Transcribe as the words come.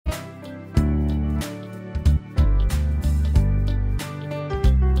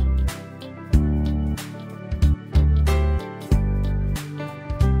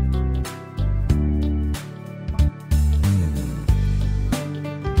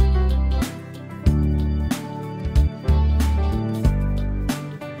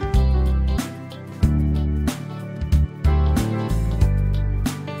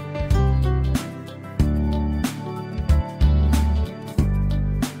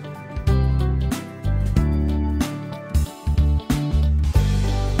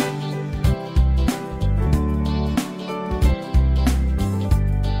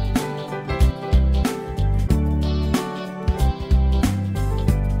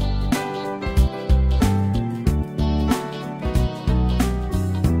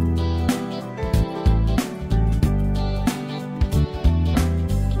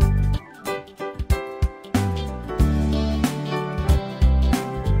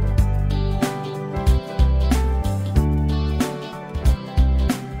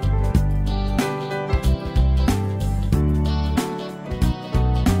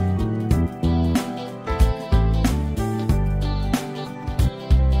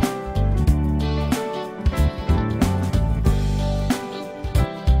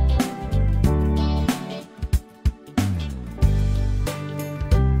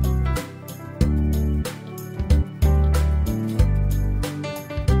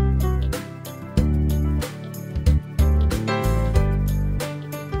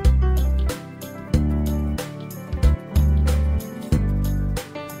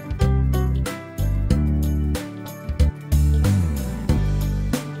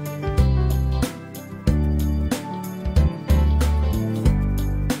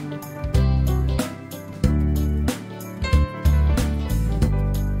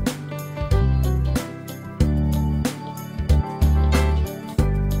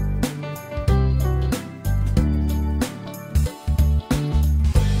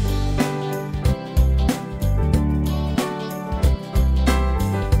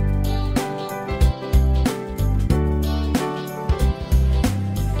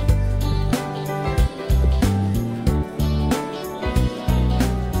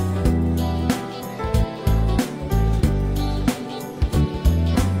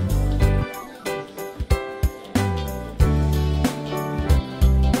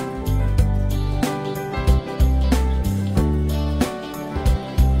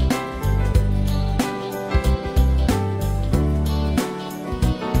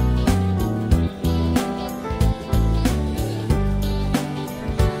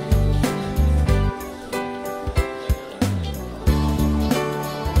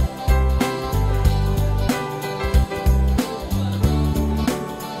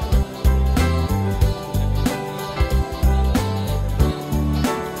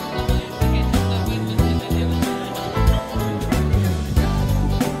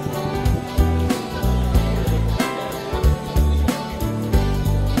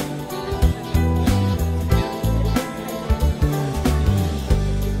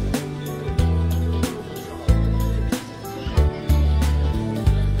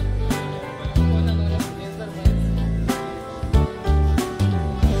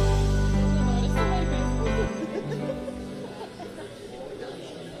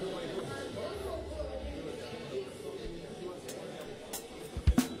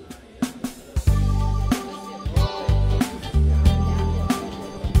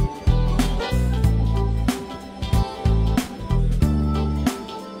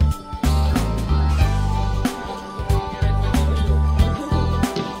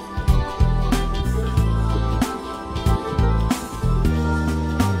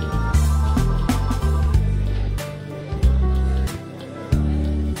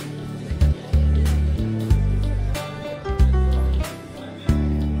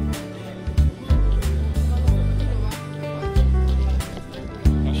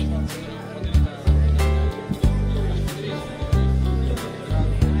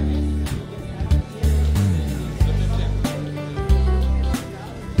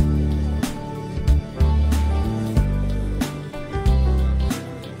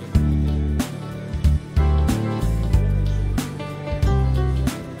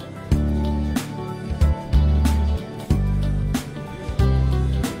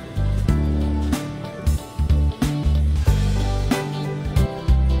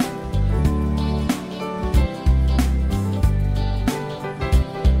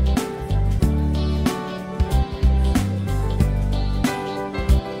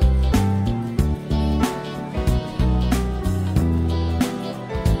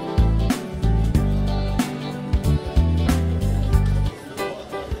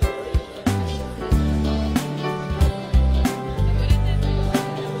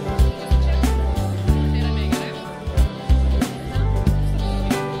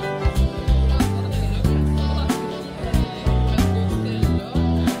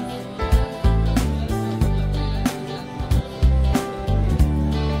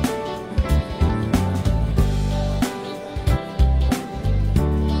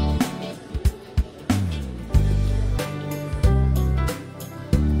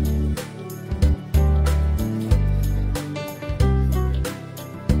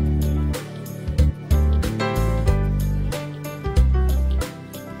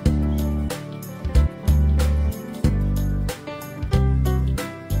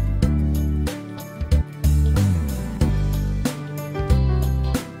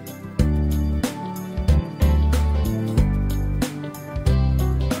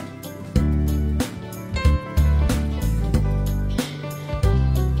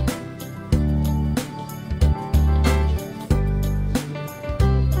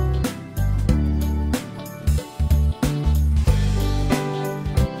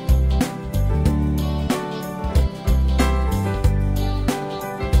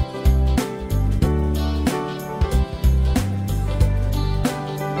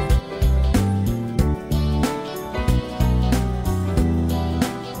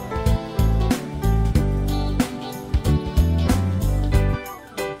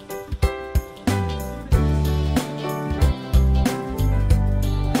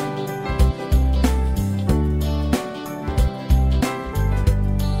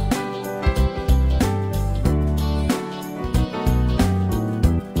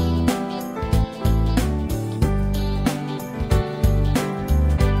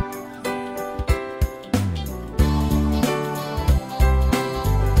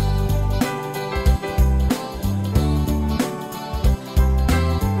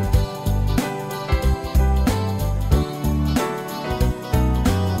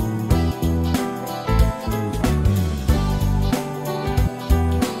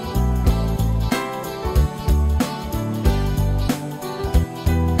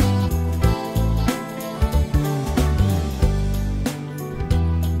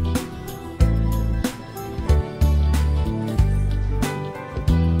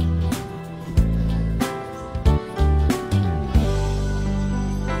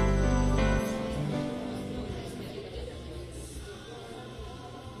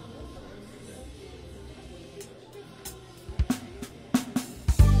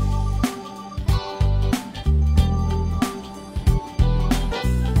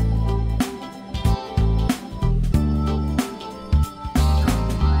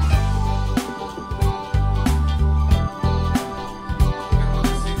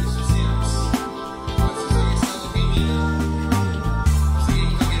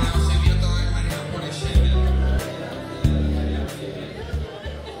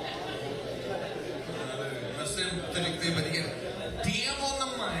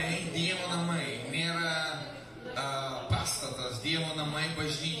namai,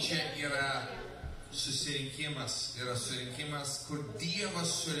 bažnyčia yra susirinkimas, kur Dievas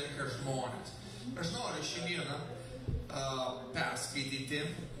surinka žmonės. Aš noriu šiandieną perskaityti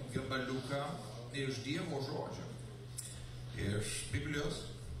gabaliuką iš Dievo žodžio, iš Biblijos.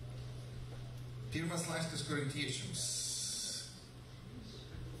 Pirmas laiškas Korintiečiams.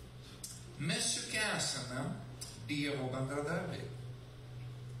 Mes juk esame Dievo bendradarbiai,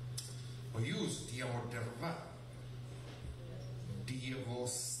 o jūs Dievo dirva, Dievo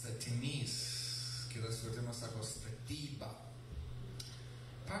statinys, kitas vertimas sako statyba.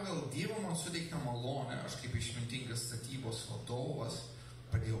 Pagal Dievo man suteiktą malonę, aš kaip išmintingas statybos vadovas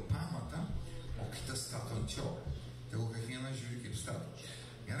padėjau pamatą, o kitas stato ant jo. Tegul kiekvienas žiūri kaip stato.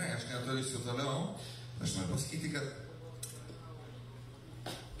 Gerai, aš netolisiu toliau. Aš noriu pasakyti, kad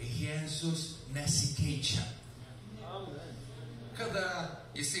Jėzus nesikeičia. Kada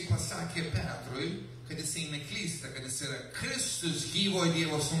jisai pasakė Petrui, kad jisai neklysta, kad jis yra Kristus, gyvojo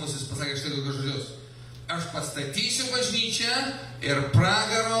Dievo sūnus, jis pasakė štai tokius žodžius. Aš pastatysiu bažnyčią ir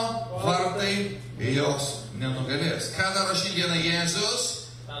pragaro vartai jos nenugalės. Ką daro šiandieną Jėzus?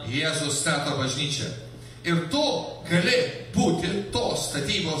 Jėzus stato bažnyčią. Ir tu gali būti tos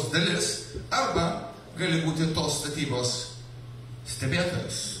statybos dalis, arba gali būti tos statybos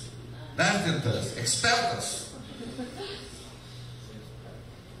stebėtojas, vertintojas, ekspertas.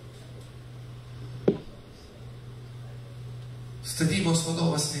 Statybos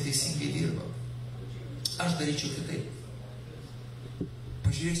vadovas neteisingai dirba. Aš daryčiau kitaip.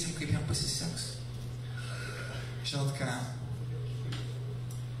 Pažiūrėsim, kaip jam pasiseks. Žinot ką?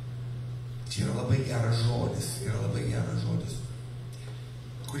 Čia yra labai geras žodis,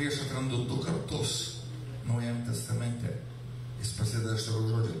 kurį aš atrandu 2 kartus Naujajame testamente. Jis prasideda iš savo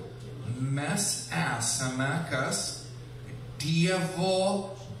žodžių. Mes esame kas? Dievo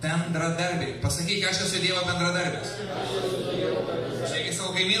bendradarbiai. Pasakyk, aš esu Dievo bendradarbis. Žiūrėkit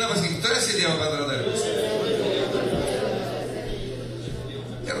savo kaimyną, pasakyk, tu esi Dievo bendradarbis.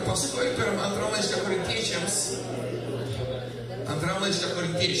 Ir paskui per antrą laišką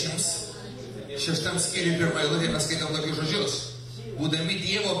Korintiečiams, 6 skyriui 1 eilutė mes skaitom tokius žodžius. Būdami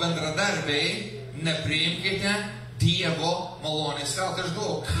Dievo bendradarbiai, nepriimkite Dievo malonės veltui. Aš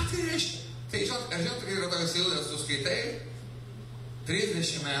galvoju, ką tai reiškia? Tai žinot, kai yra tokios eilutės, tu skaitai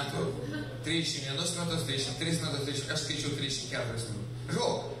 30 metų, 31 metus, 33 metus, aš skaičiau 34 metus. Aš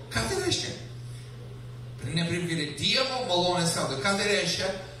galvoju, ką tai reiškia? Nepriimkite Dievo malonės veltui. Ką tai reiškia?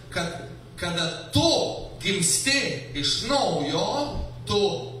 Kad kada tu gimsti iš naujo, tu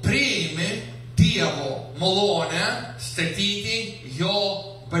priimi Dievo malonę statyti jo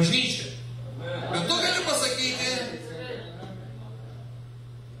bažnyčią. Bet tu gali pasakyti,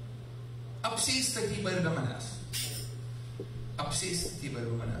 apsieis statybą ir be manęs. Apsieis statybą ir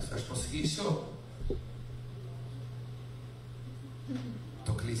be manęs. Aš pasakysiu,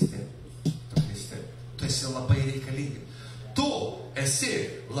 tu klysti. Tu esi labai reikalingas. Tu esi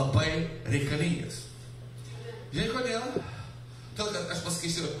labai reikalingas. Žinai kodėl? Todėl, kad aš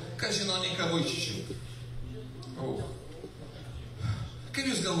pasakysiu, kas žino Niką Vujčičių. Kaip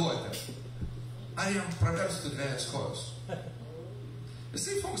jūs galvojate? Ar jam praverstų 2 kojos?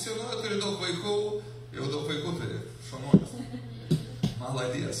 Jisai funkcionuoja, turi daug vaikų, jau daug vaikų turi, šaunuolis.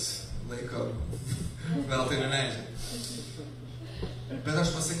 Maladies, laiko, vėl tai neleidžia. Bet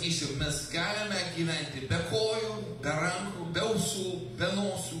aš pasakysiu, mes galime gyventi be kojų, be rankų, be ausų, be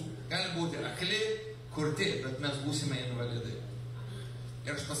nosų, galime būti akli, kurti, bet mes būsime invalidai.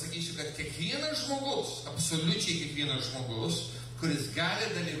 Ir aš pasakysiu, kad kiekvienas žmogus, absoliučiai kiekvienas žmogus, kuris gali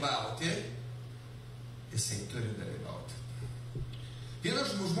dalyvauti, jisai turi dalyvauti. Vienas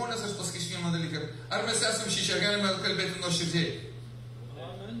žmonės, aš pasakysiu vieną dalyką, ar mes esame šičia, galime kalbėti nuoširdžiai?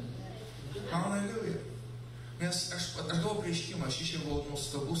 Halleluja. Nes aš gavau prieškimą, šičia buvo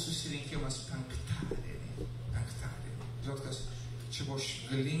nuostabus susirinkimas penktadienį. Žinot kas, čia buvo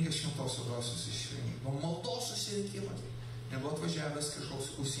galingas šventosios dvasios išrinkimas. Buvo maldos susirinkimas. Nebuvo atvažiavęs kažkoks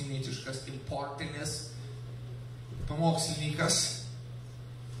užsienietiškas importinis pamokslininkas.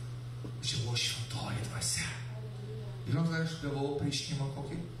 Čia buvo šventoji dvasia. Žinot, ką aš gavau prieškimą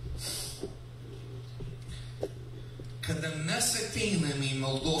kokį? Kada mes ateiname į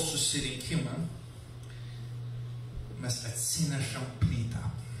maldos susirinkimą, mes atsinešam plytą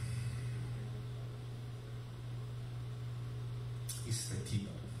į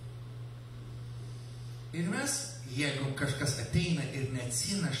statybą. Ir mes, jeigu kažkas ateina ir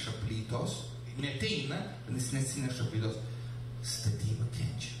neatsineša plytos, statyba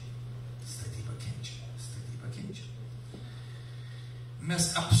kenčia.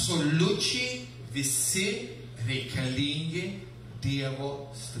 Mes absoliučiai visi reikalingi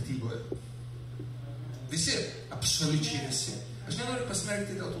Dievo statyboje. Visi, absoliučiai visi. Aš Aš nenoriu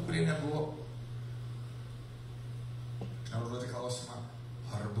pasmerkti dėl tų, kurie nebuvo. Aš noriu užduoti klausimą,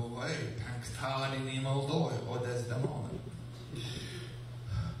 ar buvai penktadienį maldoje, o Desdemonai?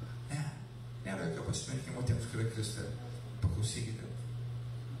 Ne, nėra jokio pasmerkimo tiems, kurie Kristė. Paklausykite.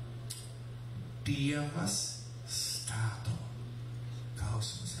 Dievas stato.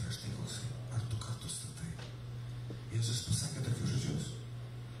 Klausimas yra štai koksai. Ar tu kartu statai? Jėzus pasakė tokius žodžius.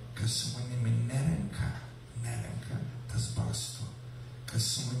 Kas su manimi nerenka, tas barsto. Kas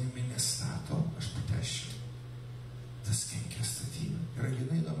su manimi nestato, aš patęšiu. Tas kenkia statybą. Yra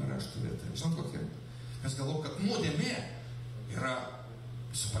gana įdomi raštų vieta. Žinot kokia? Mes galvom, kad nuodėmė yra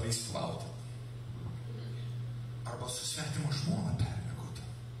su paleis plauti. Arba su svetimo žmona permiegoti.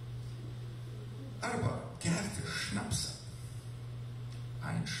 Arba gerti šnapsą.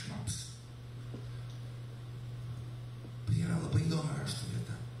 Ein šnaps. Bet yra labai įdomi raštų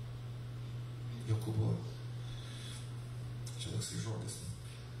vieta. Jokūbo, čia toksai žodis,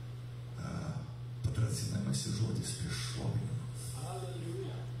 padracinamasis žodis prieš šlovinimą.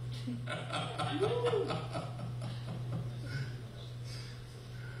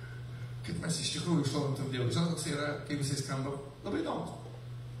 Kaip mes iš tikrųjų šlovintum Dievą. Žinot, koks yra, kaip jisai skamba, labai įdomus.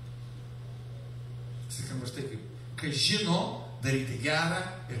 Jisai skamba štai kaip, kai žino daryti gerą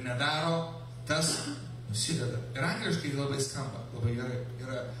ir nedaro, tas nusideda. Ir angliškai labai skamba, labai gerai.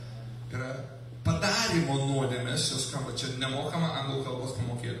 Yra padarimo nuodėmės, čia skamba, čia nemokama anglų kalbos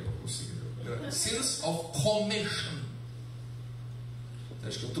pamokėlė, paklausykite. Yra sins of commission. Tai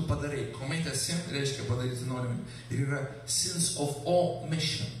reiškia, tu padarai. Committed sin reiškia padaryti nuodėmę. Ir yra sins of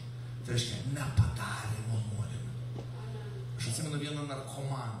omission. Tai reiškia, nepadarimo nuodėmė. Aš atsimenu vieną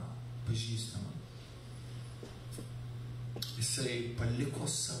narkomaną, pažįstamą. Jisai paliko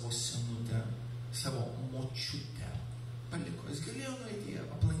savo senutę, savo močiutę. Paliko. Jis galėjo nueiti ją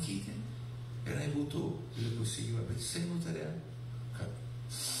aplankyti. Ir jinai būtų likusi gyva. Bet jisai nutarė, kad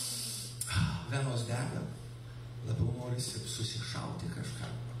venos dega, labiau norisi susišauti kažką.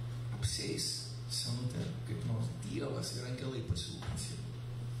 Apseis senutę, kaip nors Dievas ir angelai pasirūpins.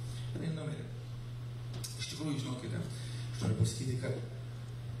 Ir jinai numirė. Iš tikrųjų, žinokite, aš noriu pasakyti, kad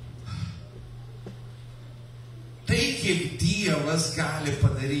tai, kiek Dievas gali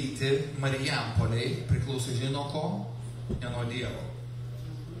padaryti Marijampoliai, priklauso žino ko? Ne nuo Dievo.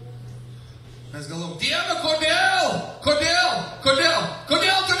 Mes galvom, Dieve, kodėl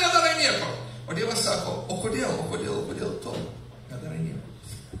tu nedarai nieko? O Dievas sako, o kodėl tu nedarai nieko?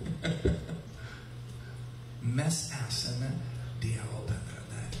 Mes esame Dievo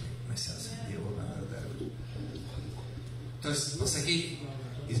bendradarbiai. Tu esi, pasakyk,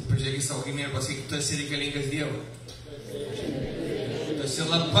 pažiūrėk savo gimėją ir pasakyk, tu esi reikalingas Dievui. Tu esi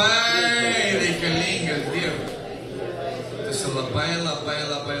labai reikalingas Dievui. Tu esi labai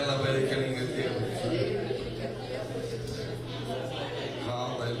reikalingas Dievui.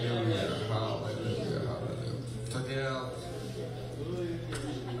 Halleluja. Todėl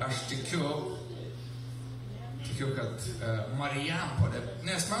aš tikiu, kad Marijampolė,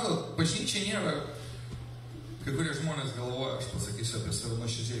 nes matot, bažnyčia nėra, kai kurie žmonės galvoja, aš pasakysiu apie save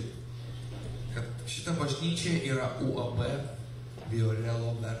nuoširdžiai, kad šita bažnyčia yra UAB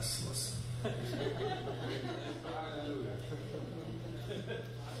Biorelo verslas.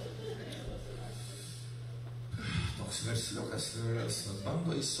 Toks versliukas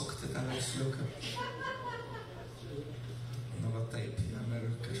bando įsukti tą versliuką. Nu va taip, jam ir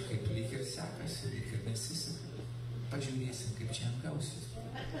kažkaip lyg ir sekasi, lyg ir nesiseka. Pažiūrėsim, kaip čia gausis.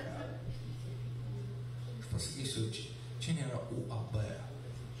 Aš pasakysiu, čia nėra UAB.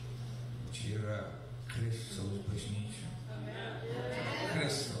 Čia yra Kristaus bažnyčia.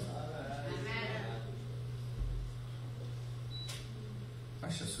 Kristaus.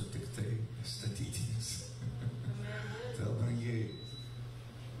 Aš esu tik tai statytinis. Tai brangiai,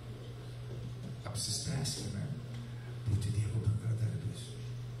 apsispręskime būti Dievo bendradarbiais.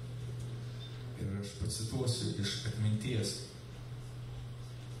 Ir aš pacituosiu iš atminties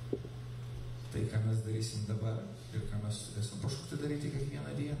tai, ką mes darysim dabar ir ką mes turėsim pašaukti daryti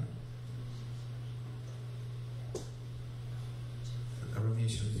kiekvieną dieną.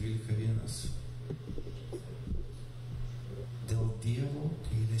 Romiečiams 12:1. Dėl Dievo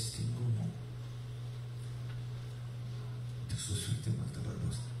gailestingumo. Tikslus vertimas dabar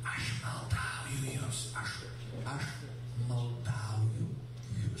bus. Aš maldauju jūs. Aš maldauju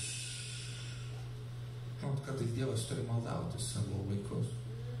jūs. Žinot, kartais Dievas turi maldauti savo vaikus,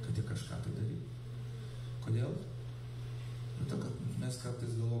 kad jie kažką tai darytų. Kodėl? Nu, to, kad mes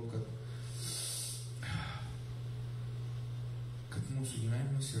kartais galvom, kad mūsų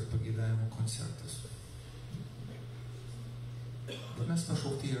gyvenimas yra pageidavimo koncertas. Bet mes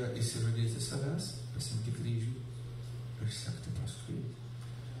pašaukti yra įsižadėti savęs, pasimti kryžių ir sekti paskui.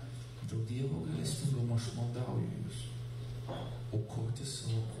 Dėl Dievo gailestingumo aš maldauju jūs aukoti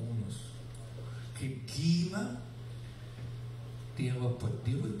savo kūnus kaip gyvą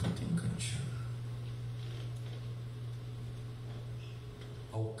Dievui patinkančią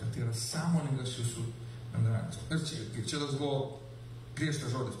auką. Tai yra sąmoningas jūsų bendravimas. Ir čia toks buvo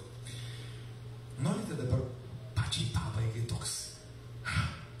griežtas žodis. Norite dabar pačiai pabaigai toks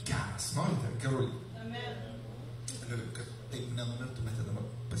geras? Norite? Gerulį. Amen. Kad taip nenumirtumėte dabar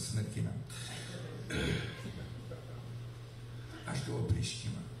pasinarkinę. Aš gavau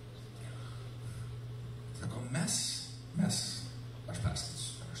prieškimą. Sako, mes, aš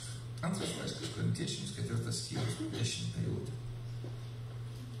perskaitysiu raštą. Antras laiškas Korintiečiams, 4 skyrius, 10 eilutė.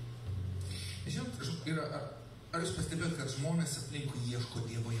 Žinot, ar jūs pastebėjote, kad žmonės aplinkui ieško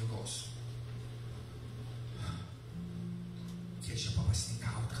Dievo jėgos? Kviečia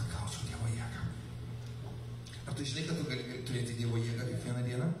papasnikauti, kad gaučiau Dievo jėgą. Ar tu žinai, kad tu gali turėti Dievo jėgą kiekvieną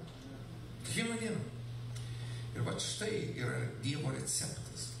dieną? Kiekvieną dieną. Ir va štai yra Dievo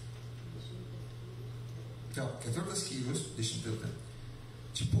receptas. Gal, 4 skyrius, 10 eilutė.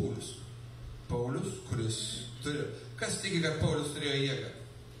 Čia Paulius. Paulius, kuris turi... Kas tiki, kad Paulius turėjo jėgą?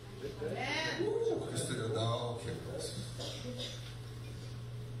 Jis turėjo daug jėgos.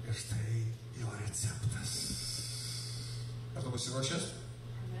 Ir štai jo receptas. Ar tu pasiruošęs?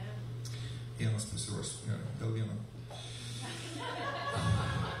 Vienas pasiruošęs. Gerai, dėl vieno.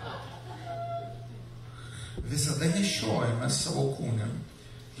 Visada nešiojame savo kūne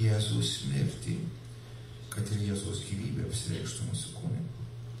Jėzus mirtį, kad ir Jėzus gyvybė apsireikštų mūsų kūne.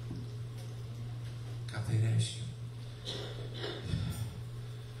 Ką tai reiškia?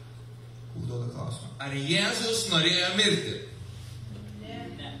 Užduoda klausimą. Ar Jėzus norėjo mirti?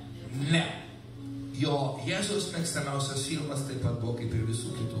 Ne. Jo Jėzus mėgstamiausias filmas taip pat buvo kaip ir visų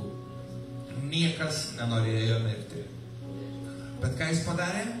kitų. Niekas nenorėjo mirti. Bet ką jis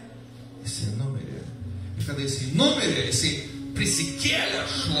padarė? Jisai numirė. Ir kada jisai numirė, jisai prisikėlė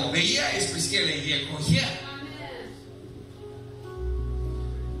šlovėje, jis prisikėlė jėgoje.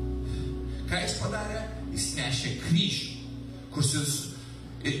 Ką jis padarė? Jis nešė kryžių, kur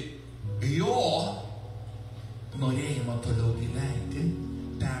jo norėjimą toliau gyventi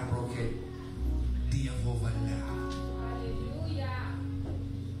perbraukė Dievo valia.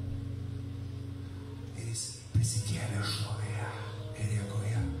 Ir jis prisikėlė šlovėje ir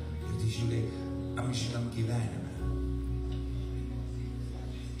jėgoje ir didžiuliai amžinam gyvenime.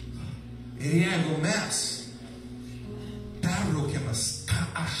 Ir jeigu mes perbraukiamas, ką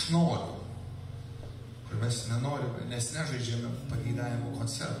aš noriu, kur mes nenorime, nes nežaidžiame pageidavimo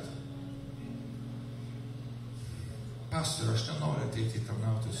koncertą. Pastoriu, aš nenoriu ateiti į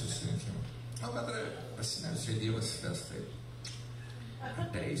tarnautojų susirinkimą. Bendrai, pasinersiu, Dievas ves, tai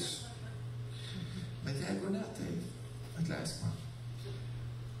ateisiu. Bet jeigu ne, tai atleisk man.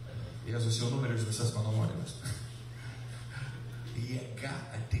 Jėzus jau numirė už visas mano nuodėmes. Jėga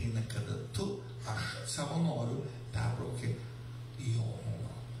ateina, kada tu, aš savo noriu perbrauki jo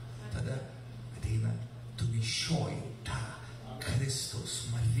norą. Tada ateina, tu nešioji tą Kristus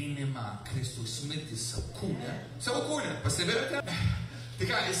marinimą, Kristus mirtį savo kūne. Savo kūne, pastebėjote? Tai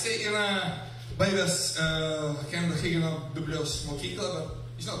ką, jisai yra baigęs Kendo Higino Biblijos mokyklą, bet,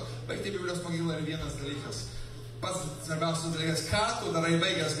 žinot, baigti Biblijos mokyklą yra vienas dalykas. Pats svarbiausias dalykas, ką tu darai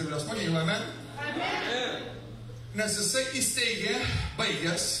baigęs Biblijos mokyklą, amen? Amen. Nes jisai įsteigė,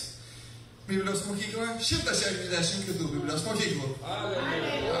 baigęs Biblijos mokyklą, 160 kitų Biblijos mokyklų. Amen.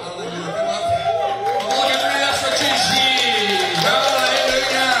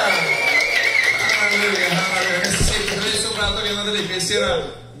 Jis yra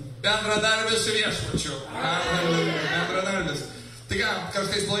bendradarbis su viešpačiu. Bendradarbis. Tai ką,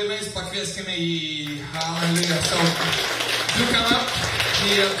 kartais laimais pakvieskime į Hallelujah. So, you come up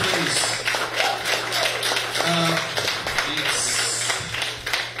here, please. Yes.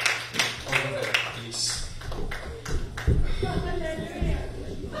 Over there, please.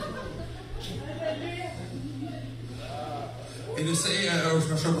 Ir jisai,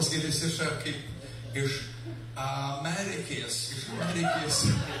 užmiršau pasakyti, jis kaip iš Amerikės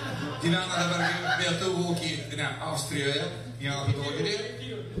gyvena dabar pietų Austrijoje, gyvena pietų Vokietijoje.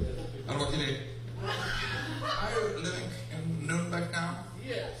 Ar Vokietijoje? Are you living in Nürnberg now?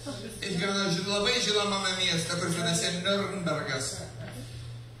 Jis gyvena labai žinomame mieste, kuris vadinasi Nürnbergas.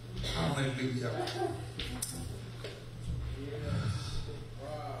 Hallelujah.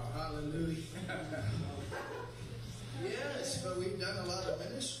 Wow, hallelujah. Yes, but we've done a lot of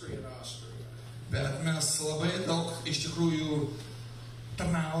ministry in Austria. Bet mes labai daug iš tikrųjų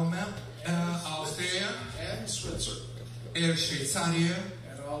tarnavome Austrijoje ir Šveicarijoje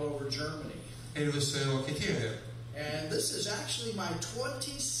and all over Germany. Ir visoje Vokietijoje. And this is actually my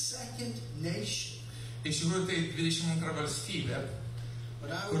 22nd nation. Iš tikrųjų tai 22 valstybė,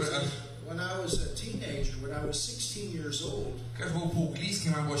 When I was a teenager, when I was 16 years old, kai aš buvau paauglys,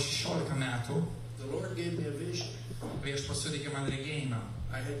 kai man buvo 16 metų, the Lord gave me a vision. Viešpats suteikė man regėjimą.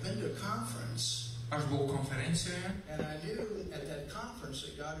 I had been to a conference, Aš buvau konferencijoje. and I knew at that conference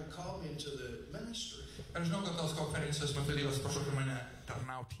that God had called me into the ministry. Aš žinau, kad tos konferencijos metu Dievas pašaukė mane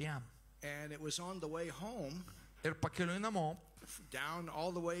tarnauti jam. And it was on the way home, Ir pakeliui namo, down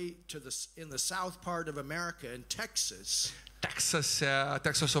all the way to in the south part of America in Texas.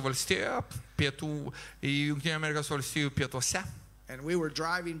 Teksaso valstijoje, Jungtinių Amerikos valstijų pietuose. And we were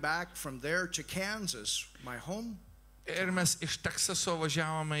driving back from there to Kansas, my home. Ir mes iš Teksaso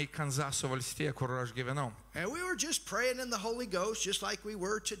važiavome į Kanzaso valstiją, kur aš gyvenau. And we were just praying in the Holy Ghost, just like we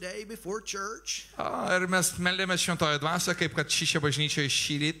were today before church. Ir mes meldėmės šventoje dvasioje, kaip kad šičia bažnyčioje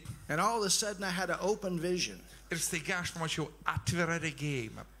šįryt. And all of a sudden I had an open vision. Ir staiga aš pamačiau atvirą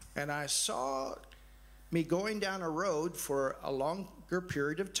regėjimą. And I saw me going down a road for a longer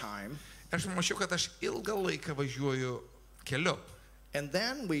period of time. Aš pamačiau, kad aš ilgą laiką važiuoju keliu. And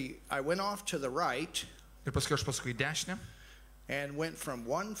then I went off to the right. Ir paskui aš pasuku į dešinę. And went from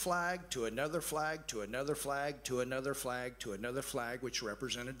one flag to another flag to another flag to another flag to another flag, which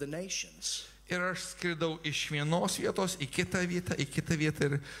represented the nations. Ir aš skridau iš vienos vietos į kitą vietą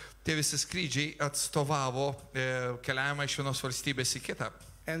ir tie visi skrydžiai atstovavo keliavimą iš vienos valstybės į kitą.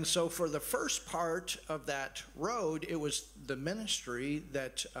 And so for the first part of that road, it was the ministry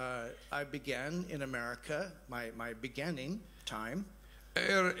that I began in America, my beginning time.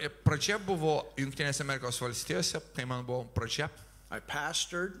 Ir pradžia buvo Jungtinėse Amerikos valstijose, tai man buvo pradžia. I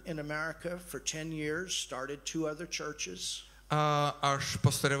pastored in America for 10 years, started 2 other churches. Aš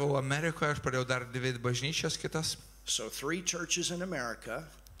pastoravau Amerikoje, aš pradėjau dar 2 bažnyčias kitas. So 3 churches in America.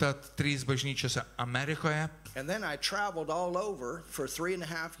 Tad 3 bažnyčiose Amerikoje. And then I traveled all over for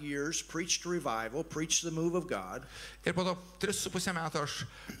 3.5 years, preached revival, preached the move of God. Ir po to 3,5 metų aš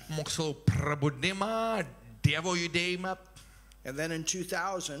mokslau prabudimą, Dievo judėjimą. And then in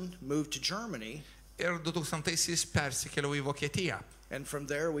 2000, moved to Germany. Ir 2000-aisiais persikėliau į Vokietiją. And from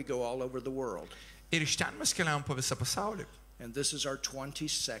there we go all over the world. Ir iš ten mes keliavom po visą pasaulį. And this is our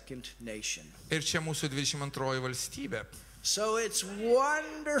 22nd nation. Ir čia mūsų 22 valstybė. So it's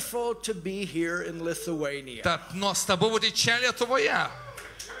wonderful to be here in Lithuania. Tad nuostabu būti čia Lietuvoje.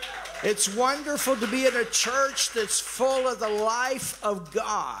 It's wonderful to be in a church that's full of the life of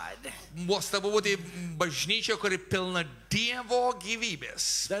God. Nuostabu būti bažnyčia, kuri pilna Dievo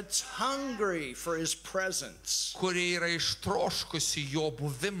gyvybės. That's hungry for His presence. Kuri yra ištroškusi jo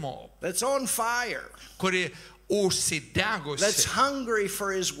buvimo. That's on fire. Kuri užsidegusi. That's hungry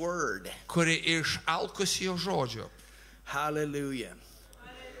for His word. Kuri išalkusi jo žodžio. Hallelujah.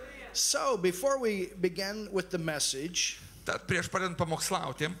 So before we begin with the message, Tad prieš pradedant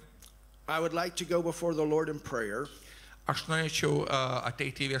pamokslauti, I would like to go before the Lord in prayer. Aš norėčiau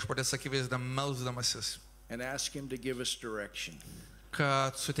ateiti į Viešpaties akivaizdą melsdamasis, and ask Him to give us direction.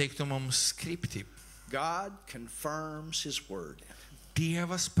 kad suteiktų mums kryptį. God confirms His word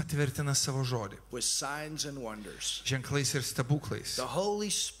Dievas patvirtina savo žodį with signs and wonders. ženklais ir stebuklais. The Holy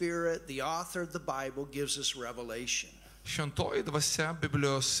Spirit, the author of the Bible, gives us revelation. Šventoji dvasia,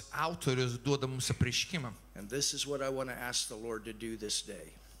 Biblijos autorius, duoda mums apreiškimą. And this is what I want to ask the Lord to do this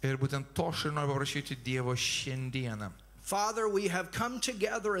day. Ir būtent to aš ir noriu paprašyti Dievo šiandieną. Father, we have come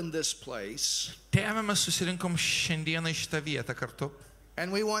together in this place. Tėve, mes susirinkom šiandieną į šitą vietą kartu.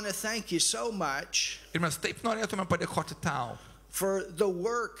 And we want to thank you so much Ir mes taip norėtume padėkoti tau for the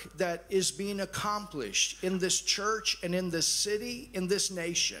work that is being accomplished in this church and in this city, in this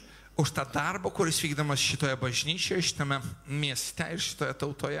nation. už tą darbą, kuris vykdomas šitoje bažnyčioje, šitame mieste ir šitoje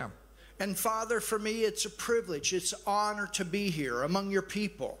tautoje. And Father, for me it's a privilege, it's an honor to be here among your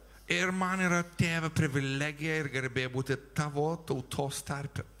people. Ir man yra, Tėve, privilegija ir garbė būti tavo tautos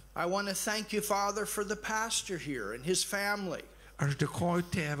tarpe. I want to thank you, Father, for the pastor here and his family. Aš dėkoju,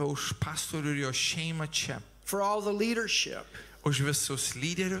 Tėve, už pastorių ir jo šeimą čia, For all the leadership. už visus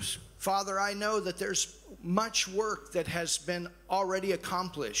lyderius. Father, I know that there's much work that has been already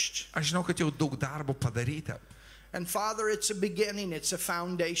accomplished. Aš žinau, kad jau daug darbo padaryta. And Father, it's a beginning, it's a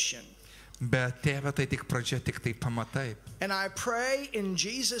foundation. Bet Tėve, tai tik pradžia, tik tai pamatai. And I pray in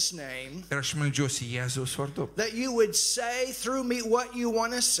Jesus' name Ir aš meldžiuosi Jėzaus vardu, that you would say through me what you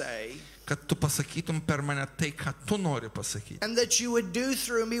want to say, kad tu pasakytum per mane tai, ką tu nori pasakyti. and that you would do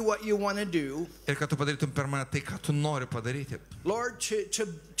through me what you want to do. Ir kad tu padarytum per mane tai, ką tu nori padaryti. Lord,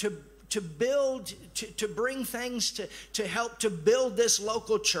 to build, to bring things to help to build this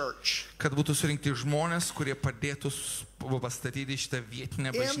local church. Kad būtų surinkti žmonės, kurie padėtų pastatyti šitą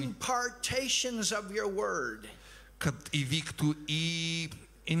vietinę bažnyčią. Impartations of your word. kad įvyktų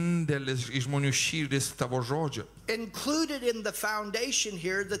indėlis į žmonių širdis tavo žodžio. Included in the foundation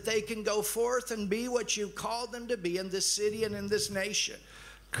here that they can go forth and be what you called them to be in this city and in this nation.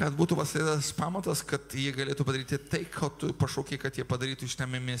 Kad būtų pastatytas pamatas, kad jie galėtų padaryti tai, ko tu pašaukei, kad jie padarytų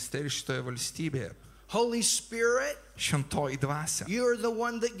šitame mieste ir šitoje valstybėje. Holy Spirit, Šventoji dvasia. you are the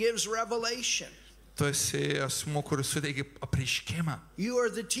one that gives revelation. Tu esi asmuo, kuris suteikia apreiškimą. You are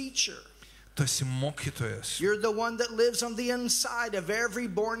the teacher. Tu esi mokytojas. You're the one that lives on the inside of every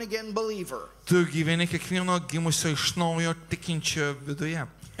born-again believer. Tu gyveni kiekvieno gimusio iš naujo tikinčio viduje.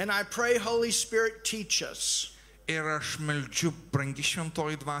 And I pray, Holy Spirit, teach us. Ir aš meldžiu, brangi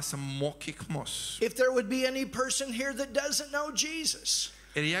šventoji dvasia, mokyk mus. If there would be any person here that doesn't know Jesus,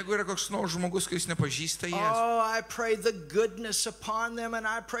 Ir jeigu yra koks nors žmogus, kuris nepažįsta Jėzų, oh, I pray the goodness upon them and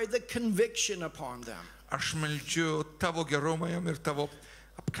I pray the conviction upon them. aš meldžiu tavo gerumą jam ir tavo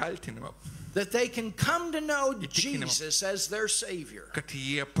apkaltinimą, That they can come to know Jesus as their Savior. kad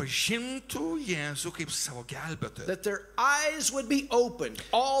jie pažintų Jėzų kaip savo gelbėtoją. That their eyes would be opened,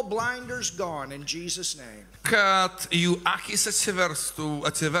 all blinders gone in Jesus' name. Kad jų akys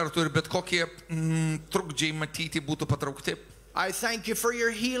atsivertų ir bet kokie trukdžiai matyti būtų patraukti. I thank you for your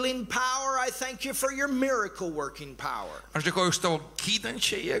healing power. I thank you for your miracle working power. Aš dėkoju už tavo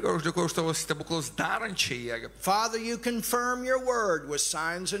gydančią jėgą, aš dėkoju už tavo stebuklus darančią jėgą. Father, you confirm your word with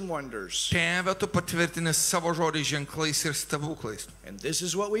signs and wonders. Tėve, tu patvirtini savo žodį ženklais ir stebuklais. And this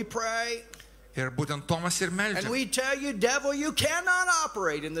is what we pray. Ir būtent to mes ir And meldžiame. we tell you, devil, you cannot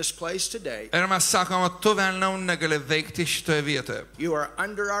operate in this place today. Ir mes sakome, tu velniau negali veikti šitoje vietoje. You are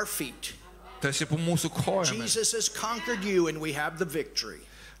under our feet. Tu esi po mūsų kojomis. Jesus has conquered you and we have the victory.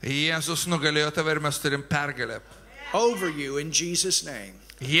 Jėzus nugalėjo tave ir mes turim pergalę. Over you in Jesus' name.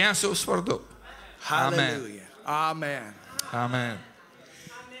 Jėzaus vardu. Hallelujah. Amen. Amen.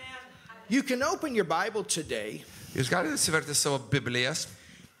 You can open your Bible today Jūs galite atsiverti savo Biblijas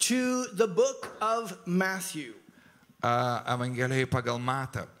to the book of Matthew. Evangelijai pagal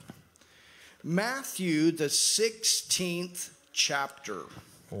Matą. Matthew, the 16th chapter.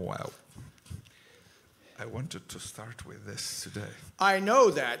 Wow. I wanted to start with this today. I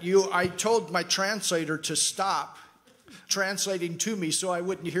know that. I told my translator to stop translating to me so I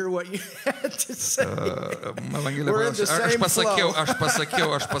wouldn't hear what you had to say. We're in the same flow.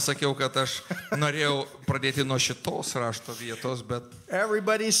 Aš pasakiau, kad aš norėjau pradėti nuo šitos rašto vietos, bet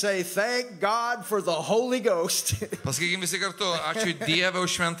Everybody say, thank God for the Holy Ghost. pasakykime visi kartu, ačiū Dievui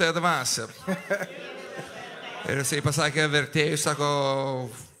už šventąją dvasią. Ir jisai pasakė vertėjui, sako,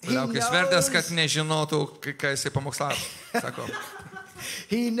 liaukis vertęs, kad nežinotų, ką jisai pamokslavo. Sako.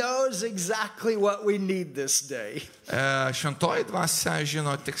 He knows exactly what we need this day. Šventoji dvasia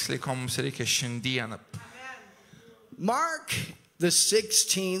žino tiksliai, ko mums reikia šiandieną. Mark, the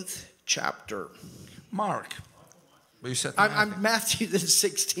 16th chapter. Mark. I'm Matthew, the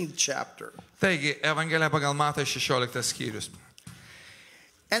 16th chapter. Taigi, Evangelija pagal Matą 16 skyrius.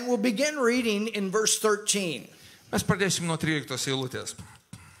 And we'll begin reading in verse 13. Mes pradėsim nuo 13 eilutės.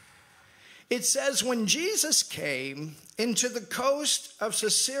 It says, when Jesus came into the coast of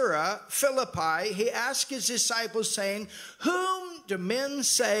Caesarea Philippi, he asked his disciples, saying, whom do men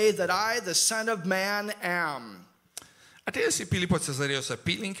say that I, the Son of Man, am? Atėjęs į Pilypo Cezarijos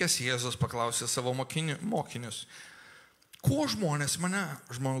apylinkės, Jėzus paklausė savo mokinius, kuo žmonės mane,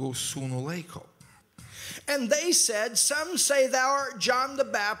 žmogaus sūnų, laiko? And they said, some say thou art John the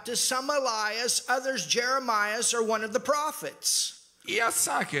Baptist, some Elias, others Jeremiah, or one of the prophets. Jie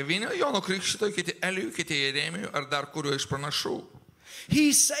atsakė, vieni Jono Krikštytojo, kiti Elijų, kiti Jeremijų, ar dar kurio iš pranašų.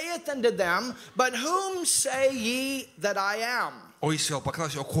 He saith unto them, but whom say ye that I am? O jis vėl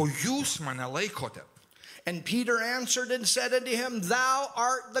paklausė, o ko jūs mane laikote? And Peter answered and said unto him, thou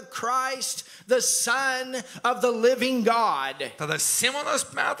art the Christ, the Son of the living God. Tada Simonas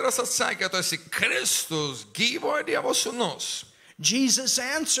Petras atsakė, tu esi Kristus, gyvojo Dievo sūnus. Jesus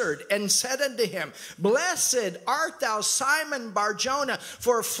answered and said unto him, blessed art thou, Simon Bar-Jonah,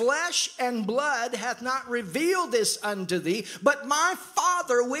 for flesh and blood hath not revealed this unto thee, but my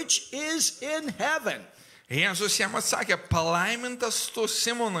Father which is in heaven. Jėzus jam atsakė, palaimintas tu,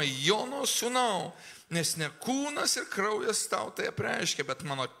 Simonai, Jono sūnau, nes ne kūnas ir kraujas tau tai apreiškė, bet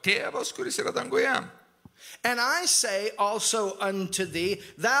mano tėvas, kuris yra danguje. And I say also unto thee,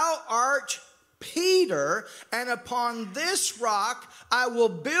 thou art Peter, and upon this rock I will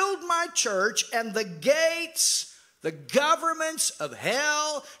build my church, and the gates, the governments of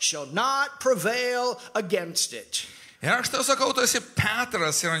hell shall not prevail against it. Ir aš tau sakau, tu esi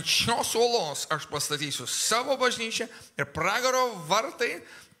Petras, ir ant šios uolos aš pastatysiu savo bažnyčią, ir pragaro vartai,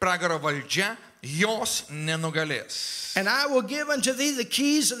 pragaro valdžia jos nenugalės. And I will give unto thee the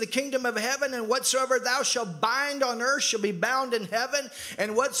keys of the kingdom of heaven, and whatsoever thou shalt bind on earth shall be bound in heaven,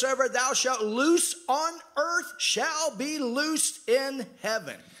 and whatsoever thou shalt loose on earth shall be loosed in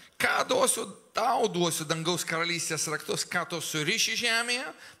heaven. Ką duosiu, tau duosiu dangaus karalystės raktus, ką tu suriši žemėje,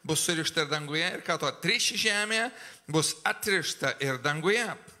 bus surišta ir danguje, ir ką tu atriši žemėje, bus atrišta ir danguje.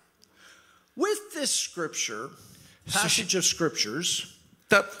 With this scripture, passage of scriptures,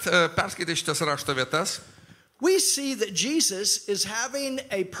 Tad perskaitai šitas rašto vietas. we see that Jesus is having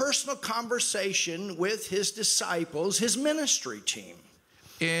a personal conversation with his disciples, his ministry team.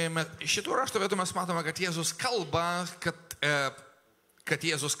 Šitų rašto vietų mes matome, kad Jėzus kalba, kad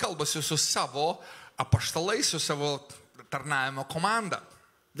Jėzus kalbasi su savo apaštalais, su savo tarnavimo komanda.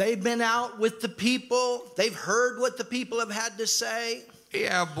 They've been out with the people. They've heard what the people have had to say. Jie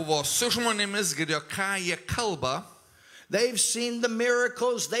buvo su žmonėmis, girdėjo, ką jie kalba. They've seen the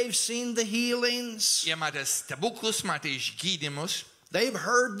miracles. They've seen the healings. Jie matė stebuklus, matė išgydymus. They've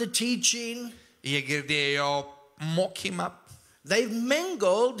heard the teaching. Jie girdėjo mokymą. They've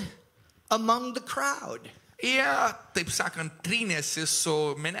mingled among the crowd. Jie, taip sakant, trynėsi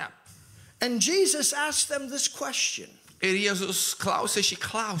su minia. And Jesus asked them this question. Ir Jėzus klausė šį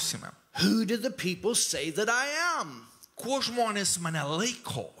klausimą. Who do the people say that I am? Kuo žmonės mane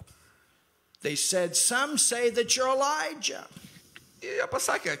laiko? They said, some say that you're Elijah. Jie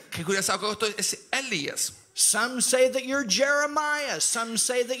pasakė, kai kurie sako, kad tu esi Elijas. Some say that you're Jeremiah. Some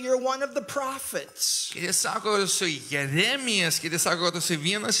say that you're one of the prophets. Kiti sako, kad tu esi Jeremijas, kiti sako, kad tu esi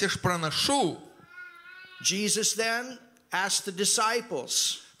vienas iš pranašų. Jesus then asked the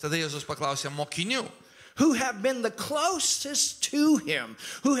disciples, Tada Jėzus paklausė mokinių, who have been the closest to him,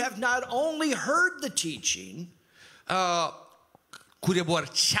 who have not only heard the teaching, kurie buvo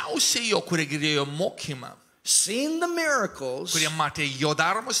arčiausiai jo, kurie girdėjo mokymą, seen the miracles, kurie matė jo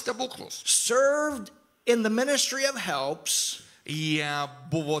daromus stebuklus. served in the ministry of helps, Jie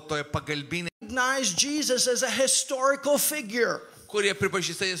buvo toje pagalbinėje, recognized Jesus as a historical figure. kurie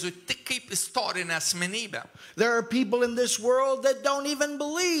pripažįsta Jėzų tik kaip istorinę asmenybę. There are people in this world that don't even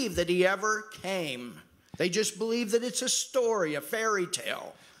believe that he ever came. They just believe that it's a story, a fairy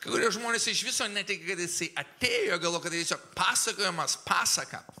tale. Kai kurie žmonės iš viso netiki, kad jisai atėjo, galvo, kad jis pasakojamas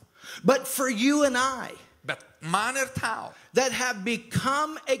pasaka. But for you and I, Bet man ir tau, that have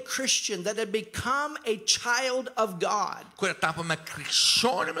become a Christian, that have become a child of God, kurie tapome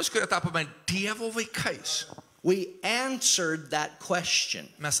krikščionimis, kurie tapome Dievo vaikais, we answered that question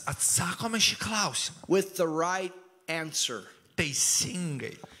mes atsakome šį klausimą with the right answer.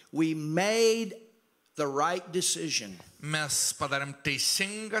 teisingai. We made the right decision. Mes padarėm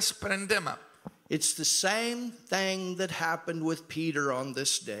teisingą sprendimą. It's the same thing that happened with Peter on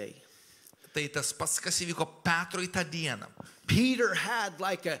this day. Tai tas pats, kas įvyko Petrui tą dieną. Peter had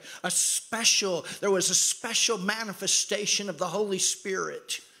like there was a special manifestation of the Holy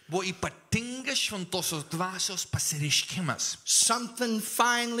Spirit. Buvo ypatingas šventosios dvasios pasireiškimas. Something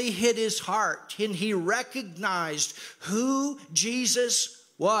finally hit his heart and he recognized who Jesus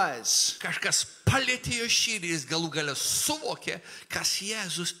was. Kažkas palietė jo širdį, jis galų gale suvokė, kas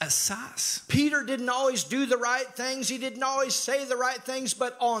Jėzus esąs. Peter didn't always do the right things. He didn't always say the right things.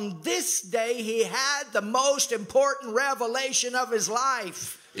 But on this day, he had the most important revelation of his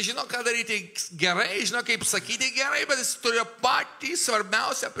life. Jis žino, ką daryti gerai, žino, kaip sakyti gerai, bet jis turėjo patį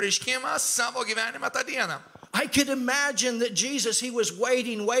svarbiausią prieškimą savo gyvenime tą dieną. I could imagine that Jesus, he was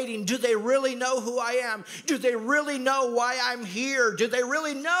waiting. Do they really know who I am? Do they really know why I'm here? Do they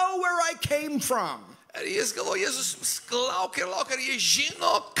really know where I came from? Ir jis galvoja, Jėzus laukia, ar jie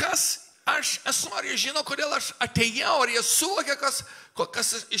žino, kas aš esu, ar jie žino, kodėl aš atėjau, ar jie suvokia,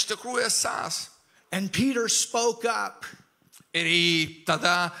 kas iš tikrųjų esąs. And Peter spoke up. Ir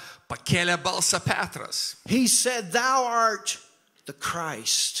tada pakėlė balsą Petras. He said, thou art the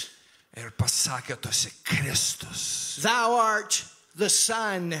Christ. Ir pasakė, tu esi Kristus. Thou art the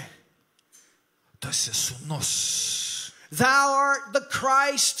Son. Tu esi sūnus. Thou art the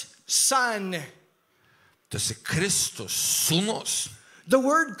Christ Son. Tu esi Kristus, sūnus. The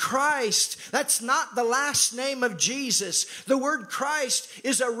word Christ, that's not the last name of Jesus. The word Christ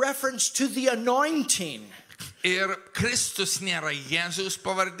is a reference to the anointing. Ir Kristus nėra Jėzaus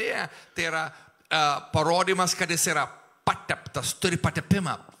pavardė, tai yra parodymas, kad jis yra pateptas, turi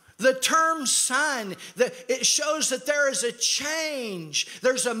patepimą. The term son, it shows that there is a change.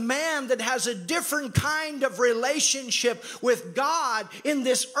 There's a man that has a different kind of relationship with God in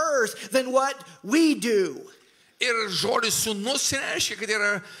this earth than what we do. Ir žodis sūnus reiškia, kad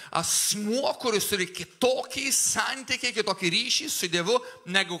yra asmuo, kuris turi kitokį santykį, kitokį ryšį su Dievu,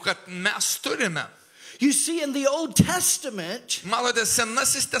 negu kad mes turime. You see, in the Old Testament, Matote,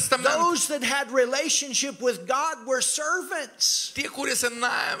 Senasis testamentas. those that had relationship with God were servants. Tie, kurie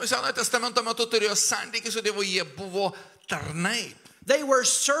Senojo testamento metu turėjo santykį su Dievu, jie buvo tarnai. They were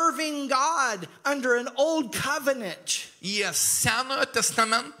serving God under an old covenant. Jie Senojo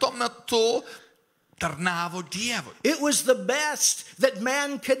testamento metu tarnavo Dievui. It was the best that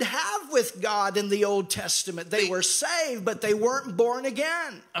man could have with God in the Old Testament. They were saved, but they weren't born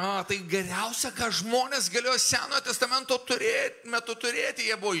again. Tai geriausia, ką žmonės galėjo Senojo testamento metu turėti,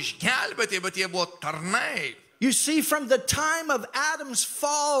 jie buvo išgelbėti, bet jie buvo tarnai. You see, from the time of Adam's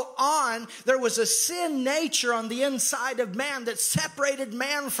fall on, there was a sin nature on the inside of man that separated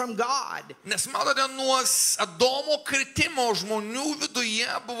man from God. Nes matote, nuo Adomo kritimo žmonių viduje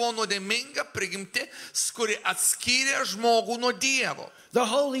buvo nuodėminga prigimtis, kuri atskyrė žmogų nuo Dievo. The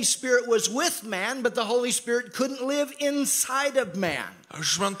Holy Spirit was with man, but the Holy Spirit couldn't live inside of man.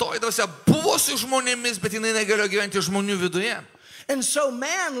 Šventoji dvasia buvo su žmonėmis, bet jinai negalėjo gyventi žmonių viduje. And so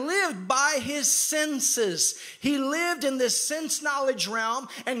man lived by his senses. He lived in this sense knowledge realm,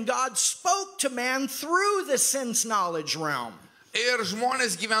 and God spoke to man through the sense knowledge realm. Ir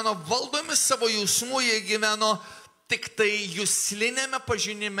žmonės gyveno valdomi savo jausmų, jie gyveno tik tai juslinėme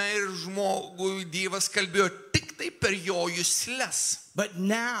pažinime ir žmogui Dievas kalbėjo tik tai per jo jusles. But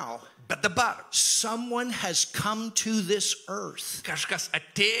now, Bet dabar someone has come to this earth kažkas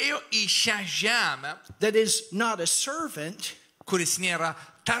atėjo į šią žemę, that is not a servant, kuris nėra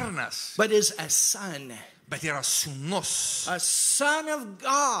tarnas, but is a son. bet yra sūnus. A son of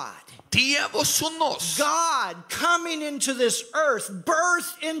God. Dievo sūnus. God coming into this earth,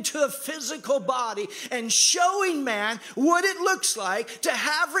 birthed into a physical body and showing man what it looks like to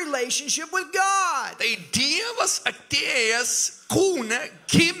have relationship with God. Tai Dievas atėjęs kūne,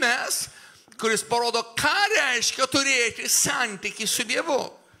 gimęs, kuris parodo, ką reiškia turėti santykį su Dievu.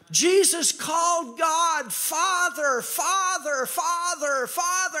 Jesus called God Father, Father, Father,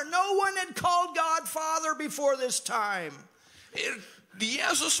 Father. No one had called God Father before this time. Ir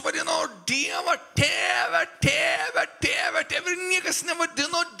Jėzus vadino Dievą tėvę, tėvę, tėvę, tėvę. Ir niekas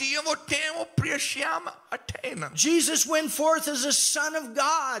nevadino Dievo tėvo prieš jam ateinant. Jesus went forth as a son of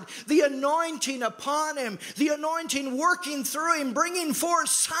God, the anointing upon him, the anointing working through him, bringing forth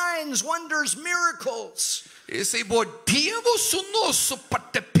signs, wonders, miracles. Jisai buvo Dievo sūnus su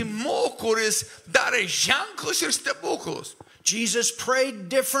patepimu, kuris darė ženklus ir stebuklus. Jesus prayed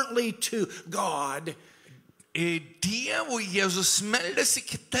differently to God. Dievui Jėzus meldėsi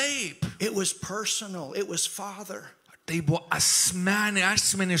kitaip. It was personal. It was Father. Tai buvo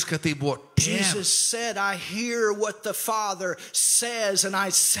asmeniška, tai buvo tėvas. Jesus said, I hear what the Father says, and I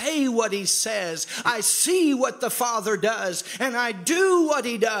say what he says. I see what the Father does, and I do what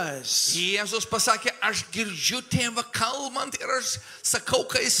he does. Jėzus pasakė, aš girdžiu tėvą kalbant ir aš sakau,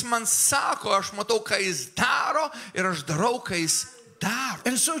 ką jis man sako, aš matau, ką jis daro ir aš darau, ką jis daro.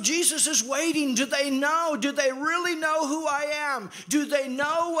 And so Jesus is waiting. Do they know? Do they really know who I am? Do they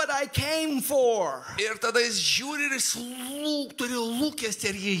know what I came for? Ir tada jis žiūri ir jis turi lūkestį,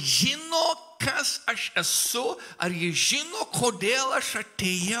 ar jie žino, kas aš esu, ar jie žino, kodėl aš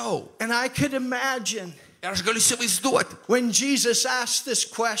atėjau. And I could imagine Ir aš galiu įsivaizduoti, when Jesus asked this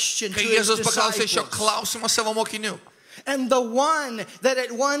question to kai his Jėzus paklausė šio disciples. klausimo savo mokinių. And the one that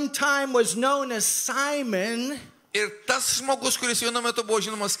at one time was known as Simon Ir tas žmogus, kuris vienu metu buvo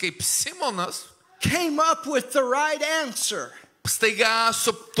žinomas kaip Simonas, came up with the right answer. staiga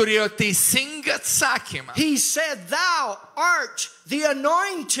turėjo teisingą atsakymą. He said, thou art the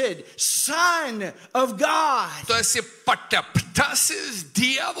anointed Son of God. Tu esi pateptasis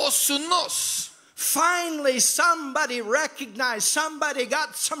Dievo sūnus. Finally, somebody recognized, somebody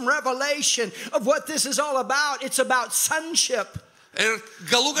got some revelation of what this is all about. It's about sonship. Ir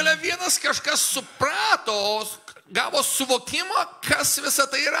galų gale vienas kažkas suprato, gavo suvokimą, kas visa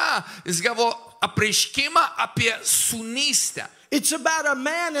tai yra. Jis gavo apreiškimą apie sūnystę. It's about a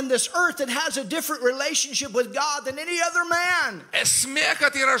man in this earth that has a different relationship with God than any other man. Esmė,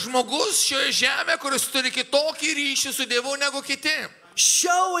 kad yra žmogus šioje žemėje, kuris turi kitokį ryšį su Dievu negu kiti.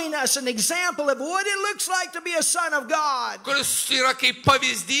 Showing us an example of what it looks like to be a son of God. Kuris yra kaip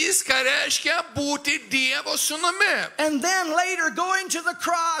pavyzdys, ką reiškia būti Dievo sūnumi. And then later going to the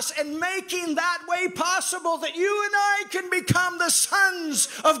cross and making that way possible that you and I can become the sons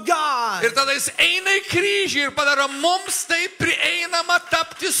of God. Ir tada jis eina į kryžių ir padaro mums tai prieinama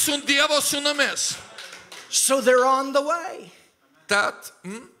tapti su Dievo sūnumis. So they're on the way. Tad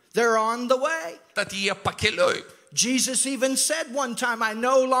They're on the way. jie pakeliui. Jesus even said one time, I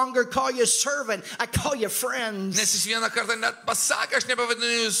no longer call you servant, I call you friends. Nes jis vieną kartą net pasakė, aš nebevadinu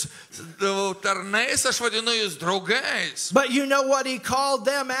jūs tarnais, aš vadinu jūs draugais. But you know what he called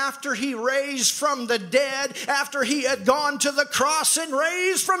them after he raised from the dead, after he had gone to the cross and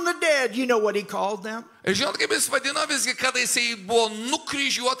raised from the dead? You know what he called them? Ir žinot, kaip jis vadino visgi, kada jisai buvo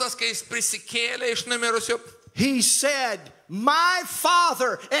nukryžiuotas, kai jis prisikėlė iš numirusių? He said, my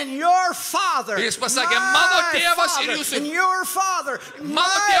father and your father, Jis pasakė, my mano tėvas ir father jūsų- and your father, my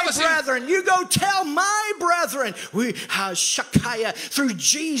tėvas ir- brethren. You go tell my brethren. We have Shakaya. Through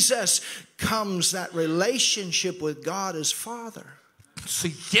Jesus comes that relationship with God as Father. Su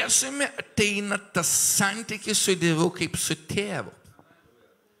Jėzumi ateina tas santykis su Dievu kaip su tėvu.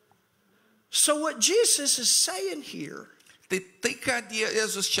 So what Jesus is saying here Tai, ką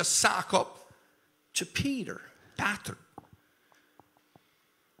Jėzus čia sako to Peter, Petrui.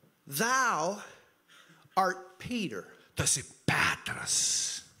 thou art Peter. Tu esi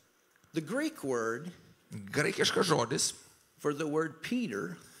Petras. The Greek word Graikiškas žodis. for the word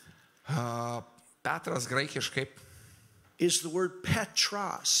Peter Petras graikiškai is the word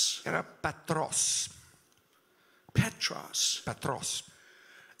Petros. yra Petros. Petros. Petros.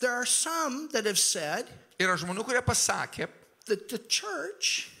 There are some that have said Yra žmonių, kurie pasakė, that the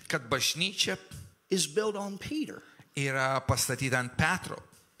church kad bažnyčia is built on Peter. yra pastatyta ant Petro.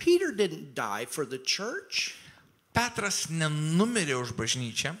 Peter didn't die for the church. Petras nenumirė už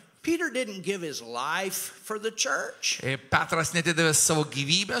bažnyčią. Peter didn't give his life for the church. Petras netidavė savo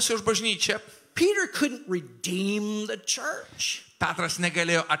gyvybės už bažnyčią. Peter couldn't redeem the church. Petras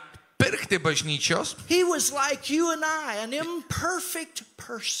negalėjo atpirkti bažnyčios. He was like you and I, an imperfect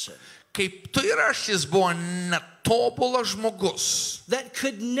person Kaip tu ir aš, jis buvo netobulas žmogus, that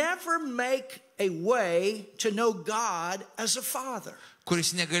could never make a way to know God as a father.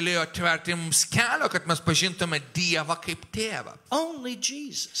 kuris negalėjo atverti mums kelio, kad mes pažintume Dievą kaip tėvą. Only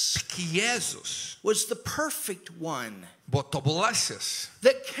Jesus Tik Jėzus was the perfect one buvo tobulasis,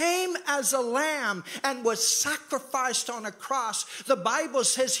 that came as a lamb and was sacrificed on a cross. The Bible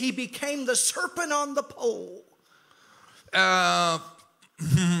says he became the serpent on the pole.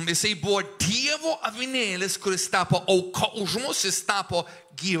 Jisai buvo Dievo avinėlis, kuris tapo auka už mus, jis tapo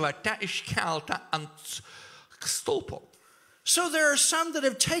gyvate iškelta ant stulpo. So there are some that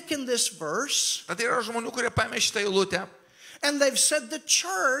have taken this verse Tad yra žmonių, kurie paėmė šitą eilutę and they've said the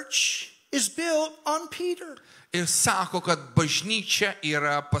church is built on Peter. ir sako, kad bažnyčia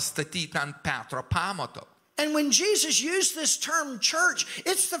yra pastatyta ant Petro pamato. And when Jesus used this term church,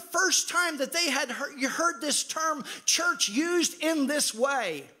 it's the first time that they had heard this term church used in this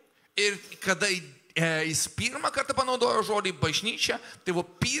way. Ir kada jis pirmą kartą panaudojo žodį bažnyčia, tai buvo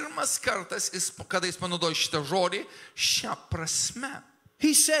pirmas kartas, kada jis panaudojo šitą žodį šią prasme.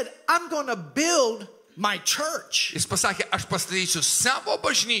 He said, I'm going to build my church. Jis pasakė, aš pastatysiu savo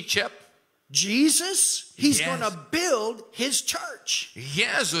bažnyčią. Jesus, he's Yes. going to build his church.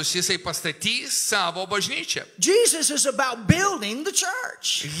 Jėzus, jisai pastatys savo bažnyčią. Jesus is about building the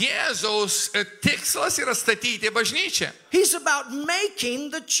church. Jėzaus tikslas yra statyti bažnyčią. He's about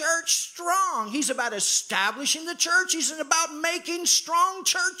making the church strong. He's about establishing the church. He's about making strong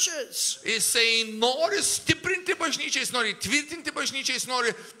churches. Jisai nori stiprinti bažnyčią, jis nori tvirtinti bažnyčią, jis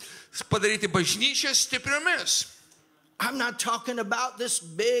nori padaryti bažnyčią stipriomis. I'm not talking about this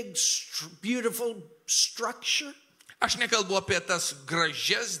big, beautiful structure. Aš nekalbu apie tas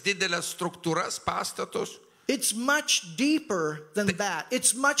gražias, didelės struktūras, pastatus. It's much deeper than that.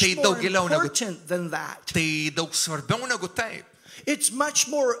 It's much tai more daug giliau negu- important than that. Tai daug svarbiau negu taip. It's much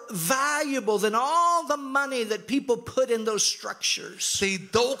more valuable than all the money that people put in those structures. Tai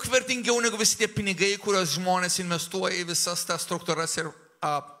daug vertingiau negu visi tie pinigai, kuriuos žmonės investuoja į visas tas struktūras ir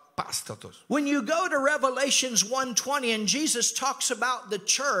pastatus. When you go to Revelations 1:20 and Jesus talks about the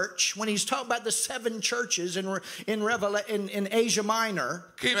church, when he's talking about the 7 churches in Asia Minor,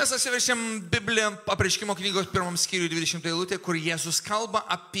 Kai mes atsiverčiam Bibliją Apreiškimo knygos 1 skyriui 20 eilutė, kur Jėzus kalba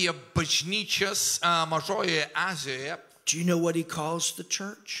apie bažnyčias Mažojoje Azijoje, do you know what he calls the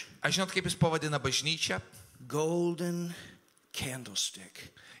church? aš žinot, kaip jis pavadina bažnyčią? Golden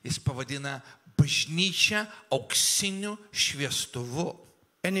candlestick. Jis pavadina bažnyčią auksiniu šviestuvu.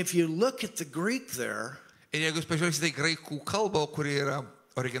 And if you look at the Greek there, Ir jeigu jūs pažiūrėsite į graikų kalbą, kuri yra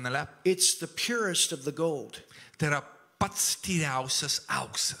originale, it's the purest of the gold. tai yra pats tyriausias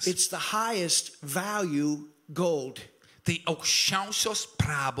auksas. It's the highest value gold. Tai aukščiausios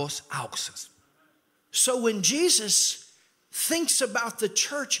prabos auksas. So when Jesus thinks about the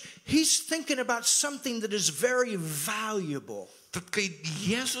church, he's thinking about something that is very valuable. Tad kai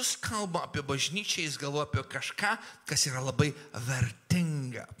Jėzus kalba apie bažnyčią, jis galvoja apie kažką, kas yra labai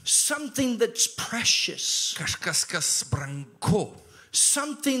vertinga. Something that's precious. Kažkas, kas brangu.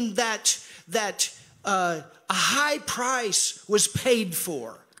 Something that a high price was paid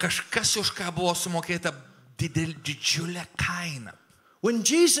for. Kažkas, už ką buvo sumokėta didžiulė kaina. When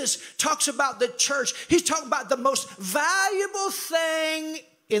Jesus talks about the church, he's talking about the most valuable thing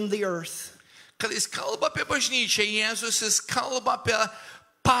in the earth. Kad jis kalba apie bažnyčią, Jėzus jis kalba apie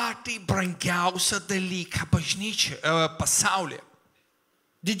patį brangiausią dalyką pasaulyje.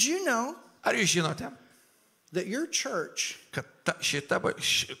 Did you know Ar jūs žinote, that your church, kad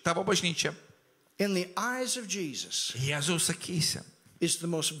tavo bažnyčia in the eyes of Jesus, Jėzaus akyse is the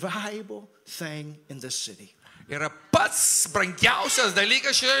most valuable thing in this city? yra pats brangiausias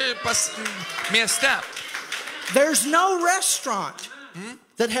dalykas šioje mieste. There's no restaurant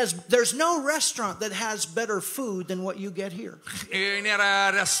there's no restaurant that has better food than what you get here.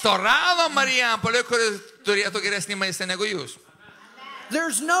 Nėra restorano Marijampolėje, kuris turėtų geresnį maistą negu jūs.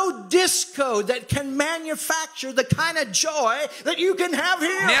 There's no disco that can manufacture the kind of joy that you can have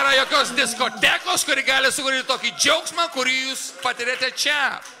here. Nėra jokios diskotekos, kuri gali sukurti tokį džiaugsmą, kurį jūs patirėte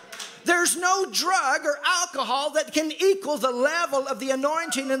čia. There's no drug or alcohol that can equal the level of the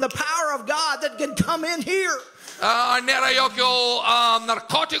anointing and the power of God that can come in here. Nėra jokio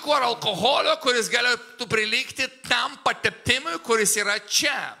narkotikų ar alkoholio, kuris galėtų prilygti tam pateptimui, kuris yra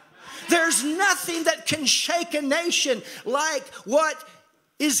čia. There's nothing that can shake a nation like what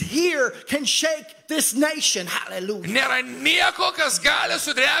is here can shake this nation. Hallelujah. Nėra nieko, kas gali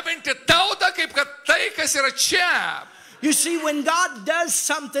sudrebinti tautą, kaip kad tai, kas yra čia. You see, when God does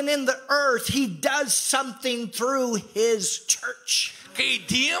something in the earth, he does something through his church. Kai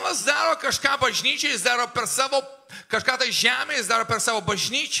Dievas daro kažką bažnyčiai, jis daro per savo, kažką tai žemė, jis daro per savo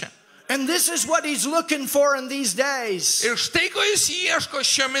bažnyčią. And this is what he's looking for in these days. Ir štai ko jis ieško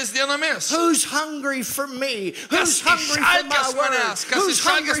šiomis dienomis. Who's hungry for me? Who's hungry for my word? Who's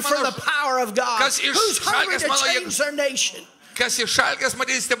hungry for the power of God? Who's hungry to change their nation? Kas išalkęs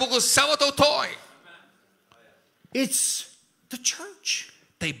matyti stebuklus savo tautoj. It's the church.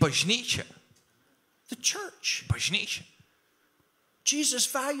 Tai bažnyčia. The church. Bažnyčia. Jesus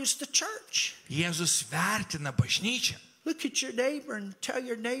values the church. Jėzus vertina bažnyčią. Look at your neighbor and tell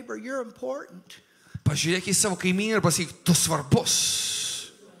your neighbor you're important. Pažiūrėk į savo kaimyną ir pasakyk, tu svarbus.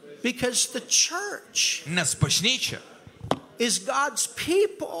 Because the church Nes bažnyčia is God's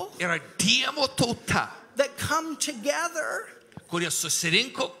people yra Dievo tauta, that come together. kurie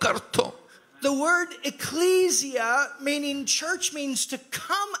susirinko kartu. The word ecclesia, meaning church, means to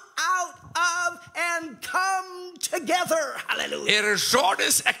come out of and come together. Hallelujah. Ir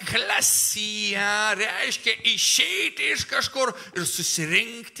žodis eklesija reiškia išeiti iš kažkur ir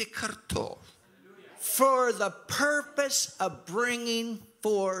susirinkti kartu. For the purpose of bringing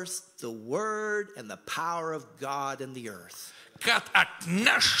forth the word and the power of God in the earth. Kad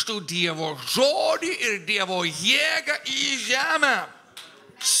atneštų Dievo žodį ir Dievo jėgą į žemę.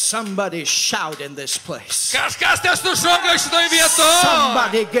 Somebody shout in this place. Kažkas nesušoka šitoj vietoj.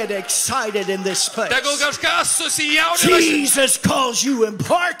 Somebody get excited in this place. Tegul kažkas susijaudina. Jesus calls you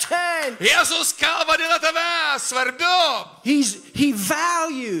important. Jėzus kalba dėl tavęs svarbiu. He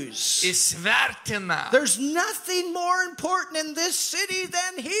values. Jis vertina. There's nothing more important in this city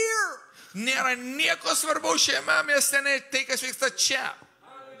than here. Nėra nieko svarbaus šiame mieste, nei tai, kas vyksta čia.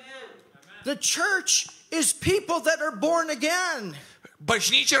 The church is people that are born again.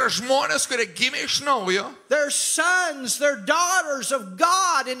 Bažnyčia yra žmonės, kurie gimė iš naujo. They're sons, they're daughters of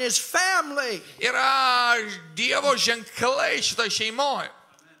God and his family. Yra Dievo ženklai šitoj šeimoje.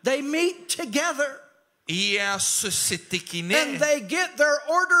 They meet together. Jie susitikinė. And they get their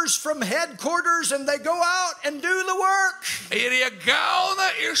orders from headquarters and they go out and do the work. Ir jie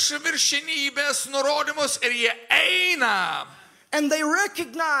gauna iš viršinybės nurodymus ir jie eina. And they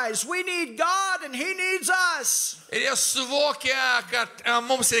recognize we need God and he needs us. Ir jie suvokia, kad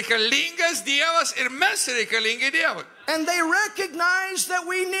mums reikalingas Dievas ir mes reikalingi Dievui. And they recognize that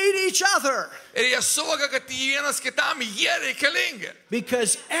we need each other. Ir jie suvokia, kad vienas kitam jie reikalingi.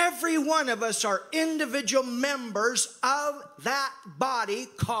 Because every one of us are individual members of that body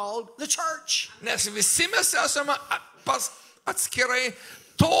called the church. Nes visi mes esame atskirai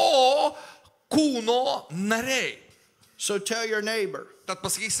to kūno nariai. So tell your neighbor, Tad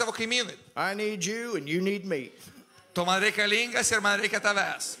pasakyk savo kaimynui, I need you and you need me. tu man reikalingas ir man reikia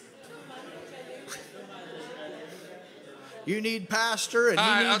tavęs. You need pastor and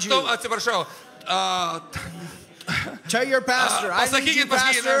he needs you. Atsiprašau. Tell your pastor, I need you, Pasakykit,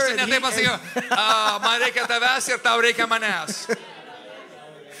 pastor. aš ne taip pasakiau. Man reikia tavęs ir tau reikia manęs.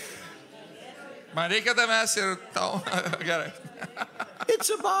 Man reikia tavęs ir tau. Gerai. It's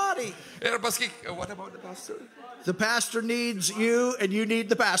a body. Ir pasakyk, what about the pastor? The pastor needs you and you need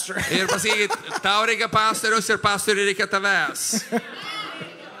the pastor. Ir pasakykit, tau reikia pastorius ir pastoriui reikia tavęs.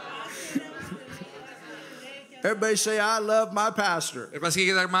 Everybody say, I love my pastor. Ir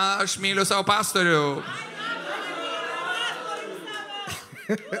pasakykit, aš myliu savo pastorių.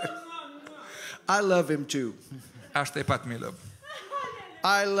 I love him too. Aš taip pat myliu.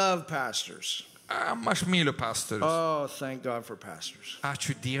 I love pastors. Aš myliu pastorius. Oh, thank God for pastors.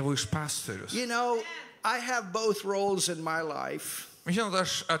 Ačiū Dievui už pastorius. You know, I have both roles in my life. Žinot,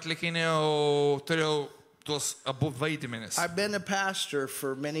 aš atlikinėjau, turėjau tuos abu vaidmenis. I've been a pastor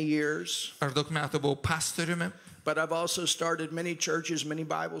for many years. Aš daug metų buvau pastoriumi. But I've also started many churches, many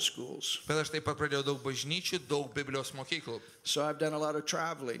Bible schools. Bet aš taip pat pradėjau daug bažnyčių, daug Biblijos mokyklų. So I've done a lot of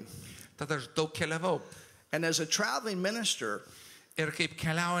traveling. Tad aš daug keliavau. And as a traveling minister, Ir kaip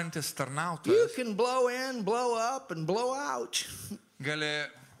keliaujantis you tarnautojas, can blow in, blow up, and blow out. gali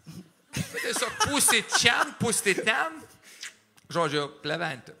tiesiog pūsti čia, pūsti ten, žodžiu,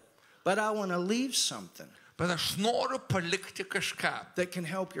 pleventi. But I want to leave something Bet aš noriu palikti kažką, that can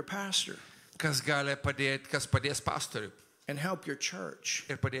help your pastor kas padės pastoriui and help your church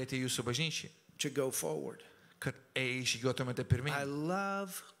ir padėti jūsų bažnyčiai, to go forward. kad žygiuotumėte I pirmyn.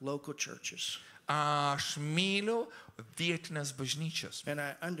 love local churches. Aš myliu vietinės bažnyčias. And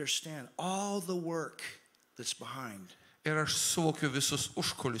I understand all the work that's behind. Ir aš suvokiu visus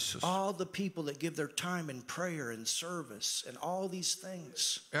užkulisius. All the people that give their time in prayer and service and all these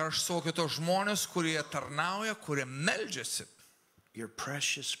things. Ir aš suvokiu tos žmonės, kurie tarnauja, kurie meldžiasi. You're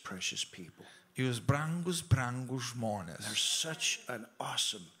precious, precious people. Jūs brangus, brangus žmonės. There's such an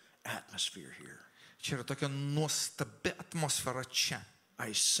awesome atmosphere here. Čia yra tokia nuostabi atmosfera čia.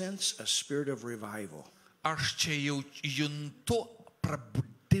 I sense a spirit of revival. Aš čia jau juntu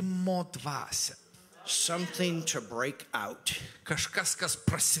prabudimo dvasią. Something to break out Kažkas, kas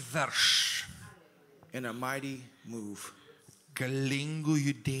prasiverš in a mighty move. galingų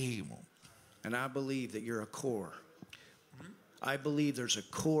judėjimų. And I believe that you're a core. I believe there's a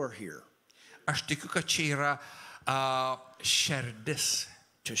core here Aš tikiu, kad čia yra šerdis.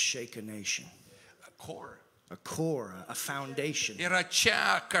 to shake a nation. Core. A core, a foundation. Yra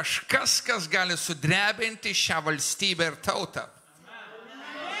čia kažkas, kas gali sudrebinti šią valstybę ir tautą.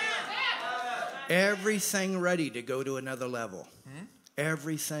 Everything ready to go to another level.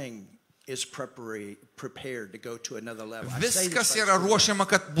 Everything is prepared to go to another level. I say this Viskas by yra spirit. ruošiama,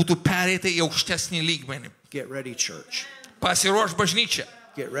 kad būtų pereita į aukštesnį lygmenį. Get ready, church. Pasiruoš bažnyčia.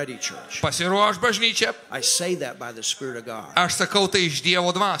 Get ready, church. Pasiruoš bažnyčia. I say that by the Spirit of God. Aš sakau tai iš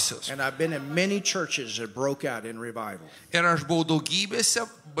Dievo dvasios. And I've been in many churches that broke out in revival. Ir aš buvau daugybėje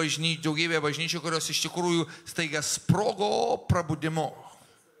bažnyčių, kurios iš tikrųjų staiga sprogo prabudimu.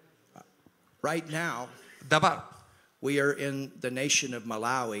 Right now, Dabar we are in the nation of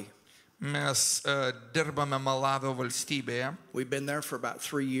Malawi. mes dirbame Malavio valstybėje. We've been there for about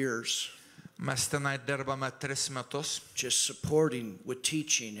 3 years, Mes tenai dirbame 3 metus. just supporting with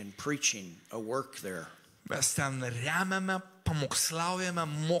teaching and preaching a work there. Mes ten remiame, pamokslaujame,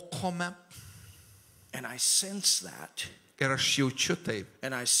 mokome. And I sense that. Ir aš jaučiu taip.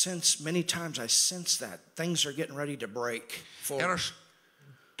 And I sense, many times I sense that things are getting ready to break Ir forward. aš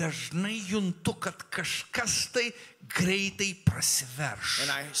dažnai juntu, kad kažkas tai greitai prasiverš.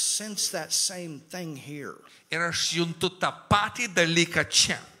 And I sense that same thing here. Ir aš juntu tą patį dalyką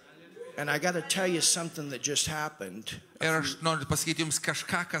čia. And I got to tell you something that just happened. Ir aš noriu pasakyti jums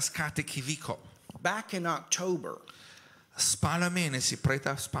kažką, kas ką tik įvyko. Back in October, Spalio mėnesį,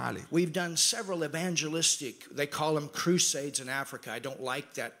 praeitą spalį. we've done several evangelistic, they call them crusades in Africa. I don't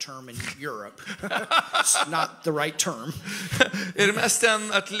like that term in Europe. It's not the right term. Ir mes ten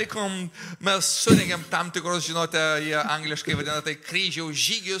atlikom, mes surengėm tam tikrus, žinote, jie angliškai vadina tai kryžiaus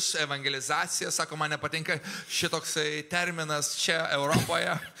žygius, evangelizacija. Sako, man nepatinka šitoksai terminas čia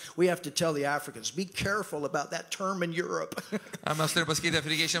Europoje. We have to tell the Africans, be careful about that term in Europe. Mes turime pasakyti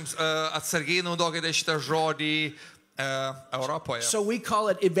afrikiečiams, atsargiai naudokite šitą žodį Europoje. So we call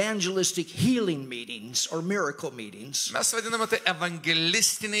it evangelistic healing meetings or miracle meetings. Mes vadiname tai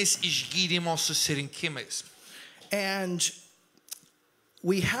evangelistiniais išgydymo susirinkimais. And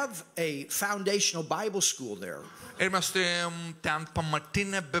we have a foundational Bible school there. Ir mes turėjom ten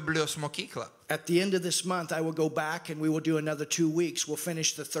pamatinę Biblijos mokyklą. At the end of this month, I will go back and we will do another 2 weeks. We'll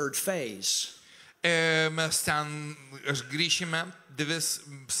finish the 3rd phase. Mes ten grįšime, 2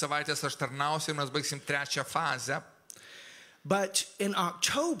 savaitės aš tarnausiu ir mes baigsim 3 fazę. But in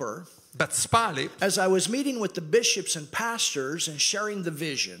October, Bet spalį, as I was meeting with the bishops and pastors and sharing the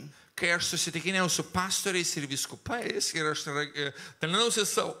vision, kai aš susitikinėjau su pastoriais ir vyskupais ir aš dalinausi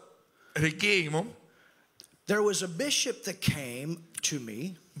regėjimu. There was a bishop that came to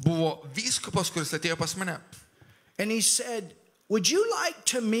me. Buvo vyskupas, kuris atėjo pas mane. And he said, would you like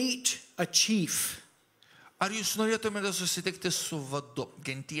to meet a chief? Ar jūs norėtumėte susitikti su vadu,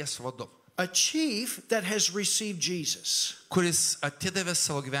 genties vadu? A chief that has received Jesus. Kuris atidavė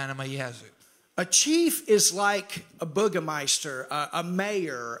savo gyvenimą Jėzui. A chief is like a burgomaster, a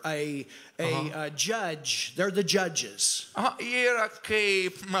mayor, a judge. They're the judges. Jie yra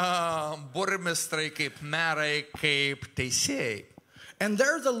kaip burmistrai, kaip merai, kaip teisėjai. And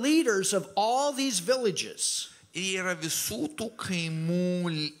they're the leaders of all these villages. Jie yra visų tų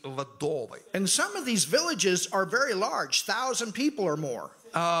kaimų vadovai. And some of these villages are very large, 1,000 people or more.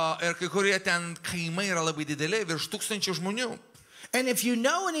 Ir kai kurie ten kaimai yra labai dideli, virš 1000 žmonių. And if you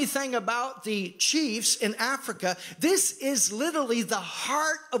know anything about the chiefs in Africa, this is literally the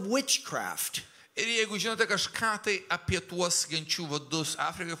heart of witchcraft. Ir jeigu žinote kažką tai apie tuos genčių vadus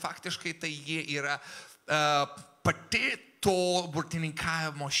Afrikai, faktiškai tai jie yra pati to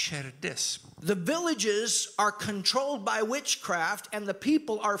burtininkavimo širdis. The villages are controlled by witchcraft and the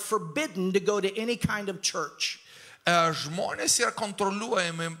people are forbidden to go to any kind of church. Žmonės yra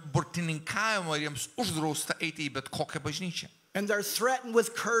kontroliuojami burtininkavimo ir jiems uždrausta eiti į bet kokią bažnyčią. And they're threatened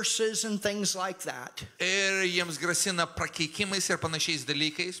with curses and things like that. Ir jiems grasina prakeikimais ir panašiais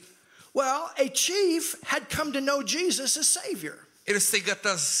dalykais. Well, a chief had come to know Jesus as Savior. Ir staiga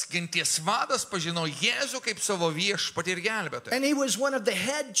tas genties vadas pažino Jėzų kaip savo viešpatį ir gelbėtoją. And he was one of the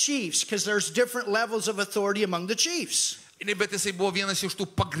head chiefs because there's different levels of authority among the chiefs. Bet jisai buvo vienas iš tų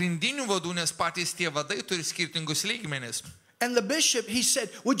pagrindinių vadų, nes patys tie vadai turi skirtingus lygmenis. And the bishop, he said,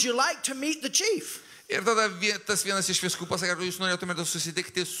 would you like to meet the chief? Ir tada tas vienas iš vyskupų pasakė, ar jūs norėtumėte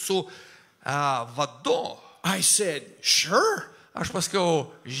susitikti su vadu? I said, sure. Aš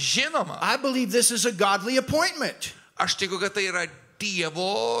pasakiau, žinoma. I believe this is a godly appointment. Aš tikiu, kad tai yra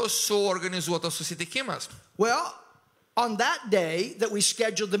Dievo suorganizuotas susitikimas. Well, on that day that we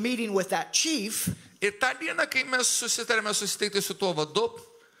scheduled the meeting with that chief, ir tą dieną, kai mes susitarėme susitikti su tuo vadu,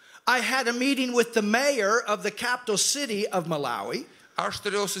 I had a meeting with the mayor of the capital city of Malawi. Aš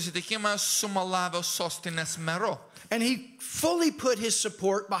turėjau susitikimą su Malavio sostinės meru. And he fully put his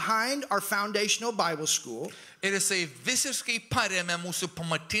support behind our foundational Bible school. Ir jisai visiškai parėmė mūsų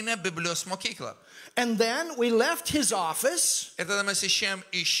pamatinę Biblijos mokyklą. And then we left his office. Ir tada mes išėjom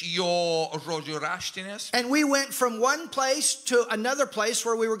iš jo žodžių raštinės. And we went from one place to another place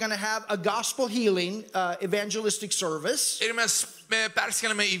where we were going to have a gospel healing evangelistic service. Ir mes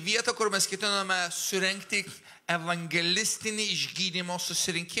persikėlėme į vietą, kur mes ketinome surengti evangelistinį išgydymo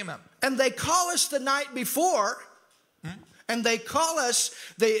susirinkimą. And they call us the night before. And they call us,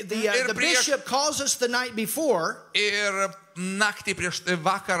 the bishop calls us the night before. Ir naktį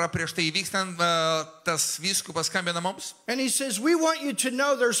vakarą prieš tai vykstant tas vyskupas skambina mums. And he says, we want you to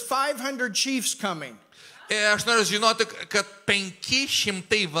know there's 500 chiefs coming. Aš noriu žinoti, kad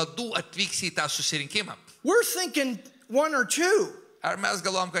 500 vadų atvyks į tą susirinkimą. We're thinking one or two. Ar mes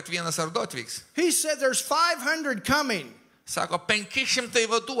galvom, kad vienas ar du atvyks? He said there's 500 coming. Sako, 500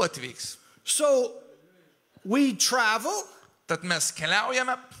 vadų atvyks. So we travel. Tad mes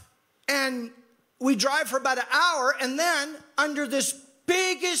keliaujame. And we drive for about an hour, and then under this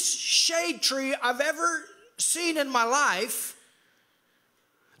biggest shade tree I've ever seen in my life,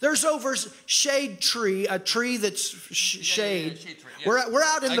 there's over shade tree, a tree that's shade. We're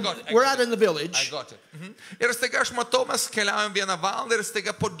out in the village. I got it. Ir staiga aš matau, mes keliaujam 1 valandą ir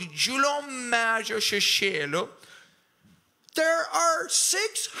staiga po didžiulio medžio šešėliu. There are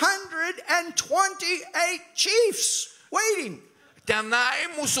 628 chiefs waiting. Tenai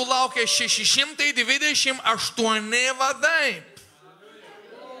mūsų laukia 628 vadai.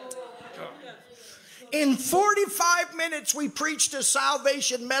 In 45 minutes we preached a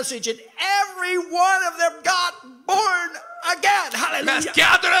salvation message and every one of them got born again. Hallelujah. Mes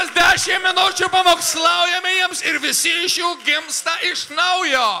 40 minučių pamokslaujame jiems ir visi iš jų gimsta iš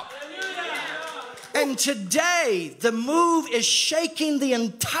naujo. And today, the move is shaking the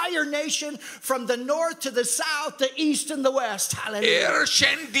entire nation from the north to the south, the east and the west. Hallelujah. Ir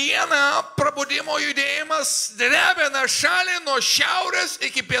šiandieną prabudimo judėjimas drebina šalį nuo šiaurės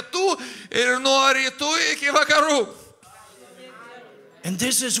iki pietų ir nuo rytų iki vakarų. And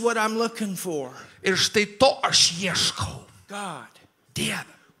this is what I'm looking for. Ir štai to aš ieškau. God, Dieve,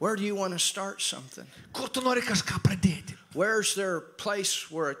 where do you want to start something? kur tu nori kažką pradėti? Where's there a place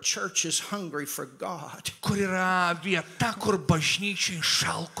where a church is hungry for God? Kur yra vieta, kur bažnyčia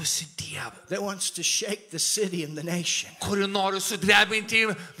išalkusi Dievą. That wants to shake the city and the nation. Kuri nori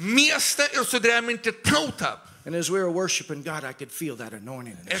sudrebinti miestą ir sudrebinti tautą. And as we were worshiping God, I could feel that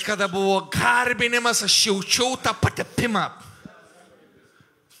anointing. Ir kada buvo garbinimas, aš jaučiau tą patepimą.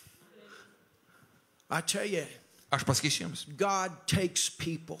 I tell you, Aš pasakysiu jums. God takes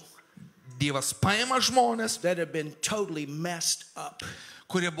people Dievas paima žmonės, that have been totally messed up.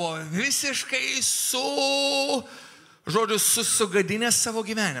 kurie buvo visiškai susigadinę savo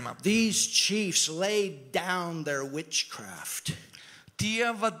gyvenimą. These chiefs laid down their witchcraft. Tie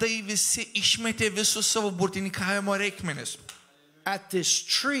vadai visi išmetė visus savo burtininkavimo reikmenis. At this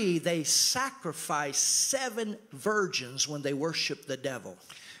tree, they sacrificed 7 virgins when they worshiped the devil.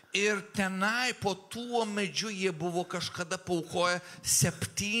 Ir tenai po tuo medžiu jie buvo kažkada paukoję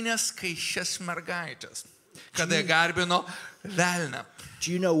 7 skaičias mergaitės, kada jie garbino velnę.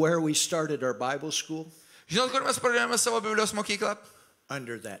 Do you know where we started our Bible school? Žinot, kur mes pradėjome savo Biblijos mokyklą?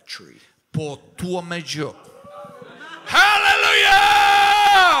 Under that tree. Po tuo medžiu.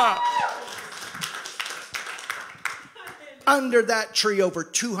 Hallelujah! Under that tree, over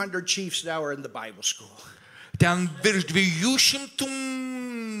 200 chiefs now are in the Bible school. Ten virš 200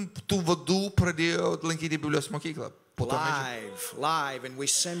 tų vadų pradėjo lankyti Biblijos mokyklą. Live, and we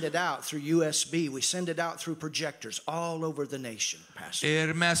send it out through USB. We send it out through projectors all over the nation, Pastor.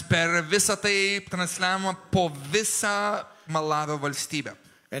 Ir mes per visą tai transliavome po visą Malavio valstybę.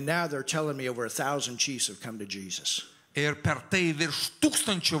 And now they're telling me over 1,000 chiefs have come to Jesus. Ir per tai virš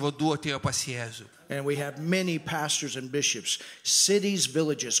 1000 vadų atėjo pas Jėzų. And we have many pastors and bishops, cities,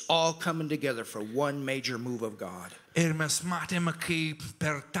 villages, all coming together for one major move of God. Ir mes matėme, kaip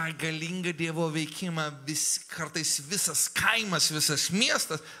per tą galingą Dievo veikimą kartais visas kaimas, visas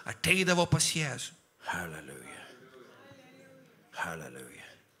miestas ateidavo pas Jėzų. Hallelujah. Hallelujah.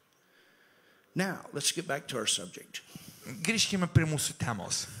 Now, let's get back to our subject. Grįžkime prie mūsų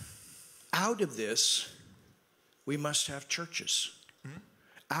temos. Out of this, we must have churches.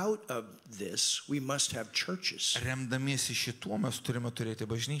 Out of this, we must have churches. Remdamiesi šituo mes turime turėti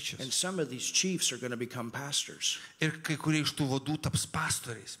bažnyčias. And some of these chiefs are going to become pastors. Ir kai kurie iš tų vadų taps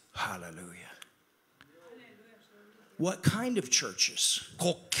pastoriais. Hallelujah. What kind of churches?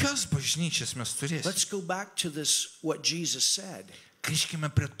 Kokias bažnyčias mes turėsime? Let's go back to this, what Jesus said. Grįžkime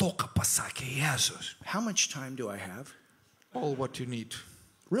prie to, ką pasakė Jėzus. How much time do I have? All what you need.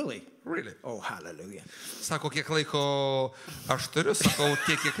 Really? Really? Oh, hallelujah. Sako, kiek laiko aš turiu, sakau,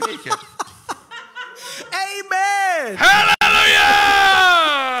 tiek, kiek reikia. Amen!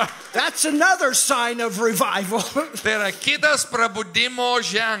 Hallelujah! That's another sign of revival. Tai yra kitas prabudimo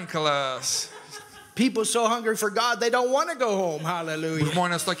ženklas. People so hungry for God, they don't want to go home. Hallelujah.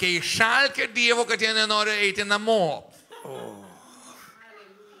 Žmonės tokie išalkę Dievo, kad jie nenori eiti namo. Oh.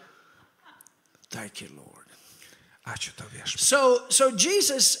 Thank you, Lord. Ačiū tau viešpatie. So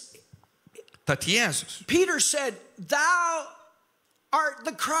Jesus, Tad Jėzus. Peter said, "Thou art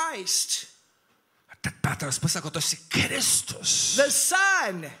the Christ." Tad Petras pasako, tu esi Kristus. The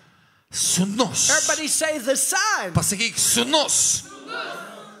Son. Sūnus. Everybody say the Son. Pasakyk, sūnus.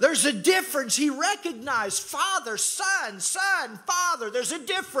 There's a difference. He recognized Father, Son, Son, Father. There's a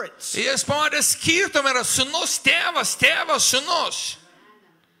difference. Jis pamatė skirtumą, yra sūnus, tėvas, tėvas, sūnus.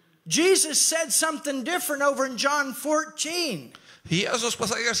 Jesus said something different over in John 14. Jėzus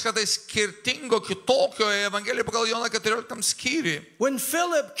pasakė kažką tai skirtingo, kitokio Evangelijoje pagal Joną 14 skyriui. When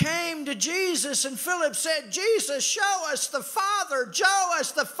Philip came to Jesus and Philip said, "Jesus, show us the Father, show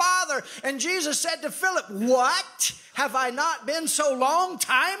us the Father." And Jesus said to Philip, "What? Have I not been so long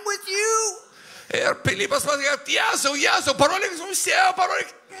time with you?" Ir Pilypas pasakė, Jėzau, parodyk mums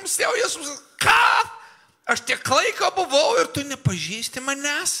tėvą, Jėzus, ką? Aš tiek laiko buvau ir tu nepažįsti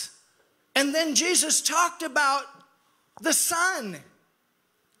manęs. And then Jesus talked about the Son.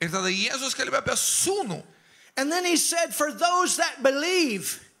 Ir tada Jėzus kalbėjo apie sūnų. And then he said, "For those that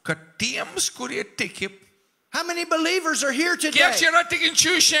believe." Kad tiems, kurie tiki. How many believers are here today? Kiek čia yra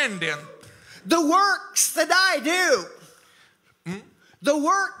tikinčiųjų šiandien? The works that I do. The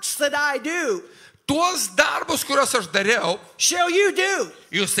works that I do. Tuos darbus, kuriuos aš dariau, Shall you do?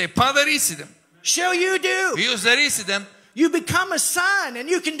 jūs tai padarysite. Shall you do? Jūs darysite. You become a son and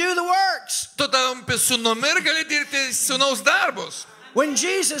you can do the works. Tu tampi sūnumi ir gali dirbti sūnaus darbus. When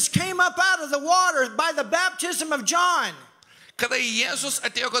Jesus came up out of the water by the baptism of John, Kada Jėzus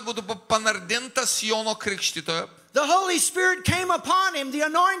atėjo, kad būtų panardintas Jono Krikštytojo, the Holy Spirit came upon him. The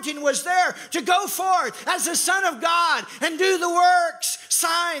anointing was there to go forth as the Son of God and do the works,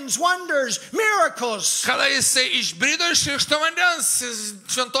 signs, wonders, miracles. kada jisai išbrido iš krikšto vandens,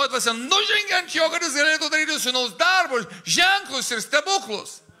 šventoji dvasia nužengė ant jo, kad jis galėtų daryti sūnaus darbus, ženklus ir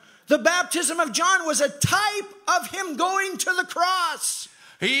stebuklus. The baptism of John was a type of him going to the cross.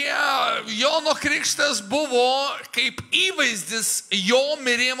 Jono Krikštas buvo kaip įvaizdis jo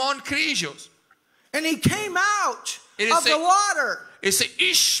mirimo ant kryžiaus. And he came out of the water. Jisai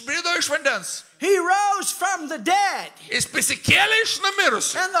išbrido iš vandens. He rose from the dead. Jis prisikėlė iš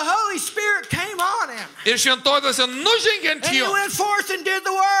numirusių. And the Holy Spirit came on him. Ir šventoji dvasia nužengė ant And he jo. went forth and did the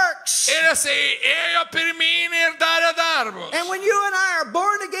works. Ir jisai ėjo pirmyn ir darė darbus. And when you and I are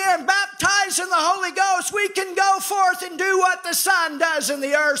born again, baptized in the Holy Ghost, we can go forth and do what the Son does in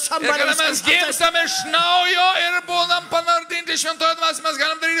the earth. Ir Somebody kada mes say, gimstame iš naujo ir būnam panardinti šventoji dvasia, mes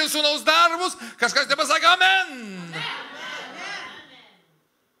galim daryti sūnaus darbus. Kažkas nepasakė amen.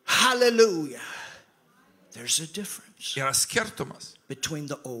 hallelujah. There's a difference Yra skirtumas between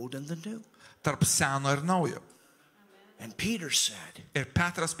the old and the new. tarp seno ir naujo. And Peter said, Ir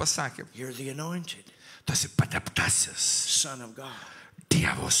Petras pasakė, you're the anointed tu esi pateptasis Son of God.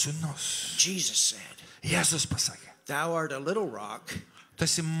 Dievo sūnus. Jesus said, Jėzus pasakė, thou art a little rock, tu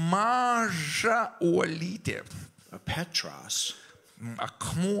esi maža uolytė, a Petros,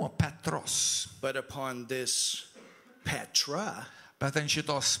 akmuo Petros. but upon this Petra, Bet ant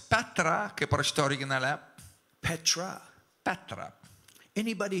šitos Petra, kaip parašyta originale, Petra. Petra.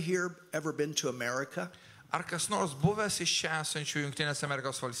 Anybody here ever been to America? Ar kas nors buvęs iš čia esančių Jungtinėse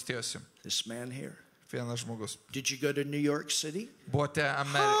Amerikos valstijose? This man here. Vienas žmogus. Did you go to New York City? Buvote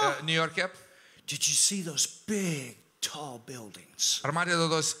New York'e? Did you see those big, tall buildings? Ar matėte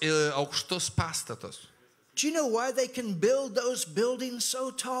tos aukštus pastatus? Do you know why they can build those buildings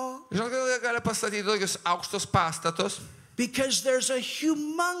so tall? Žinot, kad jie gali pastatyti tokius aukštus pastatus? Because there's a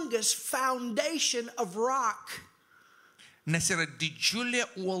humongous foundation of rock. Nes yra didžiulė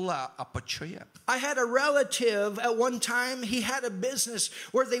uola apačioje. I had a relative at one time, he had a business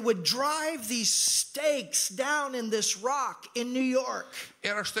where they would drive these stakes down in this rock in New York.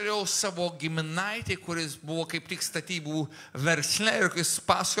 Ir aš turėjau savo giminaitį, kuris buvo kaip tik statybų versle ir jis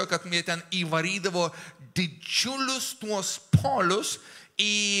pasakojo, kad jie ten įvarydavo didžiulius tuos polius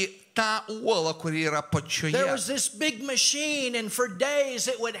į tą uolą, kuri yra pačioje. There was this big machine, and for days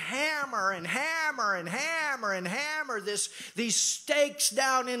it would hammer and hammer and hammer and hammer these stakes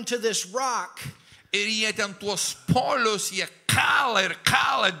down into this rock. Ir jie ten tuos polius, jie kala ir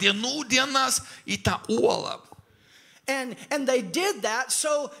kala dienų dienas į tą uolą. And they did that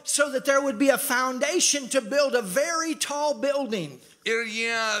so that there would be a foundation to build a very tall building. Ir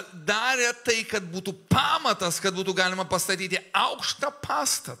jie darė tai, kad būtų pamatas, kad būtų galima pastatyti aukštą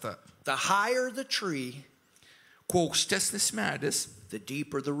pastatą. The higher the tree, Kuo aukštesnis medis, the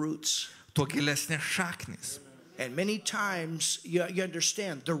deeper the roots. tuo gilesnės šaknys. And many times, you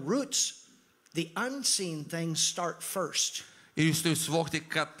understand, the roots, the unseen things start first. Ir jūs turite suvokti,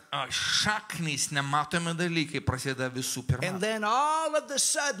 kad šaknys, nematomi dalykai prasideda visų pirma. And then all of the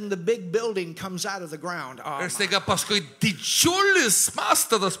sudden, the big building comes out of the ground. Oh, Ir staiga paskui didžiulis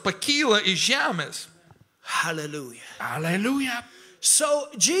pastatas pakyla iš žemės. hallelujah. Alleluja. So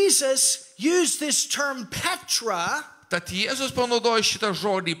Jesus used this term Petra, Tad Jėzus panaudojo šitą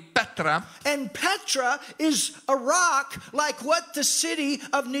žodį Petra. and Petra is a rock like what the city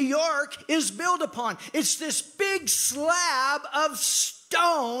of New York is built upon. It's this big slab of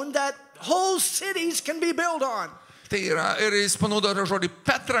stone that whole cities can be built on. Tai yra, ir jis panaudojo žodį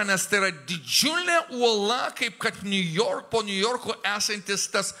Petra, nes tai yra didžiulė uola, kaip kad po New Yorko esantis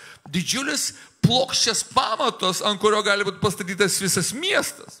tas didžiulis plokščias pamatas, ant kurio gali būti pastatytas visas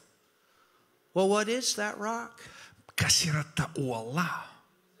miestas. Well, what is that rock? Kas yra ta uola?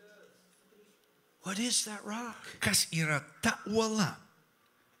 What is that rock? Kas yra ta uola?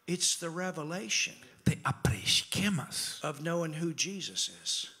 It's the revelation Tai apreiškimas, of knowing who Jesus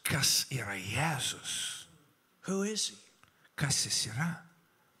is. kas yra Jėzus. Who is he? Kas jis yra?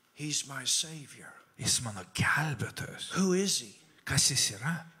 He's my Savior. Jis mano gelbėtojas. Who is he? Kas jis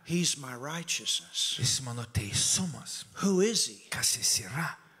yra? He's my righteousness. Jis mano teisumas. Who is he? Kas jis yra?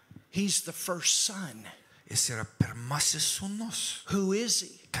 He's the first son. Jis yra pirmasis sūnus. Who is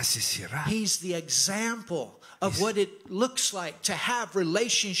he? Kas jis yra? He's the example of what it looks like to have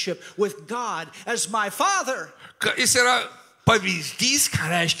relationship with God as my Father. Jis yra pavyzdys, ką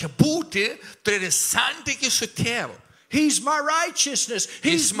reiškia būti, turėti santykį su tėvu. He's my righteousness.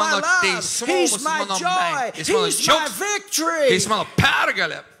 He's my mano love. teisumas, He's my mano joy. meilė, jis mano He's my džiaugsmas, victory. Jis mano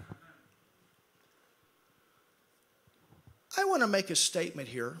pergalė. I want to make a statement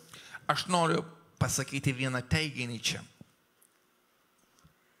here. Aš noriu pasakyti vieną teiginį čia.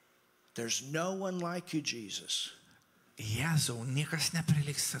 There's no one like you, Jesus. Jėzau, niekas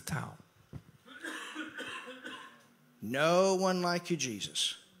neprilygsta tau. No one like you,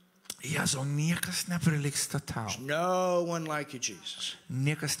 Jesus. Jėzau, niekas neprilygsta tau. No one like you, Jesus.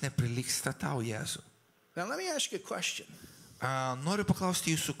 Niekas neprilygsta tau, Jėzau. Now let me ask you a question. Noriu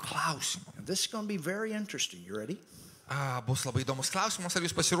paklausti jūsų klausimą. And this is going to be very interesting. You ready? Bus labai įdomus klausimas, ar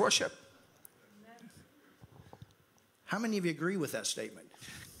jūs pasiruošę? How many of you agree with that statement?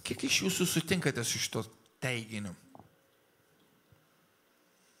 Kiek iš jūsų sutinkate su šito teiginiu?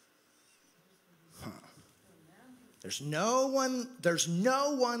 There's no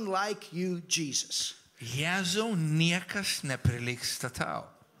one like you, Jesus. Jėzau, niekas neprilygsta tau.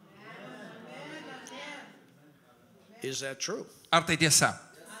 Is that true? Ar tai tiesa?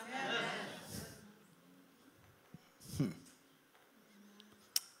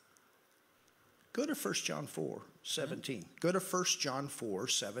 Go to 1 John 4:17. Go to 1 John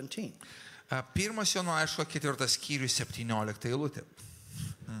 4:17. Pirmas Jono laiško 4 skyrius 17 eilutė.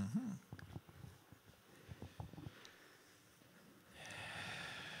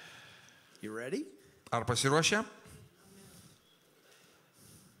 You ready? Ar pasiruošę?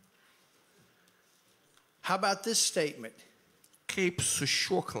 How about this statement? Kaip su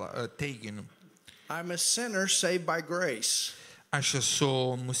šiuo teiginiu? I'm a sinner saved by grace. Aš esu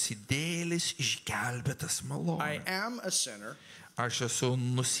nusidėlis išgelbėtas I malonė. am a sinner Aš esu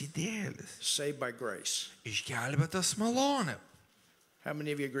nusidėlis saved by grace. išgelbėtas malonė. How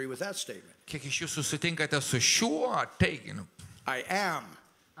many of you agree with that statement? Kiek iš jūsų sutinkate su šiuo teiginiu? I am,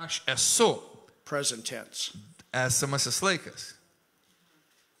 Aš esu present tense. esamasis laikas.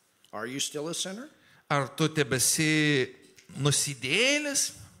 Are you still a sinner? Ar tu tebesi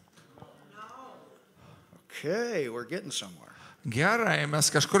nusidėlis? Okay, we're getting somewhere. Gerai, mes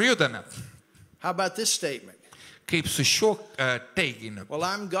kažkur judame. How about this statement? Kaip su šiuo teiginiu? Well,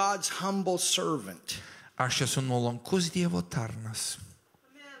 I'm God's humble servant. Aš esu nuolankus Dievo tarnas.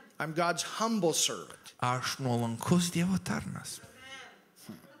 I'm God's humble servant. Aš nuolankus Dievo tarnas.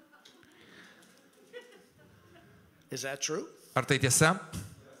 Is that true? Ar tai tiesa?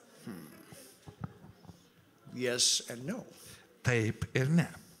 Yes and no. Taip ir ne.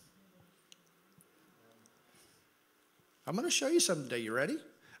 I'm going to show you something today. You ready?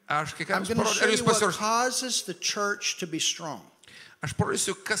 Aš kai I'm kam going to parodžiu, show ar you jūs what pasiruošę? causes the church to be strong. Aš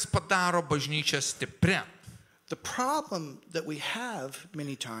parodysiu, kas padaro bažnyčią stiprią. The problem that we have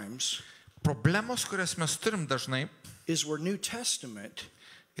many times Problemos, kurias mes turim dažnai, is we're New Testament,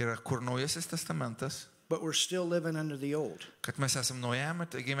 yra kur Naujasis testamentas, but we're still living under the old. kad mes esam naujame,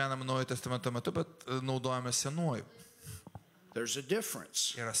 tai gyvenam Naujojo testamento metu, bet naudojame senuoju. There's a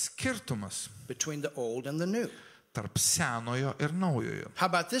difference Yra skirtumas between the old and the new. tarp senojo ir naujojo. How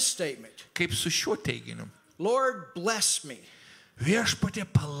about this statement? Kaip su šiuo teiginiu? Lord, bless me. Viešpatie,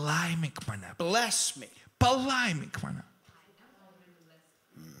 palaimink mane. Bless me. Palaimink mane.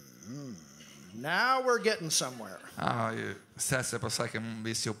 Now we're getting somewhere. Sesė pasakė,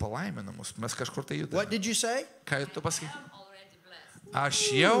 jis jau palaimina mus. Mes kažkur tai What judame. did you say? Ką tu pasakai?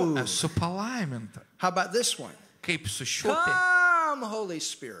 Aš jau esu palaiminta. How about this one? Kaip su šiuo teiginiu? Come, Holy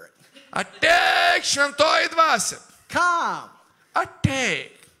Spirit. Ateik, šventoji dvasia. Come.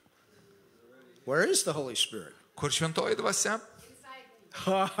 Ateik. Where is the Holy Spirit? Kur šventoji dvasia?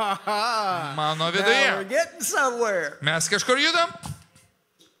 Ha ha ha. Mano Now we're viduje. getting somewhere. Mes kažkur judam.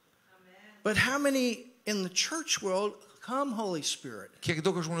 But how many in the church world, come, Holy Spirit? Kiek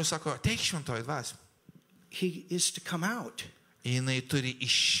daug žmonių sako, ateik, šventoji dvasia. He is to come out. Jinai turi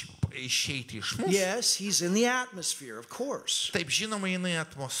išeiti iš mūsų. Yes, he's in the atmosphere, of course. Taip, žinoma, jinai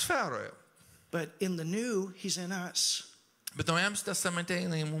atmosferoje. But in the new, he's in us. Bet Naujam testamente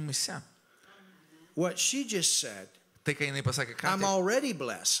jinai mumise. What she just said, Tai, kai jinai pasakė, ką I'm tai, already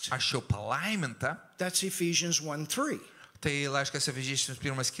blessed. aš jau palaiminta, That's Ephesians 1:3. tai laiškas Efeziečiams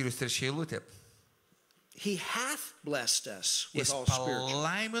 1 skyrius 3 eilutė. He hath blessed us with Jis all spiritual.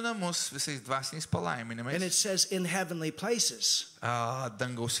 palaimina mus visais dvasiniais And it palaiminimais says in heavenly places.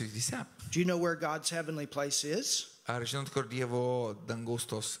 dangaus srityse. Do you know where God's heavenly place is? Ar žinot, kur Dievo dangaus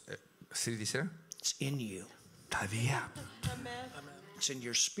tos sritys yra? It's in you. Tavyje. It's in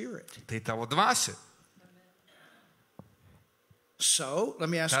your spirit. Tai tavo dvasia. So, let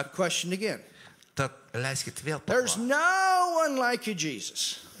me ask the question again. Tad leiskit vėl There's paklausti. no one like you,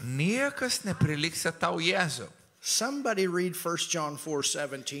 Jesus. Niekas neprilygsia tau Jėzau. Somebody read 1 John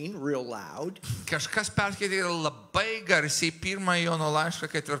 4:17 real loud. Kažkas perskaitė labai garsiai 1 Jono laišką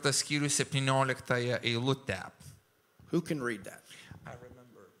 4 skyrius 17 eilutę. Who can read that? I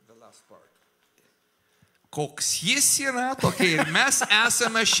remember the last part. Koks jis yra, tokie ir mes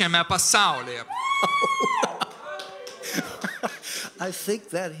esame šiame pasaulyje. I think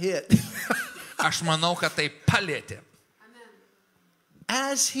that hit. Aš manau, kad tai palėtė.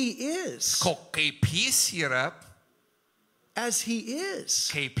 As he is. Kaip jis yra, As he is.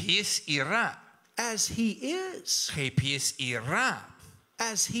 kaip jis yra, As he is. kaip jis yra,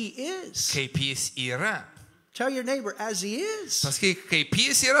 As he is. kaip jis yra. Tell your neighbor, as he is. Pasakyk, kaip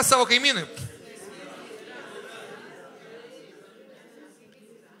jis yra savo kaimynui.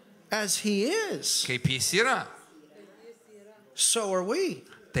 As he is. Kaip jis yra. So are we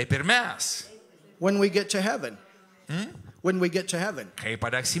taip ir mes. when we get to heaven. When we get to heaven. Kai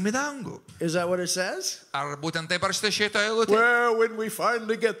pateksim į dangų. Is that what it says? Ar būtent taip parašyta šitoje eilutėje? Well, when we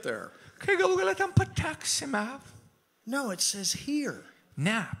finally get there. Kai galų gale ten pateksime. No, it says here.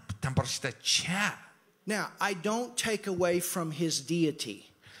 Ne, ten parašyta čia. Now, I don't take away from his deity.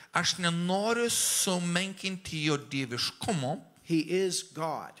 Aš nenoriu sumenkinti jo dieviškumo. He is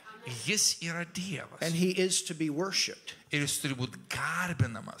God. Jis yra Dievas. And he is to be worshipped. Ir jis turi būti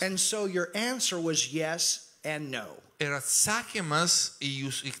garbinamas. And so your answer was yes and no. Ir atsakymas į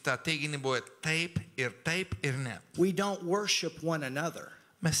jūsų tą teiginį buvo taip ir ne. We don't worship one another.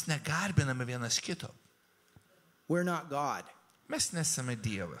 Mes negarbiname vienas kito. We're not God. Mes nesame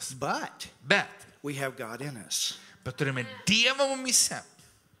Dievas. But we have God in us. Bet turime Dievą mumyse.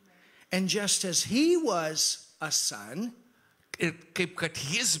 And just as he was a son, Ir kaip kad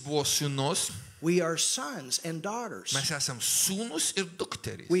jis buvo sūnus, we are sons and daughters. mes esam sūnus ir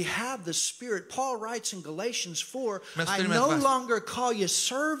dukterys. We have the Spirit. Paul writes in Galatians 4, Mes I turime no dvasią. longer call you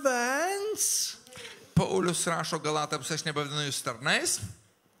servants. Paulius rašo Galatams, aš nebevadinu jūs tarnais.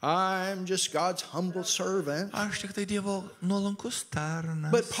 I'm just God's humble servant. Aš tik tai Dievo nuolankus tarnas.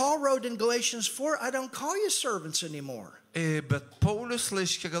 But Paul wrote in Galatians 4, I don't call you servants anymore. Bet Paulius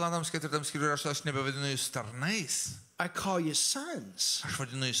laiške Galatams 4 skyriuje rašo, aš nebevadinu jūs tarnais. I call you sons. Aš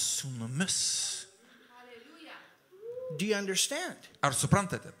vadinu jūs sūnumis. Do you understand? Ar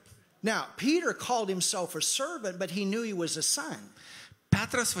suprantate? Now, Peter called himself a servant, but he knew he was a son.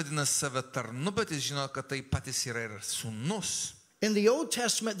 Petras vadina save tarnu, bet jis žino, kad tai patys yra ir sūnus. In the Old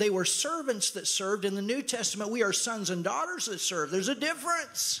Testament, they were servants that served. In the New Testament, we are sons and daughters that serve. There's a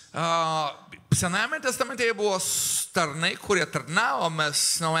difference. Senajame testamente buvo tarnai, kurie tarnavo,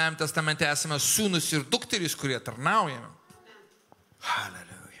 mes Naujajame testamente esame sūnus ir dukterys, kurie tarnaujame.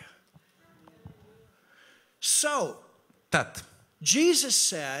 Hallelujah. So, Tad Jesus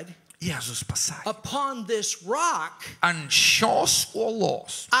said, Jėzus pasakė, upon this rock, ant šios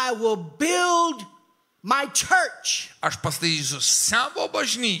uolos I will build my church. aš pastatysiu savo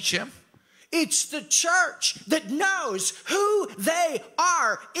bažnyčią. It's the church that knows who they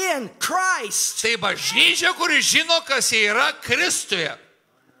are in Christ. Tai bažnyčia, kuri žino, kas jie yra Kristuje.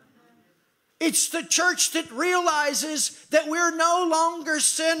 It's the church that realizes that we're no longer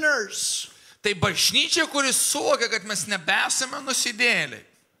sinners. Tai bažnyčia, kuri suvokia, kad mes nebesame nusidėliai.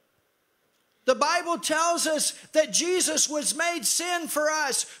 The Bible tells us that Jesus was made sin for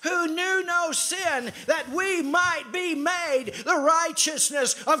us who knew no sin, that we might be made the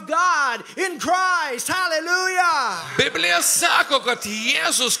righteousness of God in Christ. Hallelujah! Biblija sako, kad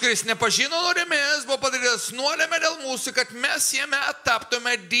Jėzus, kuris nepažino nuodėmės, buvo padarytas nuodėmė dėl mūsų, kad mes jame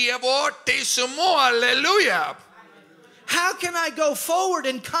taptume Dievo teisumu. Alleluja! How can I go forward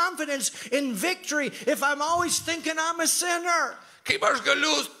in confidence in victory if I'm always thinking I'm a sinner? Kaip aš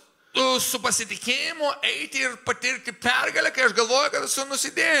galiu su pasitikėjimu eiti ir patirti pergalę, kai aš galvoju, kad esu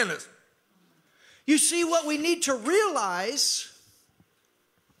nusidėlis? You see, what we need to realize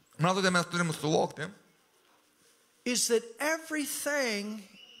Matote, mes turime suvokti, is that everything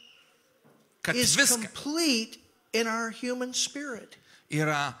kad is viskas complete in our human spirit.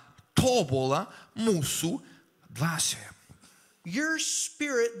 yra tobula mūsų dvasioje. Your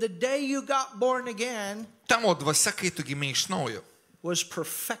spirit, the day you got born again, Tavo dvasia, kai tu gimei iš naujo, was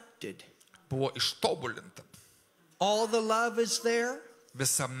perfected. buvo ištobulinta. All the love is there.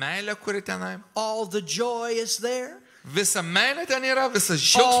 Visa meilė, kuri tenai, All the joy is there. visa meilė ten yra, visas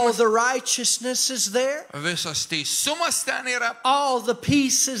All džiaugsmas, the righteousness is there. visas teisumas ten yra, All the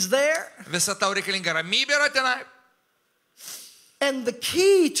peace is there. visa tau reikalinga ramybė yra tenai. And the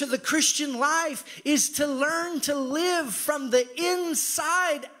key to the Christian life is to learn to live from the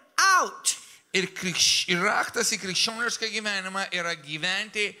inside out. Ir raktas į krikščionišką gyvenimą yra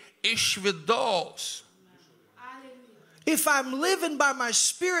gyventi iš vidaus. If I'm living by my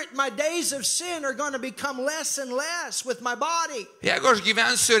spirit, my days of sin are going to become less and less with my body. Jeigu aš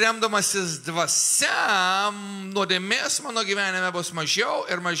gyvensiu remdamasis dvasia, nuodėmės mano gyvenime bus mažiau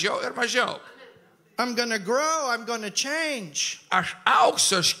ir mažiau ir mažiau. I'm going to grow, I'm going to change. Aš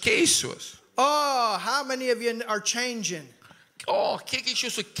augsiu, aš keisiuos. Oh, how many of you are changing? O, kiek iš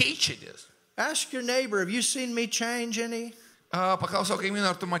jūsų keičiatės? Ask your neighbor, have you seen me change any? Paklausiau kaimyną,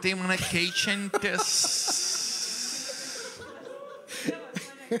 ar tu matei mane keičiantis?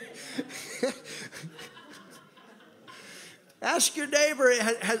 Ask your neighbor,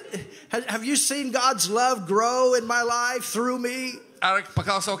 have you seen God's love grow in my life through me? Ar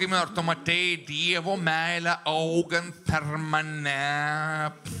paklausiau kaimyną, ar tu matei Dievo meilę augant per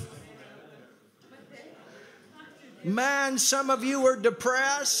mane? Man, some of you are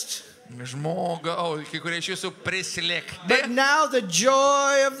depressed. Žmogau, kai kurie iš jūsų prislėgti. But now the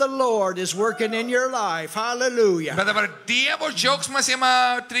joy of the Lord is working in your life. Hallelujah. Bet dabar Dievo džiaugsmas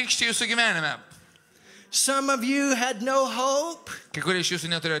ima trykšti jūsų gyvenime. Some of you had no hope. Kai kurie iš jūsų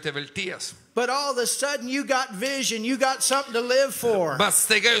neturėjote vilties. But all of a sudden you got vision. You got something to live for. Bet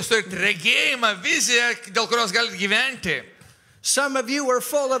staiga jūs turite regėjimą, viziją, dėl kurios galite gyventi. Some of you were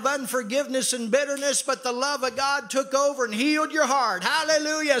full of unforgiveness and bitterness, but the love of God took over and healed your heart.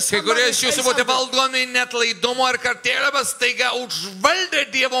 Hallelujah. Kai kurie iš jūsų buvote valdomi neatlaidumo ar kartėlio, bet staiga užvaldė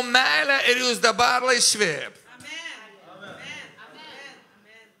Dievo meilę ir jūs dabar laisvi.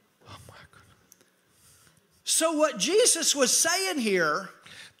 So what Jesus was saying here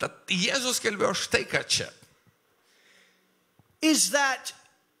Tad Jėzus kalbėjo štai ką čia. is that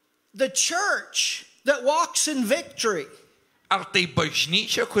the church that walks in victory. Ar tai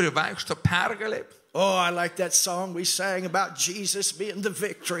bažnyčia, kuri vaikšto pergalė? Oh, I like that song we sang about Jesus being the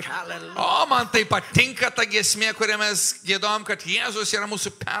victory. Hallelujah. O, man tai patinka ta giesmė, kurią mes giedom, kad Jėzus yra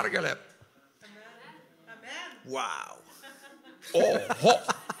mūsų pergalė. Wow. Oho.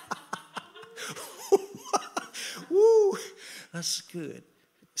 Woo. That's good.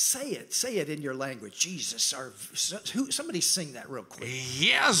 Say it in your language. Jesus, or somebody sing that real quick.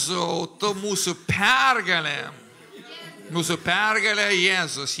 Jėzau, tu mūsų pergalė. Mūsų pergalė,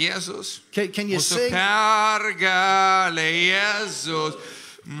 Jėzus, Jėzus. Can you Mūsų sing? pergalė, Jėzus.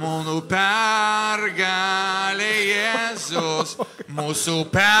 Mūsų pergalė, Jėzus. Mūsų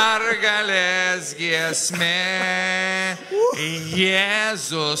pergalės giesmė.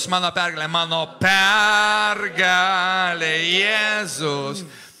 Jėzus, mano pergalė, Jėzus.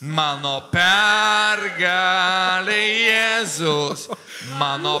 Mano pergalė, Jėzus.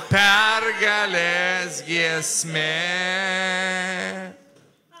 Mano pergalės giesmė.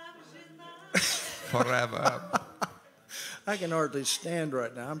 Forever. I can hardly stand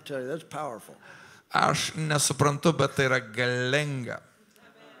right now. I'm telling you, that's powerful. Aš nesuprantu, bet tai yra galinga.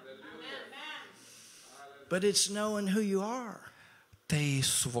 But it's knowing who you are. Tai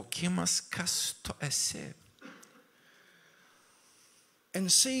suvokimas, kas tu esi.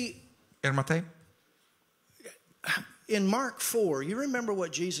 And see, Ir matai, in Mark 4, you remember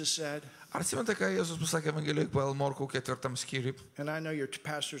what Jesus said? ar atsimenate, ką Jėzus pasakė Evangelijoje pagal Morkų 4 skyriui? And I know your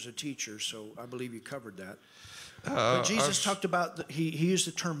pastor's a teacher, so I believe you covered that. But Jesus talked about, he used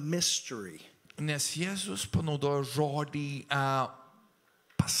the term mystery. Nes Jėzus panaudojo žodį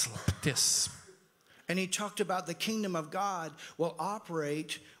paslaptis. And he talked about the kingdom of God will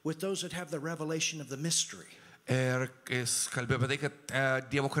operate with those that have the revelation of the mystery. Ir jis kalbėjo apie tai,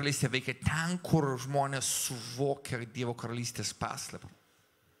 kad Dievo karalystė veikia ten, kur žmonės suvokia Dievo karalystės paslaptį.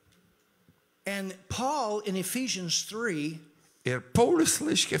 And Paul in Ephesians 3, Ir Paulius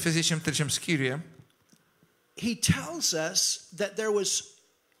laiške Efeziečiams 3 skyriuje, he tells us that there was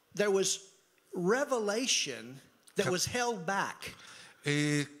revelation that was held back.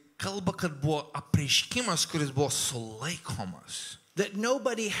 kalba, kad buvo apreiškimas, kuris buvo sulaikomas. That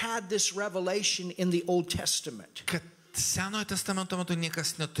nobody had this revelation in the Old Testament. Kad Senojo testamento metu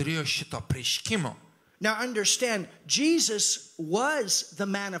niekas neturėjo šito apreiškimo. Now understand, Jesus was the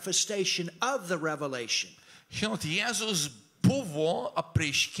manifestation of the revelation. Žinot, Jėzus buvo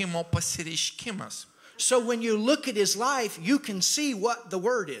apreiškimo pasireiškimas. So when you look at his life, you can see what the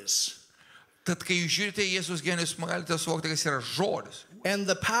word is. Tad kai jūs žiūrite Jėzus genius, galite suvokti, kas yra žodis. And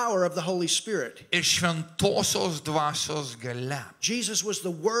the power of the Holy Spirit. Ir šventosios dvasios galia. Jesus was the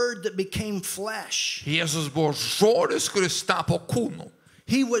word that became flesh. Jėzus buvo žodis, kuris tapo kūnu.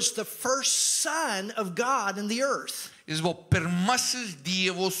 He was the first son of God in the earth. Jis buvo pirmasis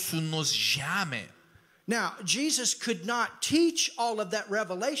Dievo sūnus žemėje. Now, Jesus could not teach all of that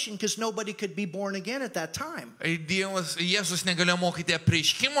revelation because nobody could be born again at that time. Jėzus negalėjo mokyti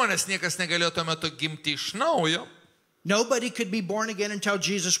apreiškimo, nes niekas negalėjo tuo metu gimti iš naujo. Nobody could be born again until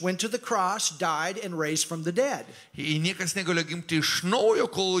Jesus went to the cross, died, and raised from the dead. Niekas negalėjo gimti iš naujo,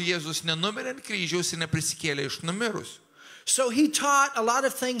 kol Jėzus nenumirė ant kryžiaus ir neprisikėlė iš numirus. So he taught a lot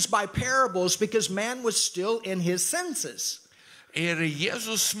of things by parables because man was still in his senses. Ir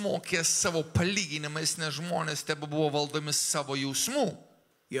Jėzus mokė savo palyginimais, nes žmonės tebebuvo valdomi savo jausmų.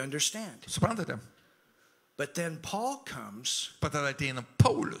 You understand? Suprantate? But then Paul comes Pat tada ateina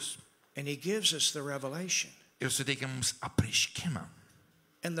Paulius and he gives us the revelation. ir suteikia mums apreiškimą.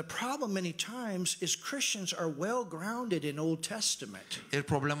 And the problem many times is Christians are well grounded in Old Testament. Ir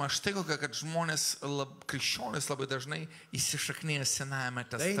problema štai kokia, kad žmonės, krikščionys labai dažnai įsišaknėja Senajame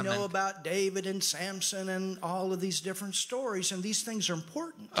They know testamente. about David and Samson and all of these different stories, and these things are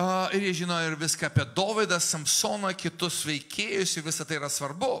important. Ir jie žino ir viską apie Dovydą, Samsoną, kitus veikėjus ir visą tai yra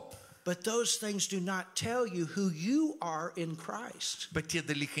svarbu. But those things do not tell you who you are in Christ. Bet tie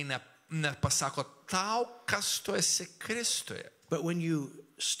dalykai net pasako tau, kas tu esi Kristuje. But when you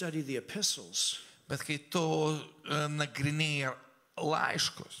study the epistles, Bet kai tu nagrinėjai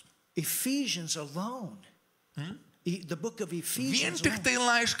laiškus, Ephesians alone, the book of vien Ephesians tik alone, tai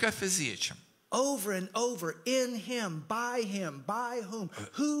laišką Efeziečiam. over and over, in him, by whom,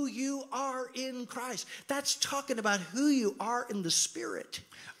 who you are in Christ. That's talking about who you are in the Spirit.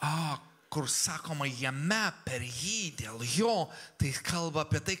 Kur sakoma jame, per jį, dėl jo, tai kalba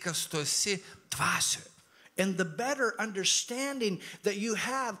apie tai, kas tu esi dvasioje. And the better understanding that you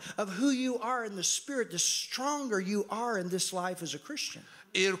have of who you are in the Spirit, the stronger you are in this life as a Christian.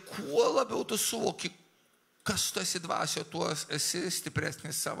 Ir kuo labiau tu suvoki, kas tu esi dvasioje, tuo esi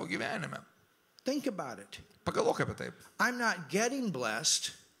stipresnis savo gyvenime. Think about it. Pagalvok apie taip. I'm not getting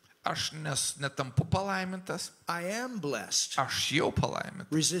blessed. Aš netampu palaimintas, I am blessed, aš jau palaimintas.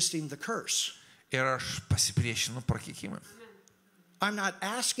 resisting the curse. Ir aš pasipriešinu prakeikimui. I'm not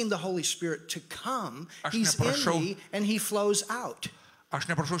asking the Holy Spirit to come. Aš He's neprašau- in me and he flows out. Aš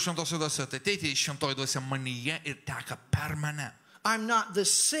neprašau šventosios dvasios ateiti, šventoji dvasia manyje ir teka per mane. I'm not the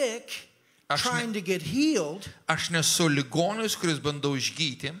sick Aš ne- trying to get healed. Aš nesu ligonis, kuris bandau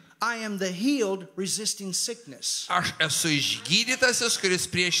išgydyti. I am the healed resisting sickness. Aš esu išgydytasis, kuris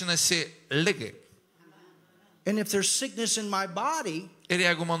priešinasi ligai. And if there's sickness in my body, Ir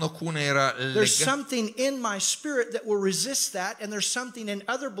jeigu mano kūne yra there's liga, something in my spirit that will resist that, and there's something in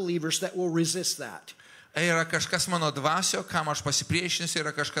other believers that will resist that. yra kažkas mano dvasio, kam aš pasipriešinsiu,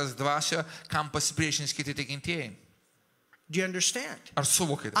 yra kažkas dvasio, kam pasipriešins kiti tikintieji. Do you understand? Ar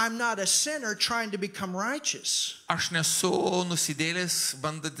suvokai? I'm not a sinner trying to become righteous. Aš nesu nusidėlis,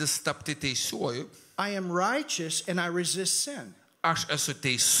 bandantis tapti teisiuoju. I am righteous and I resist sin. Aš esu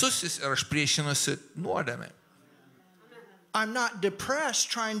teisusis ir aš priešinuosi nuodėmę. I'm not depressed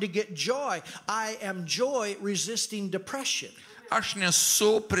trying to get joy. I am joy resisting depression. Aš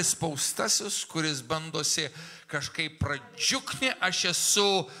nesu prispaustasis, kuris bandosi kažkaip pradžiukni, aš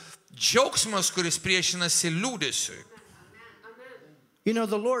esu džiaugsmas, kuris priešinasi liūdesiui. You know,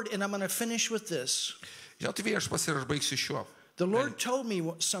 the Lord, and I'm going to finish with this. Žinot, viešpats ir aš baigsiu šiuo. The Lord told me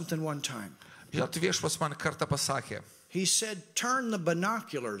something one time. Žinot, viešpats man kartą pasakė. He said, turn the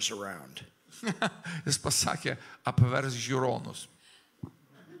binoculars around. Jis pasakė, apvers žiūronus.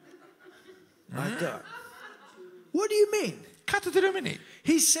 I thought, what do you mean? Ką tu turi omeny?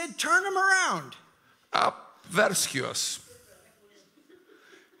 He said, turn them around. Apversk juos.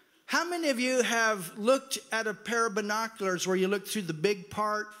 How many of you have looked at a pair of binoculars where you look through the big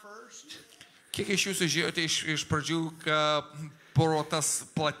part first? Kiek iš jūsų žiūrėjote iš pradžių pro tas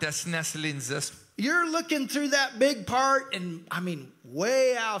platesnės linzes? You're looking through that big part, and I mean,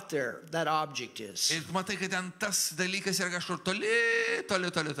 way out there, that object is. Ir matai, kad ten tas dalykas yra kažkur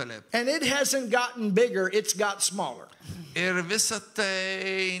toli. And it hasn't gotten bigger, it's got smaller. Ir visa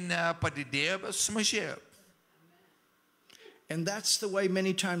tai nepadidėjo, bet sumažėjo. And that's the way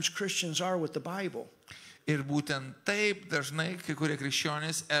many times Christians are with the Bible. Ir būtent taip dažnai kai kurie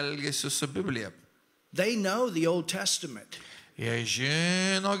krikščionys elgiasi su Biblija. They know the Old Testament. Jie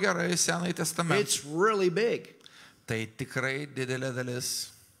žino gerai Senąjį testamentą. It's really big. Tai tikrai didelė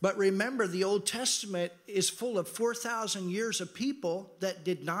dalis. But remember, the Old Testament is full of 4,000 years of people that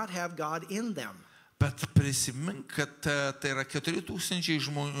did not have God in them. Bet prisimink, kad tai yra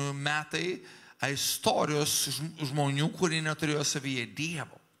 4000 metai istorijos žmonių, kurie neturėjo savyje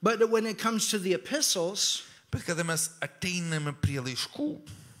Dievo. But when it comes to the epistles, Bet kada mes ateiname prie laiškų,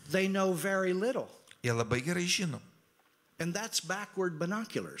 they know very little. jie labai gerai žino. And that's backward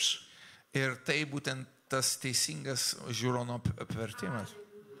binoculars. Ir tai būtent tas teisingas žiūrono apvertimas.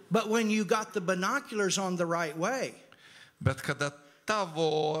 But when you got the binoculars on the right way, Bet kada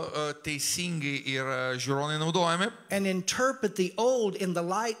tavo teisingai yra žiūronai naudojami and interpret the old in the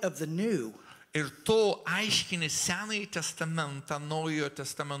light of the new, ir tu aiškini Senąjį testamentą Naujojo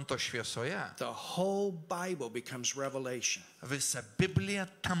testamento šviesoje, the whole Bible becomes revelation. visa Biblija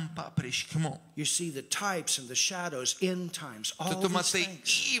tampa apreiškimu. You see the types and the shadows, end times, all Tu these matai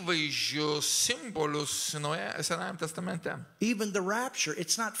things. įvaizdžius, simbolius Senajame testamente. Even the rapture,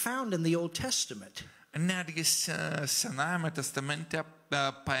 it's not found in the Old Testament. Netgi Senajame testamente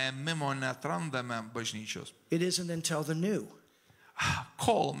paėmimo neatrandame bažnyčios. It isn't until the new.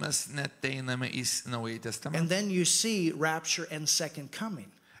 Kol mes neteiname į Naująjį And testamentą. then you see rapture and second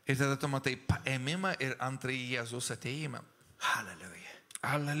coming. Ir tada tu matai paėmimą ir antrąjį Jėzaus ateimą. Hallelujah.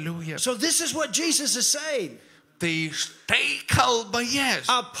 Alleluja. So this is what Jesus is saying. Tai štai kalba Jėzus.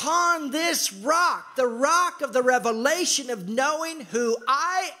 Upon this rock, the rock of the revelation of knowing who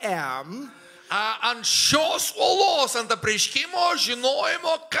I am, Ant šios uolos, ant apreiškimo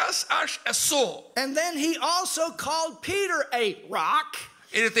žinojimo, kas aš esu. and then he also called Peter a rock.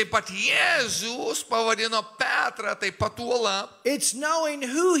 Ir taip pat Jėzus pavadino Petrą taip pat uola. It's knowing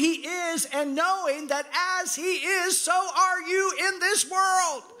who he is and knowing that as he is, so are you in this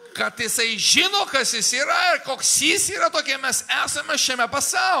world. Kad jisai žino, kas jis yra ir koks jis yra, tokie mes esame šiame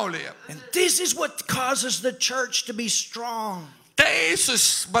pasaulyje. And this is what causes the church to be strong. Tai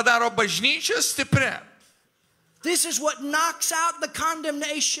padaro bažnyčią stiprią. This is what knocks out the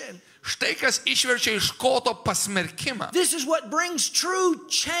condemnation. Štai kas išverčia iš koto pasmerkimą. This is what brings true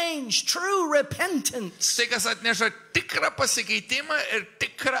change, true repentance. Tai kas atneša tikrą pasikeitimą ir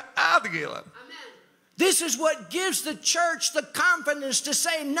tikrą atgailą. This is what gives the church the confidence to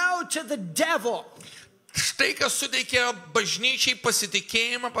say no to the devil. Štai kas suteikia bažnyčiai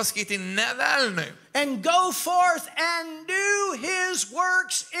pasitikėjimą pasakyti ne velniui. And go forth and do his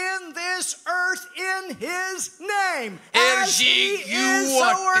works in this earth in his name. As he is, so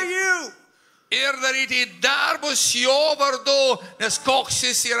are you. Ir daryti darbus jo vardu, nes koks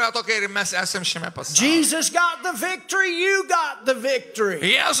jis yra, tokia ir mes esame šiame pasaulyje. Jesus got the victory, you got the victory.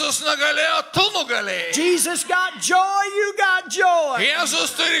 Jėzus nugalėjo, tu nugalėjai. Jesus got joy, you got joy.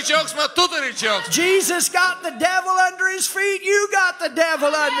 Jėzus turi džiaugsmą, tu turi džiaugsmą. Jesus got the devil under his feet, you got the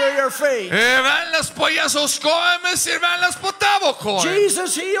devil under your feet. Velnias po Jėzaus kojomis ir velnias po tavo kojomis.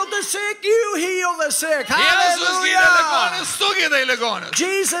 Jesus healed the sick, you heal the sick. Jėzus gydė Hallelujah. ligonis, tu gydai ligonis.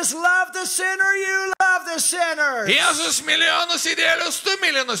 Jesus loved the sinner, you love the sinner. Jėzus mylėjo nusidėlius, tu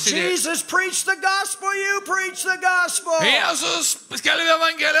myli nusidėlius. Jesus preached the gospel, you preach the gospel. Jėzus skelbė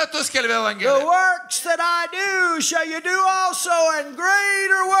evangeliją, tu skelbė The evangeliją. works that I do shall you do also, and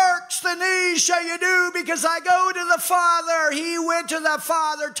greater works than these shall you do, because I go to the Father. He went to the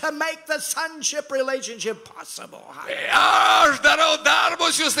Father to make the sonship relationship possible. Aš darau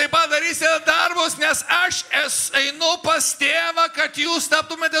darbus, jūs taip pat darysite darbus, nes aš einu pas tėvą, kad jūs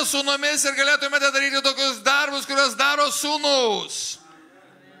taptumėte sūnumis ir galėtumėte daryti tokius darbus, kuriuos daro sūnus.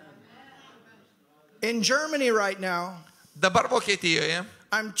 In Germany right now, Dabar Vokietijoje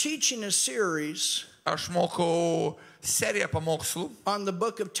I'm teaching a series aš mokau seriją pamokslų on the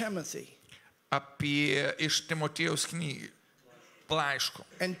book of Timothy. apie iš Timotiejaus knygų laiško.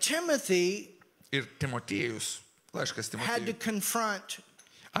 And Timothy Ir Timotiejus, laiškas had to Timotiejui. confront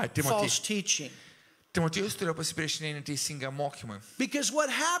Timotej. false teaching. Timotiejus turėjo pasipriešinti neteisingą mokymą. Because what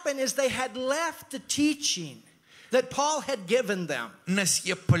happened is they had left the teaching that Paul had given them. Nes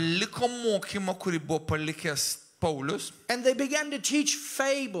jie paliko mokymą, kurį buvo palikęs Paulius. And they began to teach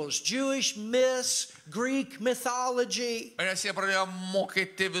fables, Jewish myths, Greek mythology. Nes jie pradėjo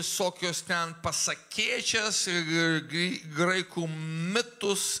mokyti visokius ten pasakėčias, graikų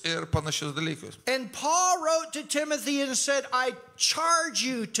mitus ir panašius dalykus. And Paul wrote to Timothy and said, I charge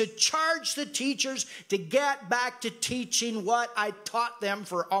you to charge the teachers to get back to teaching what I taught them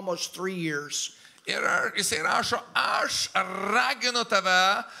for almost 3 years. Ir jisai rašo, aš raginu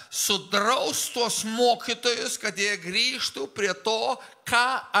tave sudraust tuos mokytojus, kad jie grįžtų prie to, ką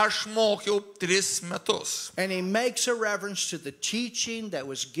aš mokiau 3 metus. And he makes a reference to the teaching that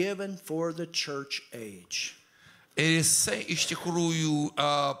was given for the church age. Ir jisai iš tikrųjų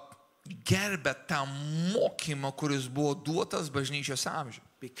gerbė tą mokymą, kuris buvo duotas bažnyčios amžiui.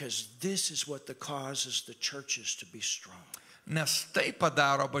 Because this is what causes the churches to be strong. Nes tai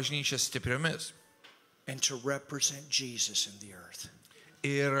padaro bažnyčias stipriomis. And to represent Jesus in the earth.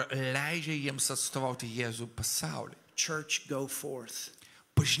 Ir leidžia jiems atstovauti Jėzų pasaulį. Church, go forth.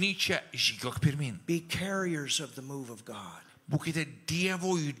 Bažnyčia, žygiuok pirmin. Be carriers of the move of God. Būkite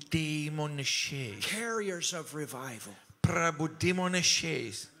Dievo judėjimo nešėjais. Carriers of revival. Prabudimo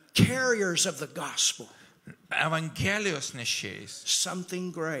nešėjais. Carriers of the gospel. Evangelijos nešėjais.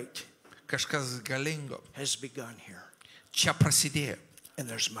 Something great Kažkas galingo. has begun here. Čia prasidėjo. And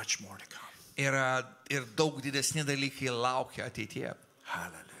there's much more to come. Ir daug didesni dalykai laukia ateityje.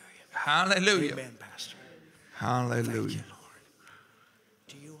 Hallelujah. Hallelujah. Amen, Pastor. Hallelujah. Thank you, Lord.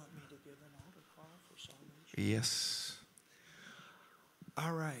 Do you want me to give an altar call for salvation? Yes.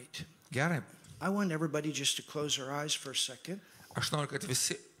 All right. Gerai. I want everybody just to close their eyes for a second. Aš noriu, kad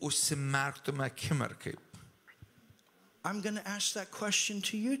visi užsimerktume akimirkai. I'm going to ask that question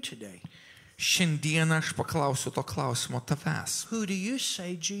to you today. Šiandieną aš paklausiu to klausimo tavęs. Who do you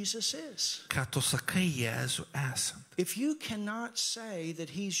say Jesus is? Ką tu sakai Jėzų esant? If you cannot say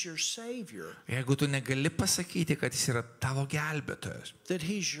that he's your Savior, Jeigu tu negali pasakyti, kad jis yra tavo gelbėtojas, that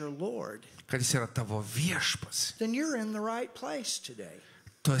he's your Lord, kad jis yra tavo viešpats, then you're in the right place today.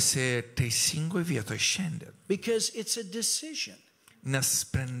 tu esi teisingoje vietoje šiandien. Because it's a decision. Nes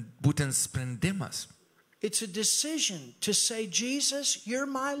būtent sprendimas It's a decision to say, Jesus, you're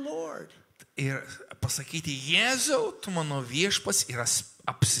my Lord. ir pasakyti, Jėzau, tu mano viešpats yra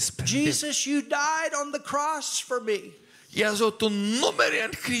apsisprendimas. Jesus, you died on the cross for me. Jėzau, tu numirė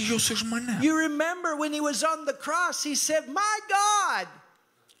ant kryžiaus už mane. You remember when he was on the cross, he said, my God.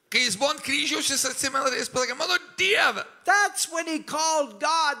 Kai jis buvo ant kryžiaus, jis atsimena, jis pasakė, mano Dieve. That's when he called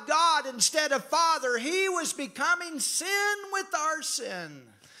God, God instead of Father. He was becoming sin with our sin.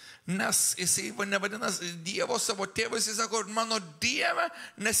 Nes jisai nevadinas Dievo savo tėvu, jisai sako, mano Dieve,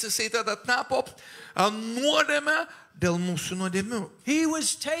 nes jisai tada tapo nuodėmę dėl mūsų nuodėmių. He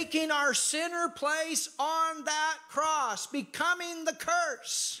was taking our sinner place on that cross, becoming the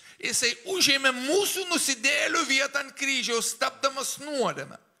curse. Jisai užėmė mūsų nusidėlių vietą ant kryžiaus, tapdamas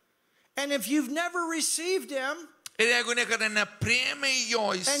nuodėmę. And if you've never received him Ir jeigu niekada nepriėmė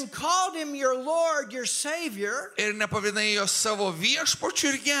jo, and called him your Lord, your Savior, ir nepavadinai jo savo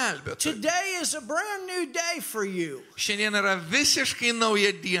viešpačiu ir gelbėtoju, today is a brand new day for you. šiandien yra visiškai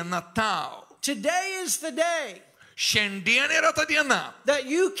nauja diena tau. Today is the day Šiandien yra ta diena, that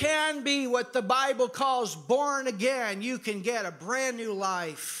you can be what the Bible calls born again. You can get a brand new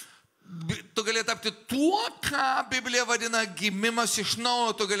life. tu gali tapti tuo, ką Biblija vadina gimimas iš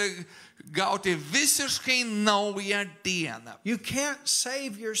naujo, tu gali gauti visiškai naują dieną. You can't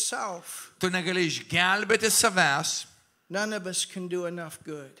save yourself. Tu negali išgelbėti savęs. None of us can do enough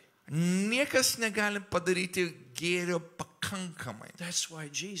good. Niekas negali padaryti gėrio pakankamai. That's why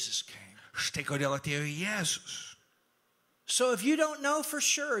Jesus came. Štai kodėl atėjo Jėzus. So if you don't know for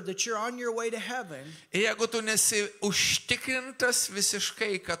sure that you're on your way to heaven, Jeigu tu nesi užtikrintas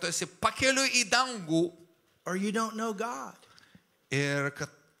visiškai, kad tu esi pakeliu į dangų, or you don't know God ir kad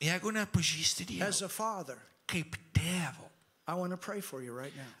jeigu nepažįsti Dievą as a father, kaip tėvo, I want to pray for you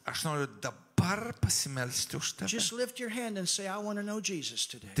right now. aš noriu dabar pasimelsti už tave. Just lift your hand and say, I want to know Jesus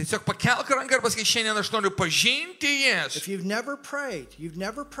today. Tiesiog pakelk ranką ir pasakyk, šiandien aš noriu pažinti Jėzų. If you've never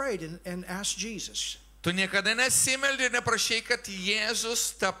prayed and asked Jesus, Tu niekada nesimeldė ir neprašai, kad Jėzus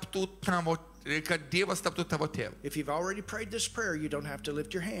taptų tavo, kad Dievas taptų tavo tėvu. if you've already prayed this prayer, you don't have to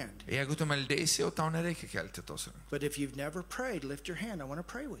lift your hand. Jeigu tu meldėsi, jau tau nereikia kelti tos rankos. But if you've never prayed, lift your hand. I want to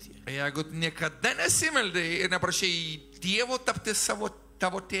pray with you. Jeigu niekada nesimeldė ir neprašai Dievo tapti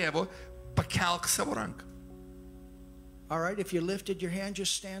tavo tėvu, pakelk savo ranką. All right, if you lifted your hand,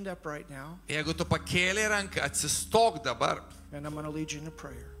 just stand up right now, Jeigu tu pakėlė ranką, atsistok dabar and I'm going to lead you in a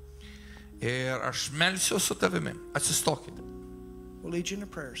prayer. ir aš melsiu su tavimi. Atsistokite. We'll lead you in a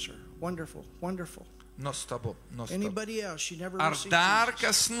prayer, sir. Wonderful, wonderful. Nuostabu, nuostabu. Anybody else? You never Ar received dar Jesus.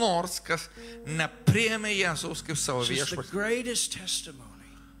 kas nors, kas nepriėmė Jėzaus kaip savo This is the viešpatį? greatest testimony.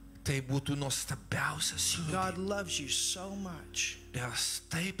 Tai būtų nuostabiausias God liudijimas. loves you so much. Dievas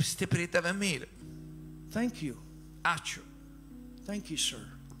taip stipriai tave myli. Thank you. Ačiū. Thank you, sir.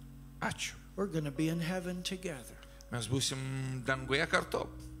 Ačiū. We're going to be in heaven together. Mes būsim danguje kartu.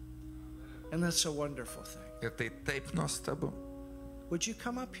 And that's a wonderful thing. Ir tai taip nuostabu. Would you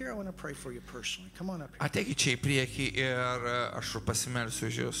come up here? I want to pray for you personally. Come on up here. Ateikit čia į priekį ir aš pasimelsiu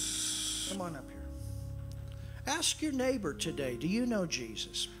už jūs. Come on up here. Ask your neighbor today, do you know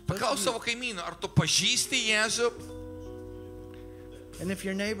Jesus? Paklaus savo kaimyną, ar tu pažįsti Jėzų? And if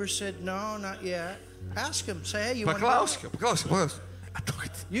your neighbor said, no, not yet, ask him. Say, hey, you want to know? Paklausk.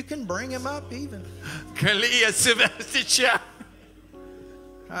 Ateikit. You can bring him up even. Gali jį atsiversti čia.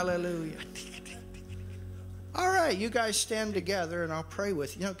 Hallelujah. All right, you guys stand together and I'll pray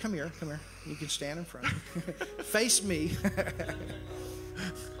with you. No, come here. You can stand in front. Face me.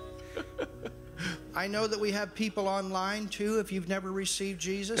 I know that we have people online too. If you've never received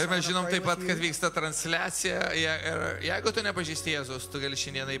Jesus, Ir mes I žinom wanna taip pray pat, with kad you. vyksta transliacija. Ir jeigu tu nepažįsti Jėzaus, tu gali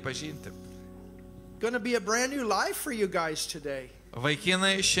šiandieną jį pažinti. Going to be a brand new life for you guys today.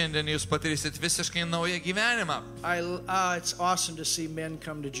 Vaikinai, šiandien jūs patirsit visiškai naują gyvenimą. It's awesome to see men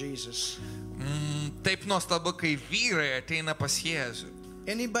come to Jesus. Taip nuostabu, kai vyrai ateina pas Jėzų.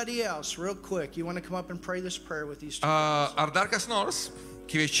 Anybody else, real quick, you want to come up and pray this prayer with these two? Ar dar kas nors?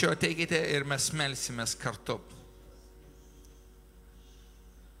 Kviečiu, ateikite ir mes melsimės kartu.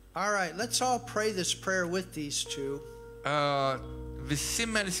 All right, let's all pray this prayer with these two. Visi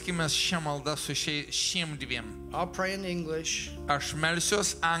melskimės šią maldą su šiem dviem. I'll pray in English, Aš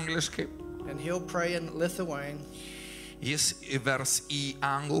melsiuos angliškai, and he'll pray in Lithuanian, jis įvers į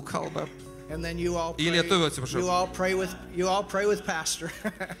anglų kalbą. and then you all Į lietuvių, atsiprašau. you all pray with Pastor.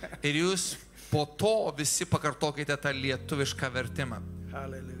 Ir jūs po to visi pakartokite tą lietuvišką vertimą.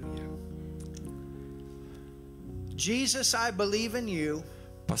 Hallelujah. Jesus, I believe in you.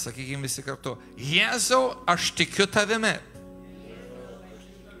 Pasakykime visi kartu. Jėzau, aš tikiu tavimi.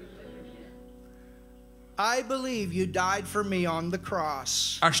 I believe you died for me on the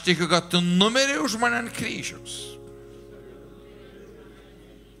cross. Aš tikiu, kad tu numirė už mane ant kryžiaus.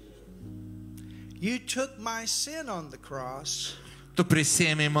 You took my sin on the cross, Tu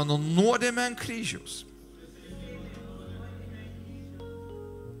prisėmei mano nuodėmę ant kryžiaus.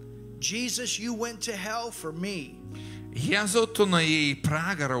 Jesus, you went to hell for me. Jėzau, tu nuėjai į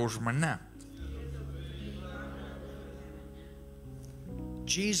pragarą už mane.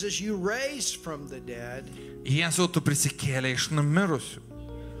 Jesus, you raised from the dead. Jėzau, tu prisikėlei iš numirusių.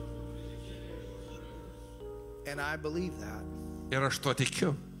 And I believe that. Ir aš tuo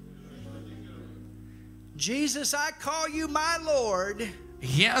tikiu. Jesus, I call you my Lord.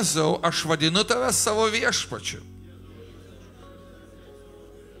 Jėzau, aš vadinu tave savo viešpačiu.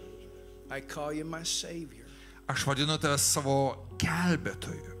 I call you my Savior. Aš vadinu tave savo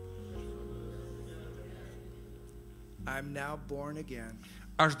gelbėtoju. I'm now born again.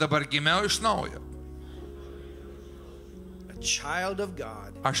 Aš dabar gimiau iš naujo. A child of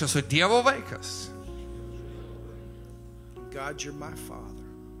God. Aš esu Dievo vaikas. God, you're my Father.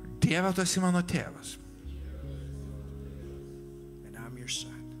 Dieve, tu esi mano tėvas. And I'm your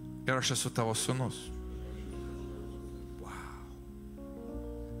son. Ir aš esu tavo sūnus.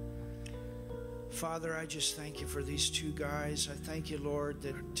 Father, I just thank you for these two guys. I thank you, Lord,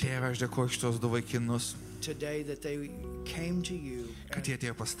 that Tėve, aš dėkoju šitos du vaikinus, today that they came to you. kad jie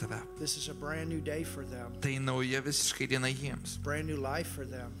atėjo pas tave. This is a brand new day for them. Tai nauja visiškai diena jiems. Brand new life for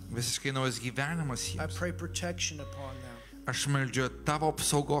them. Visiškai naujas gyvenimas I jiems. pray protection upon them. Aš meldžiu tavo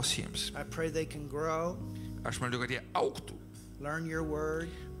apsaugos jiems. I pray they can grow, Aš meldžiu, kad jie augtų, learn your word,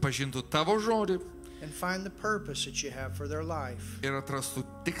 pažintų tavo žodį and find the purpose that you have for their life. ir atrastų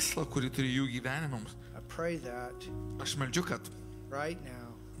tikslą, kurį turi jų gyvenimams. I pray that Aš meldžiu, kad right now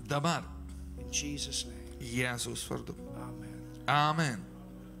dabar in Jesus' name. Jėzaus vardu. Amen. Amen.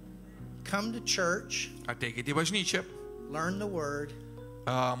 Come to church, Ateikite į bažnyčią, learn the word,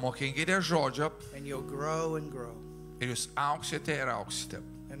 mokinkite žodžio and you'll grow and grow. ir jūs auksite ir auksite.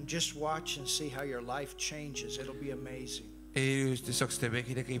 And just watch and see how your life changes. It'll be amazing. Ir jūs tiesiog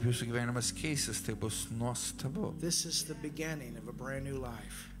stebėkite, kaip jūsų gyvenimas keisis, tai bus nuostabu. This is the beginning of a brand new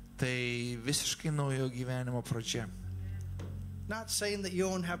life. Tai visiškai naujo gyvenimo pradžia. Not saying that you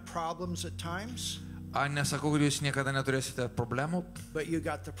won't have problems at times, Nesakau, kad jūs niekada neturėsite problemų, but you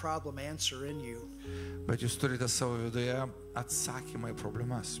got the problem answer in you. bet jūs turite savo viduje atsakymą į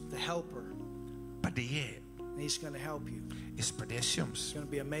problemas. The helper, Padėjėjai. and he's going to help you. Jis padės jums. It's going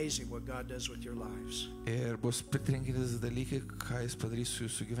to be amazing what God does with your lives Ir bus pritrenkiantis dalykai, ką jis padarys su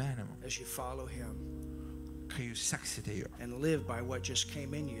jūsų gyvenimu. as you follow him Kai jūs seksite jo. and live by what just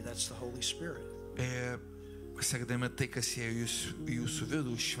came in you. That's the Holy Spirit. Ir sekdami tai, kas ėjo jūsų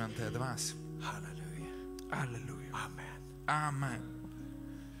vidų, šventąją dvasią. Hallelujah. Alleluja. Amen. Amen.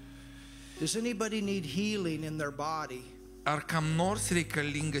 Does anybody need healing in their body? Ar kam nors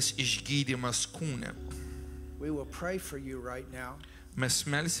reikalingas išgydymas kūne? We will pray for you right now. Mes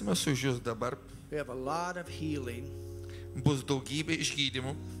melsime už jūs dabar. We have a lot of healing. Bus daugybė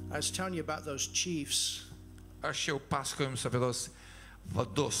išgydymų. I was telling you about those chiefs. Aš jau pasakoju jums apie tos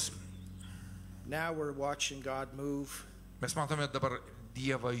vadus. Now we're watching God move. Mes matome dabar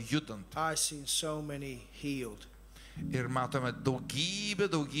Dievą judant. I've seen so many healed. Ir matome daugybę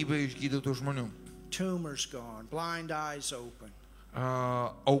išgydytų žmonių. Tumors gone, blind eyes open.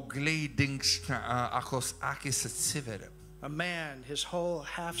 Augliai dingsta, aklos akys atsiveria. A man, his whole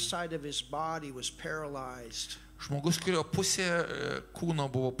half side of his body was paralyzed, Žmogus, kurio pusė kūno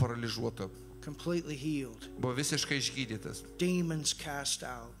buvo paralyžiuota, completely healed. buvo visiškai išgydytas. Demons cast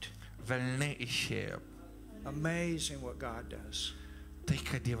out. Velniai išėjo. Amazing what God does. Tai,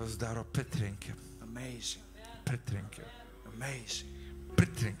 ką Dievas daro, pritrenkia. Amazing. Pritrenkia. Amazing.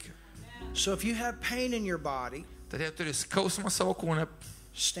 Pritrenkia. So if you have pain in your body, Tad jei turi skausmą savo kūne,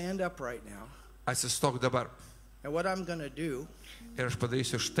 stand up right now. atsistok dabar. And what I'm going to do Ir aš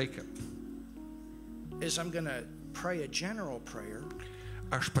padarysiu štai ką. is I'm going to pray a general prayer.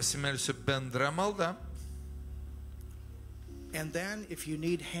 Aš pasimelsiu bendrą maldą. And then if you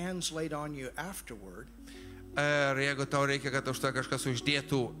need hands laid on you afterward, Ir jeigu tau reikia, kad už tai kažkas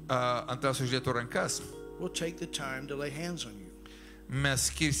uždėtų, ant tavęs uždėtų rankas, we'll take the time to lay hands on you. mes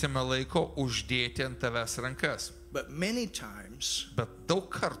skirsime laiko uždėti ant tavęs rankas. But many times, Bet daug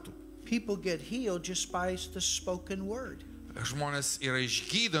kartų people get healed just by the spoken word. žmonės yra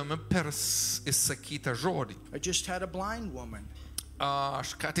išgydomi per įsakytą žodį. I just had a blind woman.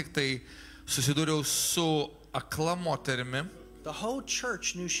 Aš ką tik tai susidūriau su akla moterimi. The whole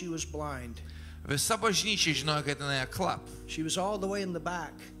church knew she was blind. Visa bažnyčia žinojo, kad jinai akla. She was all the way in the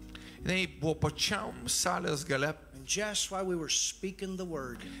back. Jinai buvo pačiam salės gale. And just while we were speaking the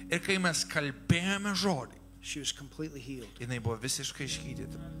word, Ir kai mes kalbėjome žodį, she was completely healed. jinai buvo visiškai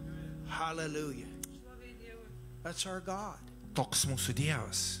išgydyta. Hallelujah. That's our God. Toks mūsų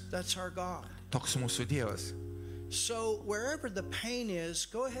Dievas. That's our God. Toks mūsų Dievas. So wherever the pain is,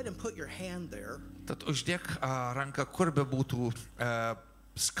 go ahead and put your hand there. Tad uždėk ranką, kur be būtų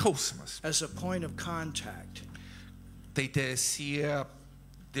skausmas. as a point of contact. Tai tiesie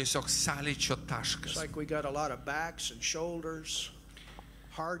tiesiog sąlyčio taškas. It's like we got a lot of backs and shoulders,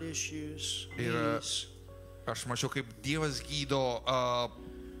 heart issues, Ir knees. aš mačiau, kaip Dievas gydo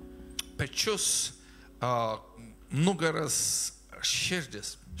pečius, nugaras,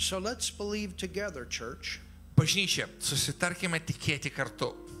 širdis. So let's believe together, church, Bažnyčia, susitarkime tikėti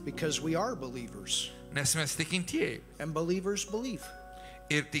kartu, because we are believers, nes mes tikintieji and believers believe.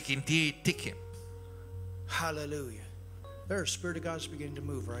 ir tikintieji tiki. Hallelujah. There's Spirit of God's beginning to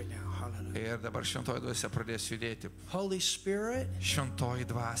move right now. Hallelujah. Ir dabar šventoji dvasia pradės judėti. Holy Spirit, Šventoji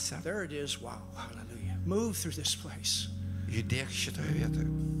dvasia, there it is. Wow. Hallelujah. Move through this place. judėk šitoje vietoje.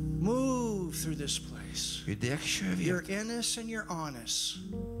 Move through this place. Judėk šioje You're vietoje. in us and you're on us.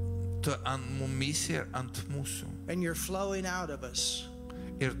 Tu ant mumis ir ant mūsų. And you're flowing out of us.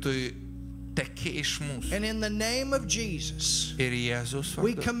 Ir tu teki iš mūsų. And in the name of Jesus, Ir Jėzus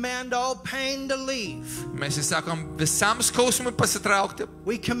we vardu. command all pain to leave. Mes įsakom visam skausmui pasitraukti.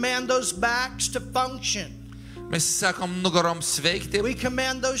 We command those backs to function. Mes įsakom nugarom sveikti. We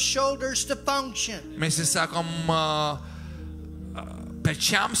command those shoulders to function. Mes įsakom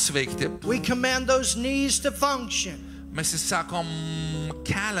pečiam sveikti. We command those knees to function. Mes įsakom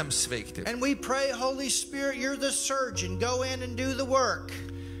keliam sveikti. And we pray, Holy Spirit, you're the surgeon. Go in and do the work.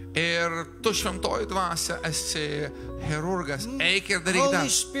 Ir tu šventoji dvasia esi chirurgas. Eik ir daryk Holy dar.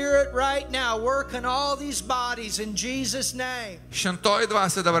 Spirit, right now, work on all these bodies in Jesus' name. Šventoji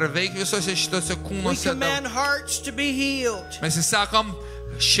dvasia dabar veik visose šitose We kūnuose. command hearts to be healed. Mes įsakom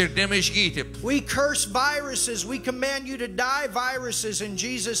širdim išgyti. We curse viruses. We command you to die, viruses, in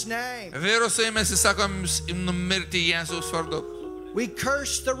Jesus' name. Virusai mes įsakom numirti Jėzaus vardu. We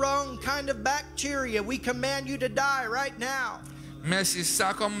curse the wrong kind of bacteria. We command you to die right now. Mes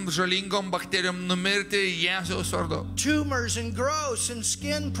įsakom žalingom bakterijom numirti Jėzaus vardu. Tumors and growths and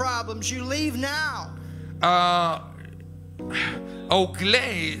skin problems, you leave now.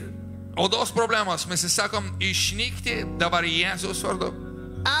 Aukliai, odos problemos, mes įsakom išnykti dabar Jėzaus vardu.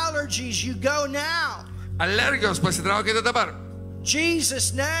 Allergies, you go now. Alergijos pasitraukite dabar.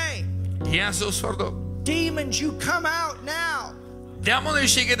 Jesus' name. Jėzaus vardu. Demons, you come out now. Demonai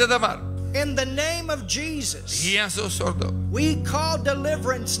išeikite dabar. In the name of Jesus. Jėzaus vardu. We call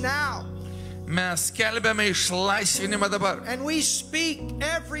deliverance now. Mes skelbiame išlaisvinimą dabar. And we speak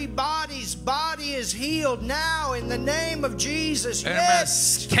everybody's body is healed now in the name of Jesus. Ir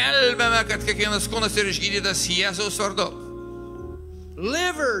mes skelbiame, kad kiekvienas kūnas yra išgydytas Jėzaus vardu.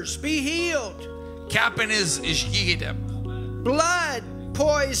 Livers, be healed. Kepenys išgydyti. Blood,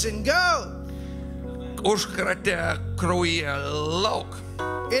 poison, go. Užkratę kraujyje lauk.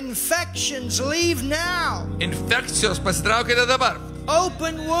 Infections, leave now. Infekcijos pasitraukite dabar.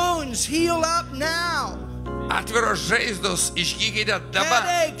 Open wounds, heal up now. Atviros žaizdos išgydykite dabar.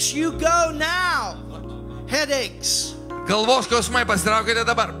 Headaches, you go now. Headaches. Galvos skausmai pasitraukite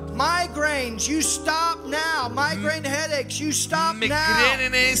dabar. Migraines, you stop now. Migraine headaches, you stop now.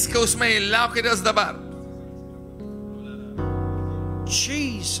 Migreniniai skausmai liaukitės dabar.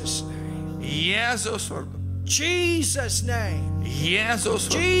 Jesus' name. Jėzaus vardu. Jesus' name. Jėzaus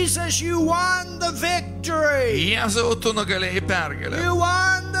vardu. Jesus, you won the victory. Jėzau, tu nugalėjai pergalę. You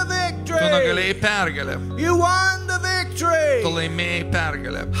won the Tu victory. nugalėjai pergalę. You won the victory. Tu laimėjai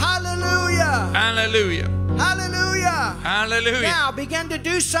pergalę. Hallelujah. Hallelujah. Hallelujah. Hallelujah. Now begin to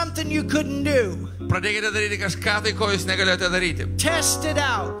do something you couldn't do. Pradėkite daryti kažką tai, ko jūs negalėjote daryti. Test it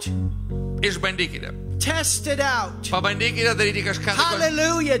out. Išbandykite. Test it out. Pabandykite daryti kažką tai, ko...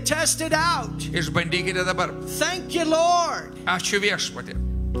 Hallelujah. Test it out. Išbandykite dabar. Thank you, Lord. Ačiū viešpatie.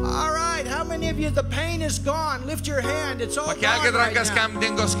 All right. How many of you, the pain is gone? Lift your hand. It's all gone Pakelkite right rankas, now. kam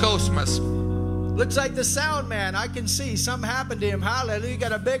dingo skausmas. Looks like the sound man. I can see something happened to him. Hallelujah.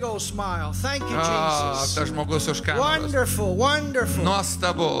 Got a big old smile. Thank you, Jesus. Tas žmogus už kameros. Wonderful. Wonderful.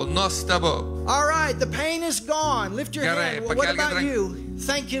 Nuostabu, nuostabu. All right. The pain is gone. Lift your Gerai, hand. What pakelkite about ranką. you?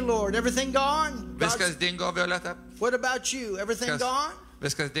 Thank you, Lord. Everything gone? Viskas dingo, Violeta. What about you? Everything gone?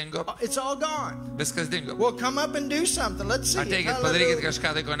 Viskas dingo. It's all gone. Viskas dingo. Well, come up and do something. Let's see. Ateikit, Hallelujah. padarykit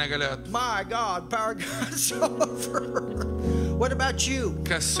kažką tai, ko negalėjot. My God, power of God's over. What about you?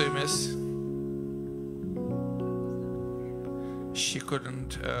 Kas su jumis? She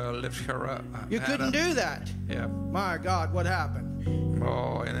couldn't lift her You head couldn't up. do that. Yeah. My God, what happened?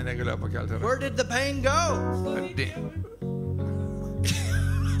 O, jinai negalėjo pakelti Where did the pain go? ranką.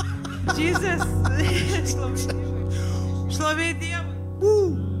 Jesus. Šlovė Dievui.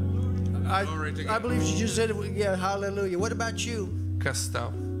 Woo. Glory to I God. believe you just said it. Yeah, hallelujah. What about you? Kas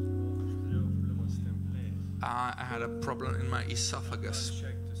tau? I had a problem in my esophagus.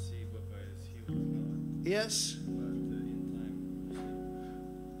 Yes?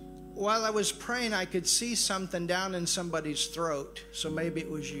 While I was praying, I could see something down in somebody's throat. So maybe it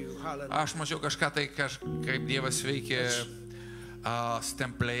was you. Hallelujah. Aš mačiau kažką tai, kaip Dievas veikė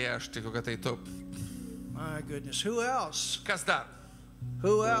stemplėje, aš tikiu, kad tai tu. My goodness. Who else? Kas dar?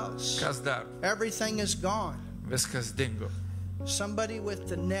 Who else? Kas dar? Everything is gone. Viskas dingo. Somebody with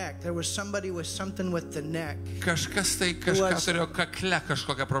the neck. There was somebody with something with the neck. Kažkas tai, kažką turėjo kakle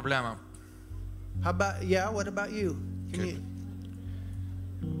kažkokią problemą. How about, yeah, what about you? Can you?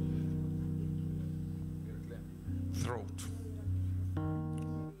 Throat.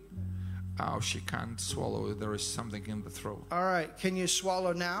 Oh, she can't swallow. There is something in the throat. All right. Can you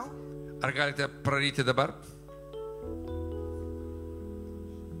swallow now? Ar galite praryti dabar?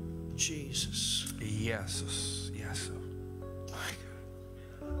 Jesus. Jėzus, Jėzus, My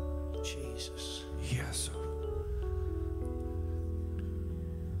God. Jesus. Jėzus.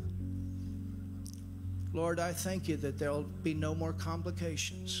 Lord, I thank you that there'll be no more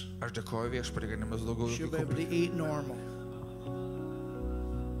complications. Aš dėkoju Viešpatie, kad nebus daugiau She'll jokių be able to komplikacijų. eat normal.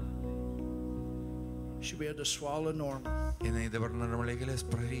 She'll be able to swallow normal. Jinai dabar normaliai galės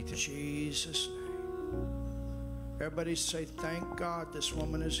praryti. Jesus' name. Everybody say, thank God this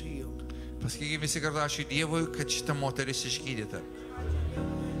woman is healed. Pasakykime visi kartu, ačiū Dievui, kad šita moteris išgydyta.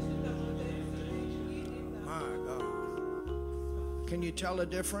 My God. Can you tell a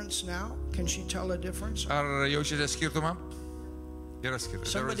difference now? Can she tell a difference? Ar jaučiate skirtumą? Yra skirtumas.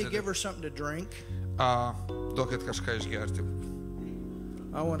 Somebody give her something to drink. Duokit kažką išgerti.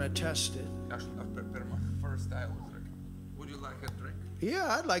 I want to test it. Aš pirmą. First I will drink. Would you like a drink?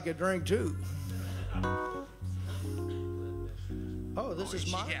 Yeah, I'd like a drink too. Oh, this is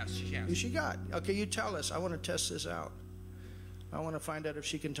mine? She has. She got. Okay, you tell us. I want to test this out. I want to find out if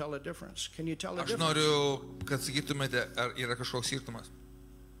she can tell a difference. Can you tell a Aš difference? noriu, kad sakytumėte, ar yra kažkoks skirtumas.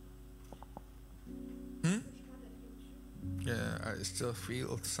 Yeah, I still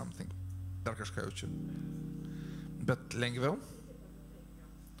feel something. Dar kažką jaučiu. Bet lengviau.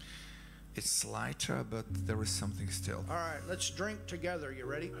 It's lighter, but there is something still. All right, let's drink together. You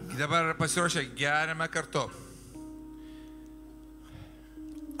ready? Dabar pasiruošę, geriame kartu.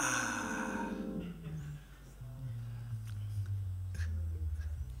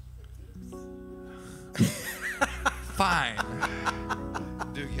 Fine.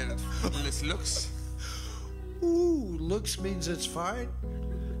 Do you get it? This looks. Ooh, looks means it's fine.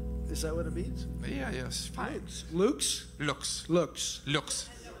 Is that what it means? Yeah, yes, fine. Looks? Looks. Looks. Looks.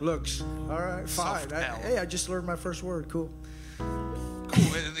 Looks. All right, fine. Soft L. Hey, I just learned my first word. Cool.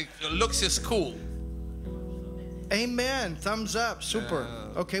 Cool. Looks is cool. Amen. Thumbs up. Super.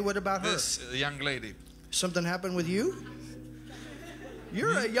 Okay, what about her? This young lady. Something happened with you?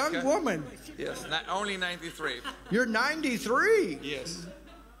 You're a young woman. Yes, only 93. You're 93. Yes.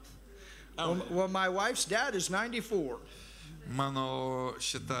 Well, my wife's dad is 94. Mano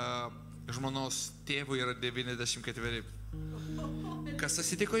šita žmonos tėvui yra 94. Kas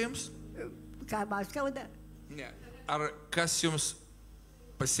atsitiko jums? Ką man skauda? Ne. Ar kas jums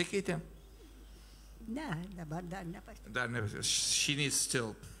pasikeitė? Ne, dabar dar nepasikeitė. Dar ne. She needs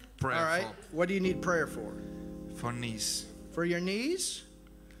still prayer. All right. What do you need prayer for? For knees. For your knees?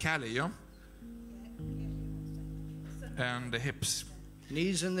 Keliai jo. And the hips.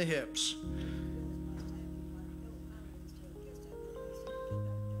 Knees and the hips.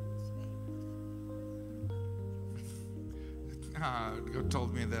 God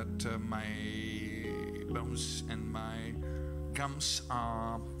told me that my bones and my gums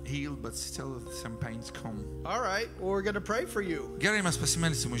are healed, but still some pains come. All right. Well, we're going to pray for you. Gerai, mes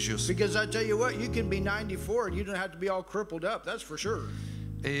pasimelsim už jūs. Because I tell you what, you can be 94 and you don't have to be all crippled up. That's for sure.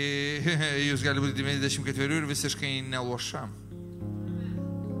 Jūs gali būti 94 ir visiškai neloša.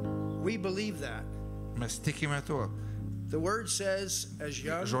 We believe that. Mes tikime tuo. The word says, as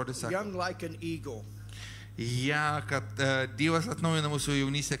young like an eagle. Ja, kad Dievas atnaujina mūsų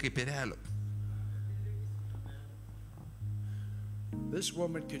jaunystę kaip erelio. This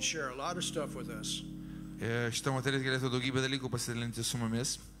woman could share a lot of stuff with us. Šita moteris galėtų daugybę dalykų pasidalinti su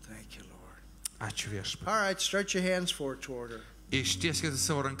mumis. Thank you, Lord. Ačiū Viešpatie. All right, stretch your hands forward toward her. Ištieskite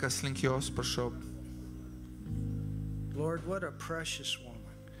savo rankas link jos, prašau. Lord, what a precious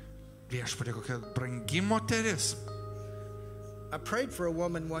woman. Viešpatie, kokia brangi moteris. I prayed for a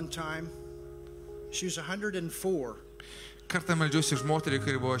woman one time. She was 104. Kartą meldžiausi už moterį,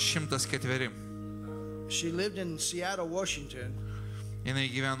 kuri buvo 104. She lived in Seattle, Washington. Jinai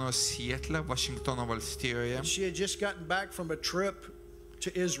gyveno Seattle, Vašingtono valstijoje. She had just gotten back from a trip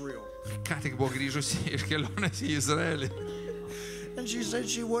to Israel. Ką tik buvo grįžusi iš kelionės į Izraelį. And she said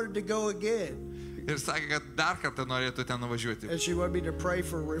she wanted to go again. Ir sakė, kad dar kartą norėtų ten nuvažiuoti. And she wanted me to pray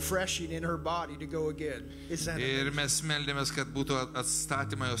for refreshing in her body to go again. Isn't that Ir amazing? mes meldėmės, kad būtų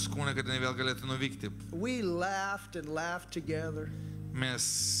atstatymą jos kūną, kad jinai vėl galėtų nuvykti. We laughed and laughed together.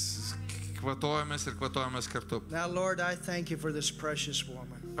 Mes kvatojomės kartu. Now, Lord, I thank you for this precious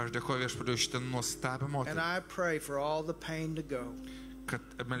woman. Aš dėkoju Viešpačiui už šitą nuostabią And moterį. I pray for all the pain to go. Kad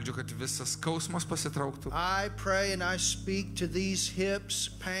meldžiu, kad visas skausmas pasitrauktų. I pray and I speak to these hips,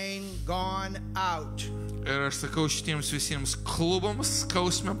 pain gone out. Ir aš sakau šitiems visiems klubams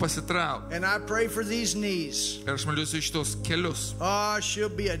skausmę pasitrauk. And I pray for these knees. Ir aš meldžiu šitos kelius. Oh, she'll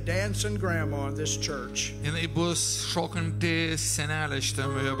be a dancing grandma in this church. Jinai bus šokanti senelė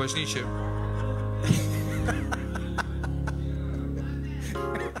šitame bažnyčioje.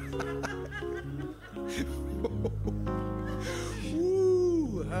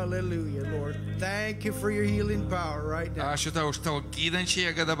 Ooh, hallelujah, Lord. Thank you for your healing power right now. Ačiū tau už tavo gydančią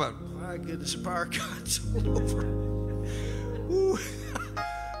jėgą dabar. My goodness, power God's all over. Ooh.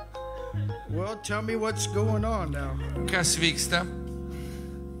 Well, tell me what's going on now. Kas vyksta?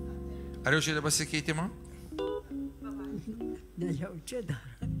 Ar jaučiate pasikeitimą? Nejaučiu dar.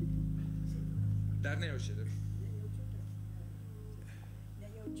 Dar nejaučiate.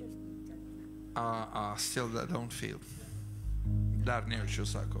 Still don't feel. Dar nejaučiu,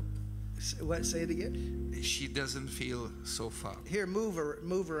 sako. What? Say it again. She doesn't feel so far. Here, move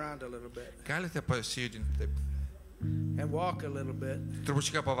around a little bit Galite pasijudinti taip. and walk a little bit.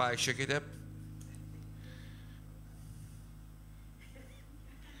 Trupučiuką pavaikščiokite.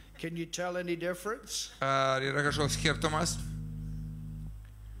 Can you tell any difference? Ar yra kažkoks skirtumas?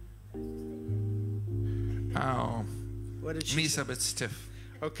 Oh, What did she me's say? a bit stiff.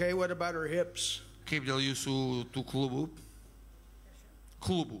 Okay, what about her hips? Kaip dėl jūsų tų klubų?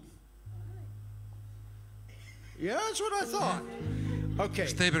 Klubų. Yeah, that's what I thought. Okay.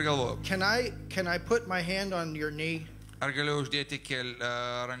 Štaip ir galvoju. Can I put my hand on your knee? Ar galiu uždėti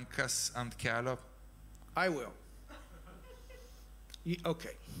rankas ant kelio? I will.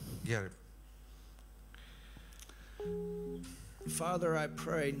 Okay. Gerai. Father, I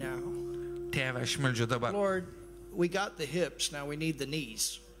pray now. Tėve, aš meldžiu dabar. Lord, we got the hips, now we need the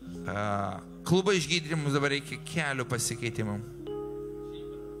knees. Klubo išgydymus dabar reikia kelių pasikeitimų.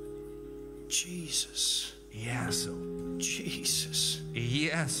 Jesus. Jėzau. Jesus.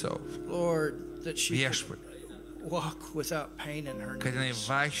 Jėzau. Lord, that she could Viešpatie. walk without pain in her Kad jinai knees.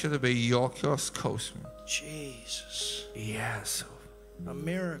 vaikščiotų be jokio skausmo. Jesus. Jėzau. A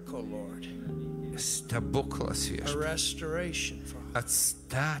miracle, Lord. Stebuklas A viešpatie. restoration, Father.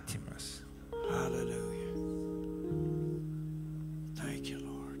 Atstatymas. Hallelujah. Thank you,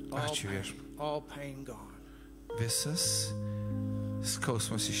 Lord. Ačiū viešpatie. All pain gone. Visas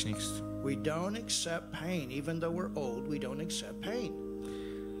skausmas išnyksta. We don't accept pain. Even though we're old, we don't accept pain.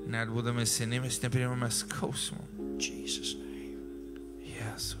 Net būdami seni mes nepriimame skausmo. In Jesus' name.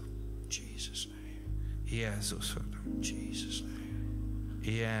 Jėzau. Jesus' name. Jėzaus vardu. Jesus' name.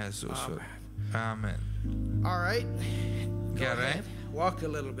 Jėzaus vardu. Amen. All right. Go Gerai. ahead. Walk a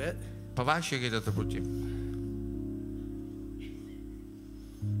little bit. Pavaikščiokite truputį.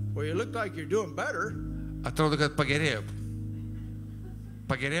 Well, you look like you're doing better. Atrodo, kad pagerėjo.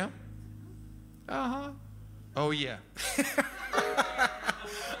 Pagerėjo? Aha. Oh yeah.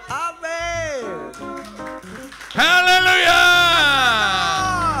 Amen.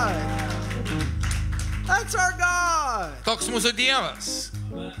 Hallelujah! That's our God. Toks mūsų Dievas.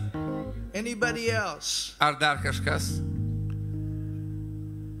 Anybody else? Ar dar kažkas?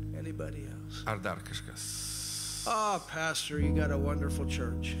 Anybody else? Ar dar kažkas? Oh, Pastor, you got a wonderful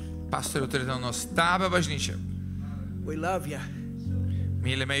church. Pastoriu, turite nuostabią bažnyčią. We love you.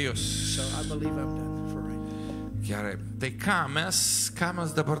 Mylime jūs. So I believe I'm done for right now. Gerai. Tai ką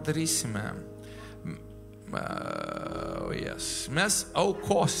mes dabar darysime? Yes. Mes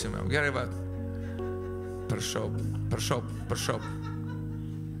aukosime. Gerai, va. Prašau.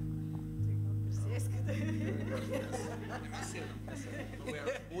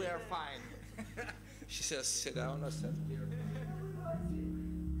 We are fine. She says, sit down. I said,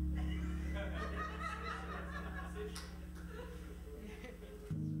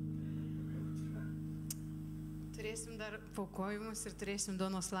 Turėsim dar paukojimus ir turėsim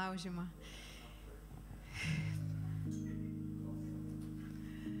duonos laužymą.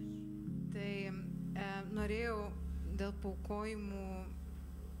 Tai norėjau dėl paukojimų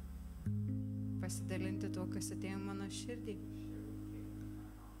pasidalinti tuo, kas atėjo į mano širdį.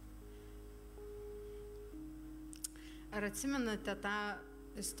 Ar atsimenate tą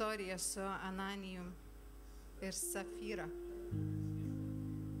istoriją su Ananijum ir Safyra?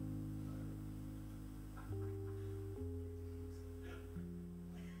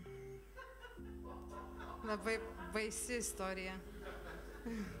 Labai baisi istorija.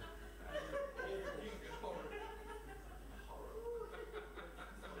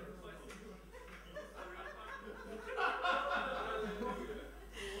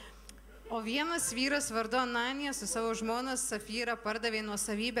 O vienas vyras vardu Ananija su savo žmonos Safyra pardavė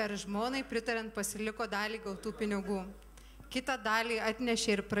nuosavybę ir žmonai pritarant pasiliko dalį gautų pinigų. Kitą dalį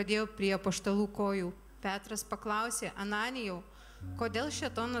atnešė ir pradėjo prie apaštalų kojų. Petras paklausė: Ananijau, kodėl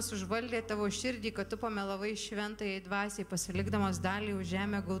šėtonas užvaldė tavo širdį, kad tu pamelavai šventajai dvasiai, pasilikdamas dalį už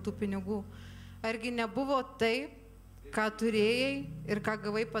žemę gautų pinigų? Argi nebuvo tai, ką turėjai ir ką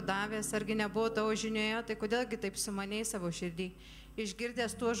gavai padavęs, argi nebuvo tavo žinioje, tai kodėlgi taip sumanėjai savo širdį?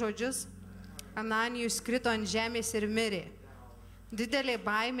 Išgirdęs tuos žodžius, Ananijus krito ant žemės ir mirė. Didelė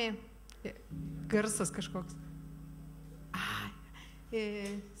baimė, garsas kažkoks.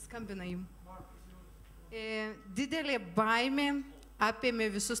 Skambina jums. Didelė baimė apėmė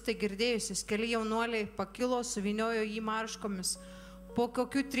visus tai girdėjusius. Keli jaunuoliai pakilo, suviniojo jį marškomis. Po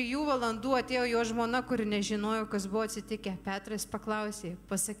kokių 3 valandų atėjo jo žmona, kuri nežinojo, kas buvo atsitikę. Petras paklausė: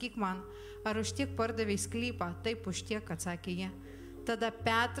 pasakyk man, ar už tiek pardavei sklypą? Taip, už tiek, atsakė jie. Tada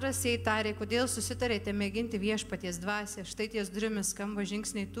Petras jai tarė: kodėl susitarėte mėginti viešpaties dvasią? Štai ties durimis skamba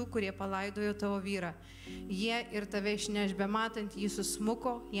žingsniai tų, kurie palaidojo tavo vyrą. Jie ir tave išneš, bematant jį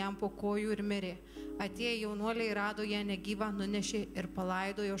susmuko jam po kojų ir mirė. Atėję jaunuoliai rado ją negyvą, nunešė ir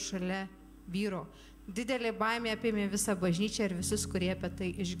palaidojo šalia vyro. Didelė baimė apėmė visą bažnyčią ir visus, kurie apie tai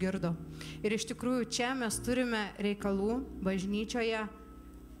išgirdo. Ir iš tikrųjų čia mes turime reikalų bažnyčioje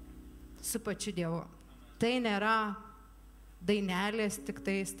su pačiu Dievu. Tai nėra dainelės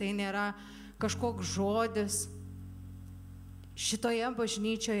tiktais, tai nėra kažkoks žodis. Šitoje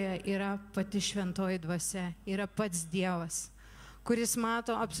bažnyčioje yra pati šventoji dvasia, yra pats Dievas, kuris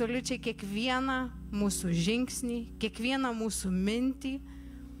mato absoliučiai kiekvieną mūsų žingsnį, kiekvieną mūsų mintį.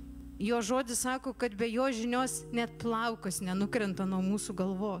 Jo žodis sako, kad be jo žinios net plaukas nenukrenta nuo mūsų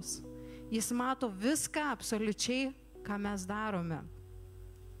galvos. Jis mato viską absoliučiai, ką mes darome.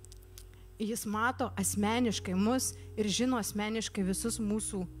 Jis mato asmeniškai mus ir žino asmeniškai visus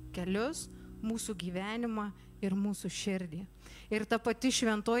mūsų kelius, mūsų gyvenimą ir mūsų širdį. Ir ta pati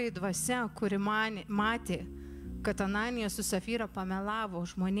šventoji dvasia, kuri matė, kad Ananija su Safyra pamelavo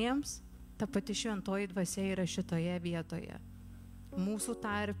žmonėms, ta pati šventoji dvasia yra šitoje vietoje, mūsų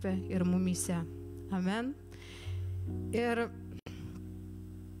tarpe ir mumyse. Amen. Ir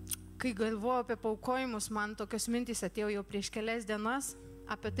kai galvoju apie paaukojimus, man tokios mintys atėjo jau prieš kelias dienas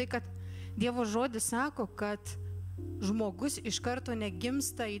apie tai, kad Dievo žodis sako, kad žmogus iš karto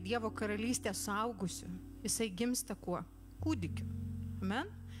negimsta į Dievo karalystę suaugusiu. Jisai gimsta kuo? Kūdikiu. Amen?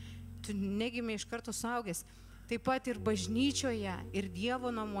 Tu negimė iš karto suaugęs. Taip pat ir bažnyčioje, ir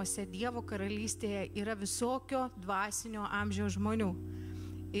Dievo namuose, Dievo karalystėje yra visokio dvasinio amžiaus žmonių.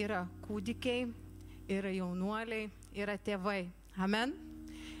 Yra kūdikiai, yra jaunuoliai, yra tėvai. Amen?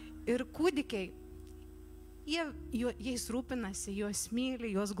 Ir kūdikiai, jais rūpinasi, juos myli,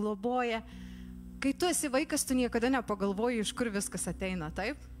 juos globoja. Kai tu esi vaikas, tu niekada nepagalvoji, iš kur viskas ateina,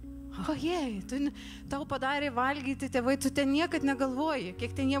 taip? Ojei, tau padarė valgyti tėvai, tu ten niekad negalvoji,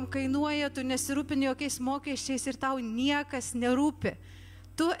 kiek ten jiem kainuoja, tu nesirūpini jokiais mokesčiais ir tau niekas nerūpi.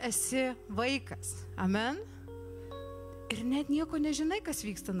 Tu esi vaikas. Amen? Ir net nieko nežinai, kas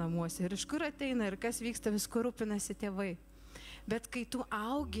vyksta namuose ir iš kur ateina ir kas vyksta, visko rūpinasi tėvai. Bet kai tu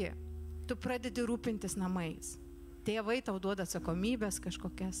augi, tu pradedi rūpintis namais. Tėvai tau duoda atsakomybės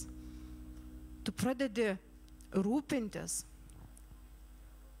kažkokias. Tu pradedi rūpintis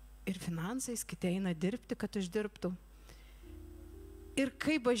ir finansais, kiti eina dirbti, kad uždirbtų. Ir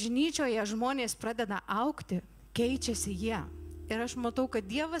kai bažnyčioje žmonės pradeda augti, keičiasi jie. Ir aš matau, kad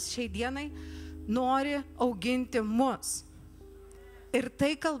Dievas šiai dienai nori auginti mus. Ir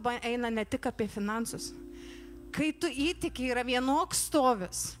tai kalba eina ne tik apie finansus. Kai tu įtiki, yra vienoks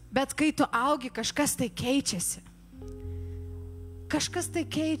stovis, bet kai tu augi, kažkas tai keičiasi. Kažkas tai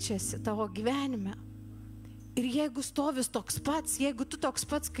keičiasi tavo gyvenime. Ir jeigu stovis toks pats, jeigu tu toks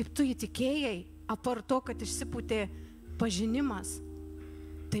pats, kaip tu įtikėjai, apart to, kad išsipūtė pažinimas,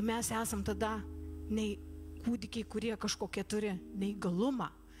 tai mes esam tada nei kūdikiai, kurie kažkokie turi neįgalumą.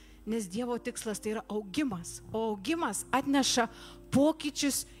 Nes Dievo tikslas tai yra augimas. O augimas atneša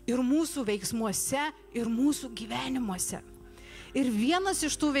pokyčius ir mūsų veiksmuose, ir mūsų gyvenimuose. Ir vienas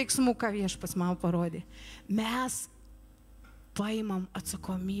iš tų veiksmų, ką Viešpats man parodė, mes paimam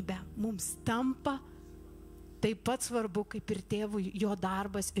atsakomybę. Mums tampa taip pat svarbu, kaip ir tėvui, jo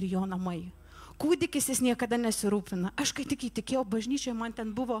darbas ir jo namai. Kūdikis jis niekada nesirūpina. Aš kai tik įtikėjau bažnyčioje, man ten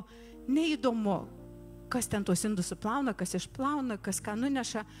buvo neįdomu, kas ten tuos indus suplauna, kas išplauna, kas ką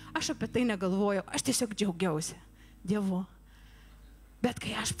nuneša. Aš apie tai negalvojau, aš tiesiog džiaugiausi Dievu. Bet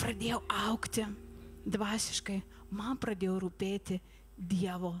kai aš pradėjau augti, dvasiškai, man pradėjo rūpėti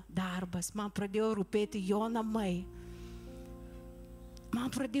Dievo darbas, man pradėjo rūpėti jo namai. Man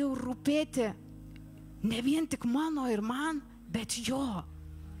pradėjo rūpėti ne vien tik mano ir man, bet jo.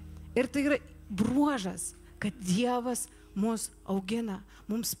 Ir tai yra bruožas, kad Dievas mus augina,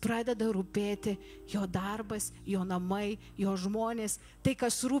 mums pradeda rūpėti jo darbas, jo namai, jo žmonės. Tai,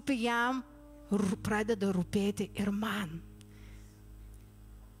 kas rūpi jam, pradeda rūpėti ir man.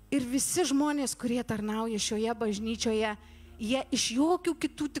 Ir visi žmonės, kurie tarnauja šioje bažnyčioje, jie iš jokių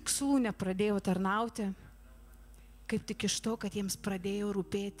kitų tikslų nepradėjo tarnauti, kaip tik iš to, kad jiems pradėjo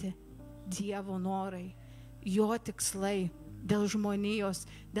rūpėti Dievo norai, jo tikslai dėl žmonijos,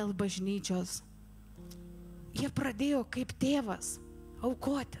 dėl bažnyčios. Jie pradėjo kaip tėvas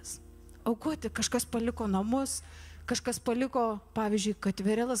aukoti. Kažkas paliko namus, kažkas paliko, pavyzdžiui, kad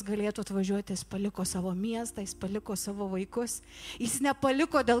Verelas galėtų atvažiuoti, jis paliko savo miestą, jis paliko savo vaikus. Jis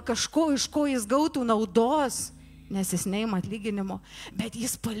nepaliko dėl kažko, iš ko jis gautų naudos, nes jis neima atlyginimo, bet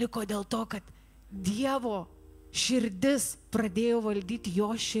jis paliko dėl to, kad Dievo širdis pradėjo valdyti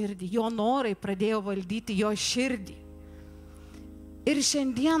jo širdį, jo norai pradėjo valdyti jo širdį. Ir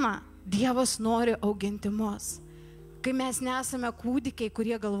šiandieną Dievas nori auginti mus. Kai mes nesame kūdikiai,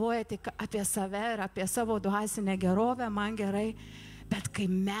 kurie galvoja tik apie save ir apie savo dvasinę gerovę, man gerai, bet kai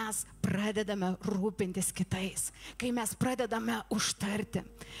mes pradedame rūpintis kitais, kai mes pradedame užtarti,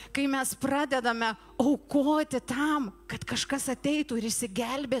 kai mes pradedame aukoti tam, kad kažkas ateitų ir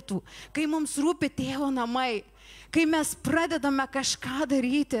išsigelbėtų, kai mums rūpi tėvo namai, kai mes pradedame kažką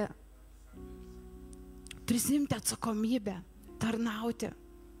daryti, prisimti atsakomybę, tarnauti,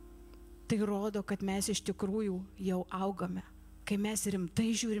 tai rodo, kad mes iš tikrųjų jau augame. Kai mes rimtai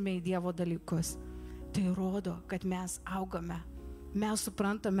žiūrime į Dievo dalykus, tai rodo, kad mes augame. Mes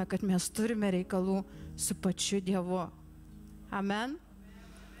suprantame, kad mes turime reikalų su pačiu Dievu. Amen.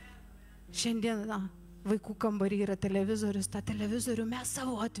 Šiandien vaikų kambarį yra televizorius, tą televizorių mes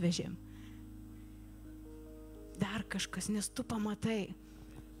savo atvežėm. Dar kažkas, nes tu pamatai,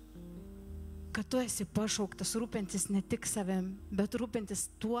 kad tu esi pašauktas rūpintis ne tik savim, bet rūpintis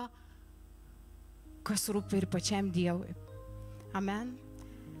tuo, kas rūpi ir pačiam Dievui. Amen.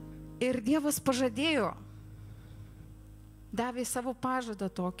 Ir Dievas pažadėjo, davė savo pažadą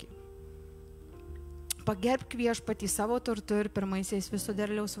tokį. Pagerbk viešpatį savo turtu ir pirmaisiais viso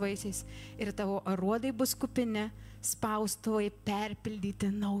derliaus vaisiais, ir tavo aruodai bus kupini, spaustuvai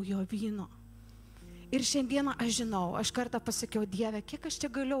perpildyti naujo vyno. Ir šiandieną aš žinau, aš kartą pasakiau, Dieve, kiek aš čia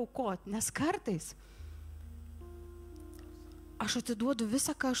galiu aukoti, nes kartais aš atiduodu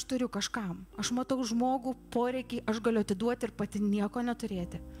visą, ką aš turiu kažkam. Aš matau žmogų poreikį, aš galiu atiduoti ir pati nieko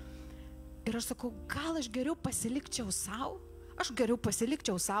neturėti. Ir aš sakau, gal aš geriau pasilikčiau savo,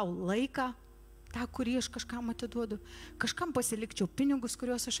 laiką, tą, kurį aš kažkam atiduodu, kažkam pasilikčiau pinigus,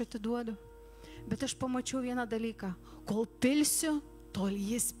 kuriuos aš atiduodu. Bet aš pamačiau vieną dalyką, kol pilsiu, tol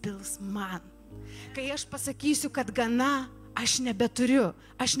jis pils man. Kai aš pasakysiu, kad gana, aš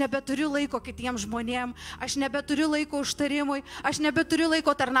nebeturiu laiko kitiems žmonėms, aš nebeturiu laiko užtarimui, aš nebeturiu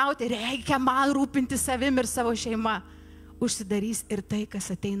laiko tarnauti, reikia man rūpinti savim ir savo šeima. Užsidarys ir tai, kas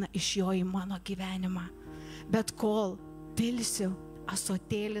ateina iš jo į mano gyvenimą. Bet kol pilsiu,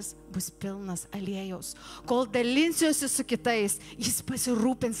 ąsotėlis bus pilnas aliejaus. Kol dalinsiuosi su kitais, jis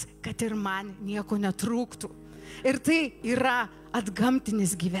pasirūpins, kad ir man nieko netrūktų. Ir tai yra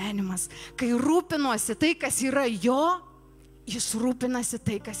atgamtinis gyvenimas. Kai rūpinuosi tai, kas yra jo, jis rūpinasi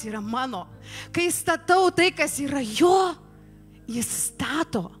tai, kas yra mano. Kai statau tai, kas yra jo, jis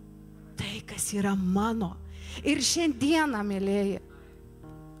stato tai, kas yra mano. Ir šiandieną, mėlėjai,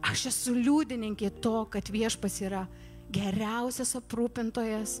 aš esu liudininkė to, kad viešpats yra geriausias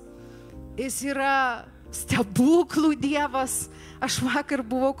aprūpintojas. Jis yra stebuklų Dievas. Aš vakar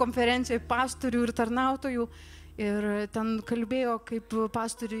buvau konferencijoje pastorių ir tarnautojų ir ten kalbėjo, kaip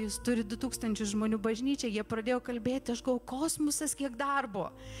pastorius turi 2000 žmonių bažnyčią. Jie pradėjo kalbėti, aš galvoju, kosmosas kiek darbo,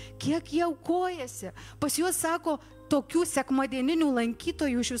 kiek jie aukojasi. Pas juos, sako, tokių sekmadieninių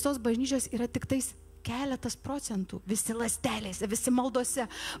lankytojų iš visos bažnyčios yra tik tais keletas procentų, visi lastelėse, visi maldose,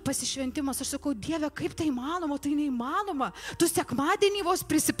 pasišventimas. Aš sakau, Dieve, kaip tai įmanoma, tai neįmanoma. Tu sekmadienį vos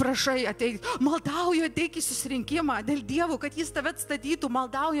prisiprašai ateik, maldauju ateik į susirinkimą dėl Dievo, kad jis tave atstatytų,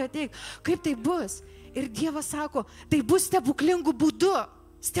 maldauju ateik. Kaip tai bus? Ir Dievas sako, tai bus stebuklingų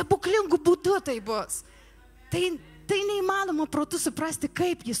būdu tai bus. Tai neįmanoma protu suprasti,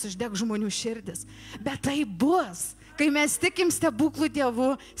 kaip jis uždeg žmonių širdis. Bet tai bus. Kai mes tikim stebuklų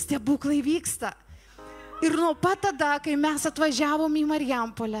Dievu, stebuklai vyksta. Ir nuo pat tada, kai mes atvažiavom į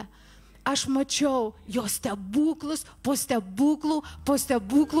Marijampolę, aš mačiau jo stebuklus po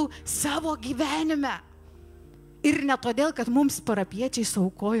stebuklų savo gyvenime. Ir ne todėl, kad mums parapiečiai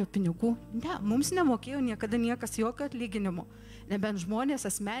saukojo pinigų. Ne, mums nemokėjo niekada niekas jokio atlyginimo. Nebent žmonės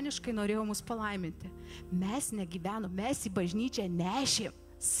asmeniškai norėjo mus palaiminti. Mes negyvenom, mes į bažnyčią nešėm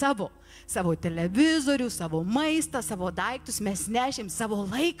savo televizorių, savo maistą, savo daiktus, mes nešėm savo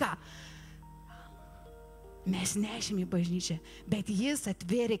laiką. Mes nešėm į bažnyčią, bet jis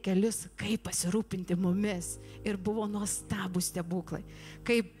atvėrė kelius, kaip pasirūpinti mumis. Ir buvo nuostabūs stebuklai.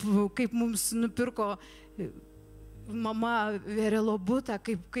 Kaip mums nupirko mama vėrėlo butą,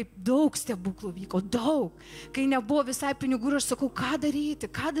 kaip daug stebuklų vyko, daug. Kai nebuvo visai pinigų, aš sakau, ką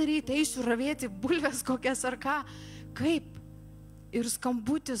daryti, eisiu ravėti bulves kokias ar ką. Kaip? Ir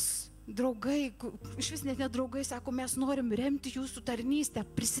skambutis, draugai, iš vis net nedraugai, sako, mes norim remti jūsų tarnystę,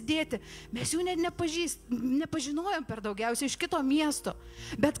 prisidėti. Mes jų net nepažinojom per daugiausiai iš kito miesto.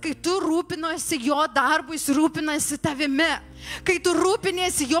 Bet kai tu rūpinosi jo darbu, jis rūpinasi tavimi. Kai tu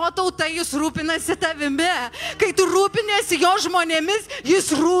rūpinėsi jo tauta, jis rūpinasi tavimi. Kai tu rūpinėsi jo žmonėmis,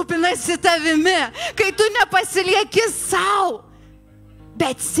 jis rūpinasi tavimi. Kai tu nepasilieki savo,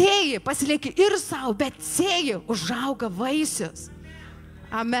 bet sėji, pasilieki ir savo, bet sėji, užauga vaisius.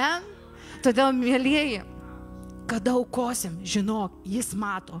 Amen. Todėl, mielieji, kada aukosim, žinok, jis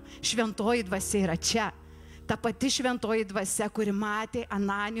mato, šventoji dvasia yra čia. Ta pati šventoji dvasia, kuri matė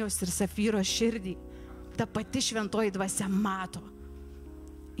Ananijos ir Safyros širdį. Ta pati šventoji dvasia mato.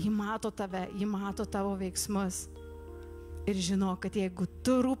 Ji mato tave, ji mato tavo veiksmus. Ir žinok, kad jeigu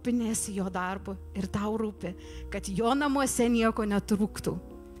tu rūpinėsi jo darbu ir tau rūpi, kad jo namuose nieko netrūktų,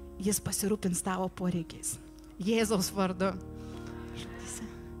 jis pasirūpins tavo poreikiais. Jėzaus vardu.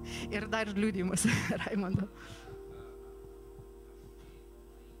 Ir dar liudijimas, Raimondo.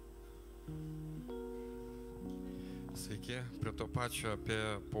 Sveiki, prie to pačio apie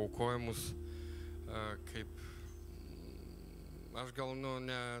paaukojimus, kaip aš gal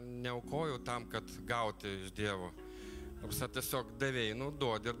neaukojau tam, kad gauti iš Dievo. Apsa tiesiog davėjai,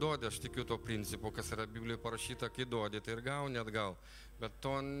 duodi ir duodi, aš tikiu to principu, kas yra Biblijoje parašyta, kai duodi, tai ir gauni atgal. Bet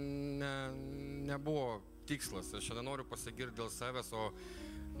to nebuvo tikslas, aš šiandien noriu pasigirti dėl savęs, o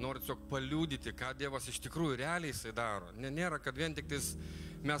noriu tiesiog paliudyti, ką Dievas iš tikrųjų realiai jisai daro. Nėra, kad vien tik tais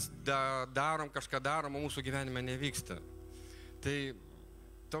mes darom kažką darom, o mūsų gyvenime nevyksta. Tai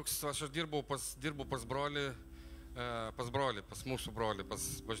toks, aš dirbu pas brolį, pas mūsų brolį,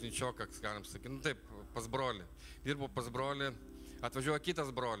 pas bažnyčioką, galim sakyti, taip, pas brolį. Dirbu pas brolį, atvažiuoja kitas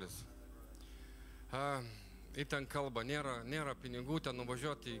brolis. Ir ten kalba, nėra pinigų ten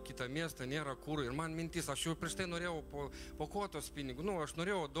nuvažiuoti į kitą miestą, nėra kur. Ir man mintis, aš jau prieš tai norėjau paaukotos pinigų, aš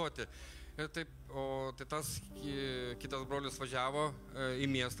norėjau duoti. Ir taip, tai tas kitas brolis važiavo į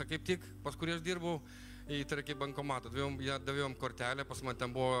miestą kaip tik, pas kurį aš dirbau, į tarkim bankomatą. Davėjom kortelę, pas man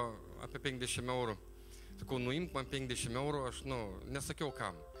ten buvo apie 50 eurų. Sakau, nuimk man 50 eurų, aš nesakiau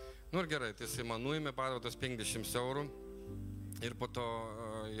kam. Ir gerai, tai jisai man nuėmė, padavė tos 50 eurų. Ir po to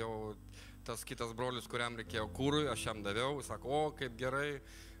jau tas kitas brolis, kuriam reikėjo kūrui, aš jam daviau, sako, kaip gerai,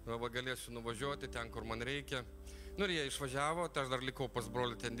 galėsiu nuvažiuoti ten, kur man reikia. Ir jie išvažiavo, tai aš dar likau pas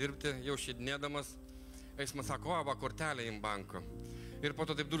brolį ten dirbti, jau šeidinėdamas. Jis man sako, va, kortelė im banko. Ir po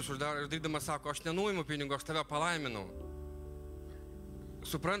to taip durys uždarė, ir darydamas sako, aš nenuimu pinigų, aš tave palaiminau.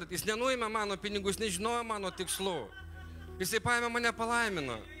 Suprantat, jis nenuimė mano pinigų, jis nežinojo mano tikslų. Jisai paėmė mane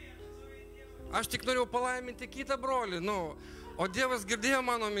palaimino. Aš tik norėjau palaiminti kitą brolį, o Dievas girdėjo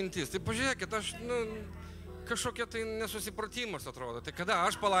mano mintis. Tai pažiūrėkit, aš, kažkokia tai nesusipratimas atrodo. Tai kada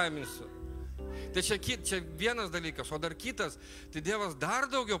aš palaiminsiu? Tai čia vienas dalykas, o dar kitas, tai Dievas dar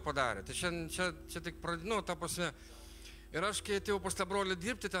daugiau padarė. Tai čia tik pradėjau, ta prasme. Ir aš, kai atėjau pas tą brolį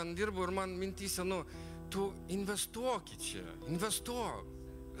dirbti, ten dirbu ir man mintyse, tu investuok į čia, investuok.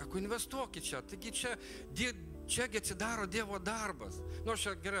 Sako, investuok į čia. Taigi čiagi atsidaro Dievo darbas.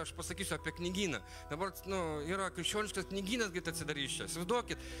 Gerai, aš pasakysiu apie knygyną. Dabar, yra krikščioniškas knygynas, greit atsidarys čia.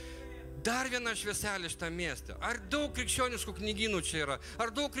 Įsivaizduokit, dar viena švieselė šitą miestę. Ar daug krikščioniškų knygynų čia yra? Ar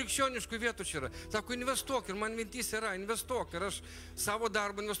daug krikščioniškų vietų čia yra? Sako, investuok. Ir man mintys yra, investuok. Ir aš savo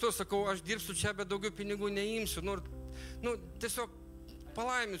darbą investuoju, sakau, aš dirbsiu čia, bet daugiau pinigų neimsiu. Tiesiog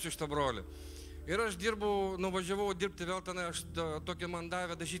palaiminsiu šitą brolį. Ir aš nuvažiavau dirbti vėl ten, tokį man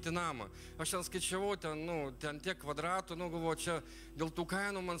davė dažyti namą. Aš ten skaičiavau, ten tiek kvadratų, galvoju, čia dėl tų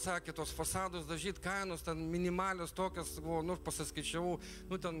kainų man sakė, tos fasadus dažyti kainos, ten minimalios tokias, pasiskaičiavau,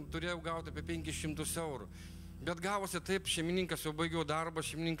 ten turėjau gauti apie 500 eurų. Bet gavosi taip, šeimininkas jau baigiau darbą,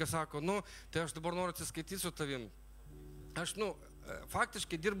 šeimininkas sako, tai aš dabar noriu atsiskaityti su tavim. Aš,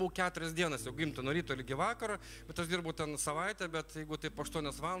 faktiškai dirbau 4 dienas, jau gimtų nuo ryto lygi vakaro, bet aš dirbau ten savaitę, bet jeigu taip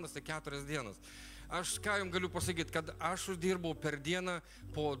 8 valandas, tai 4 dienas. Aš ką jums galiu pasakyti, kad aš uždirbau per dieną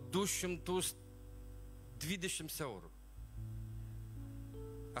po 220 eurų.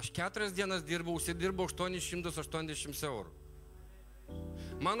 Aš 4 dienas dirbau, užsidirbau 880 eurų.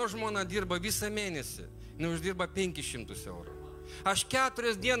 Mano žmona dirba visą mėnesį, neuždirba 500 eurų. Aš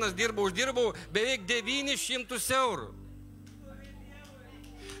 4 dienas dirbau, uždirbau beveik 900 eurų.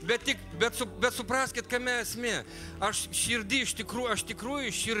 Bet supraskit, kame esmė. Aš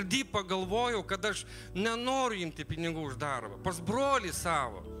tikrųjų širdį pagalvojau, kad aš nenoriu imti pinigų už darbą. Pas brolį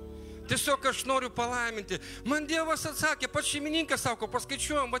savo. Tiesiog aš noriu palaiminti. Man Dievas atsakė, pats šeimininkas sako,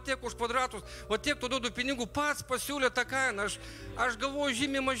 paskaičiuojam, va tiek už kvadratus, va tiek tu duodu pinigų, pats pasiūlė tą kainą. Aš galvoju,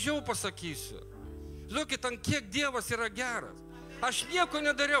 žymiai mažiau pasakysiu. Žiūrėkit, ant kiek Dievas yra geras. Aš nieko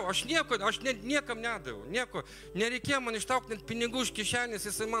nedariau, aš niekam nedaviau, nieko. Nereikėjo man ištraukti net pinigų iš kišenės,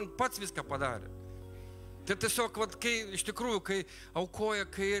 jisai man pats viską padarė. Tai tiesiog, iš tikrųjų, kai aukoja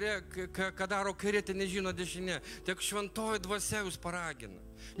kairė, ką daro kairė, tai nežino dešinė. Tiek šventoji dvasia jūs paragina.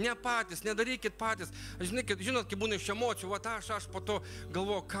 Ne patys, nedarykit patys. Žinot, kai būna iš emocijų, aš po to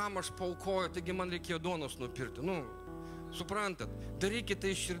galvoju, kam aš paaukoju, taigi man reikėjo duonos nupirkti. Suprantat, darykite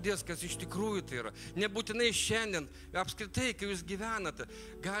iš širdies, kas iš tikrųjų tai yra. Nebūtinai šiandien, apskritai, kai jūs gyvenate,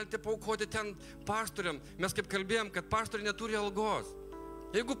 galite paaukoti ten pastoriam. Mes kaip kalbėjom, kad pastoriai neturi algos.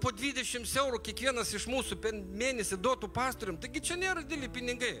 Jeigu po 20 eurų kiekvienas iš mūsų per mėnesį duotų pastoriam, taigi čia nėra dideli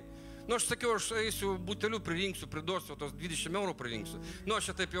pinigai. Aš sakiau, aš eisiu butelių pririnksiu, priduosiu, tos 20 eurų pririnksiu.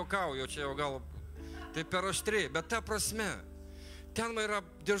 Aš čia taip juokauju, čia jau gal taip per aštriai, bet ta prasme. Ten yra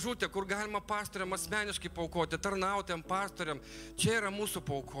dėžutė, kur galima pastoriam asmeniškai paaukoti, tarnautėm, pastoriam. Čia yra mūsų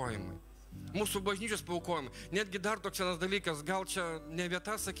paaukojimai. Mūsų bažnyčios paaukojimai. Netgi dar toks vienas dalykas, gal čia ne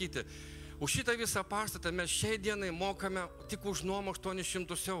vieta sakyti. Už šitą visą pastatą mes šiai dienai mokame tik už nuomą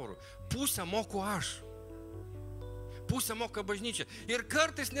 800 eurų. Pusę moku aš. Pusę moka bažnyčia. Ir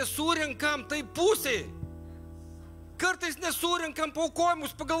kartais nesurinkam tai pusiai. Kartais nesurinkam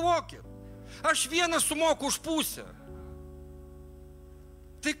paaukojimus, pagalvokit. Aš vieną sumoku už pusę.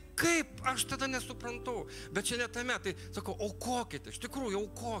 Tai kaip, aš tada nesuprantu, bet čia ne tame, tai sakau, aukokite, iš tikrųjų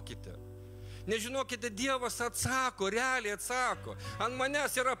aukokite. Nežinokite, Dievas atsako, realiai atsako. Ant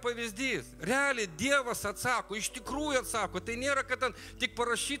manęs yra pavyzdys, realiai Dievas atsako, iš tikrųjų atsako. Tai nėra, kad ten tik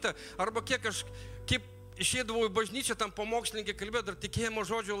parašyta, arba kiek aš, kaip išeidavau į bažnyčią, tam pamokslininkai kalbėjo dar tikėjimo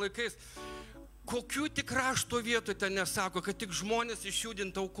žodžio laikais. Kokių tik rašto vietoj ten nesako, kad tik žmonės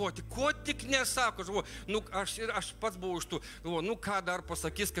išjudinti aukoti. Ko tik nesako. Aš pats buvau iš tų. Galvoju, ką dar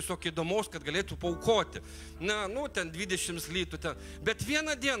pasakys kažkokio įdomaus, kad galėtų paaukoti. Ten 20 litų ten. Bet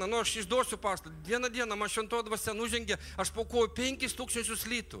vieną dieną, aš išduosiu paslaptį, vieną dieną man šventoji dvasia nužengė, aš paaukoju 5000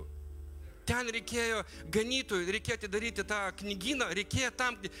 litų. Ten reikėjo ganytojų, reikėjo atidaryti tą knygyną, reikėjo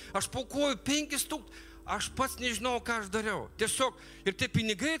tam, aš paaukoju 5000. Aš pats nežinau, ką aš dariau. Tiesiog, ir tie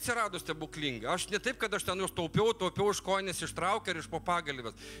pinigai atsirado stebuklingai. Aš ne taip, kad aš ten juos taupiau iš kojinės ištraukę ir iš po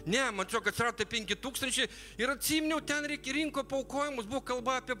pagalvės. Ne, man tiesiog atsirado 5000 ir atsiminiau, ten rinko paaukojimus, buvo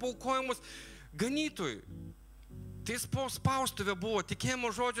kalba apie paaukojimus ganytojui. Tai spaustuvė buvo,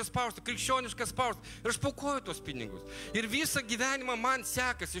 tikėjimo žodžio spaustuvė, krikščioniška spaustuvė. Ir aš paaukoju tos pinigus. Ir visą gyvenimą man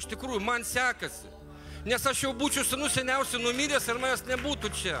sekasi, iš tikrųjų, man sekasi. Nes aš jau būčiau seniausiai numiręs ir manęs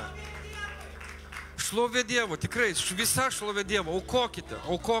nebūtų čia. Šlovė Dievo, tikrai, visa šlovė Dievo, aukokite,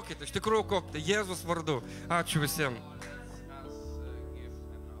 iš tikrųjų aukokite, Jėzus vardu. Ačiū visiems.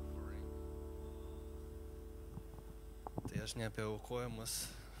 Tai aš ne apie aukojimus,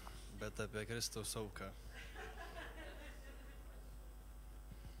 bet apie Kristaus auką.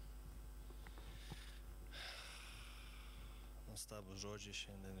 Nuostabus žodžiai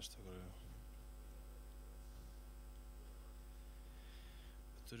šiandien iš tikrųjų.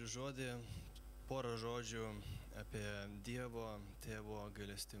 Turiu žodį, porą žodžių apie Dievo tėvo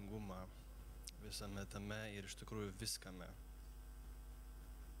gailestingumą visame tame ir iš tikrųjų viskame.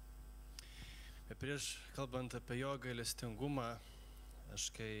 Ir prieš kalbant apie jo gailestingumą, aš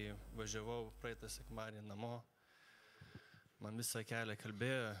kai važiavau praeitą sekmadienį namo, man visą kelią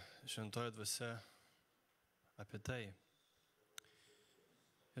kalbėjo šventoji dvasia apie tai.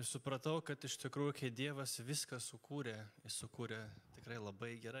 Ir supratau, kad iš tikrųjų, kai Dievas viską sukūrė, jis sukūrė tikrai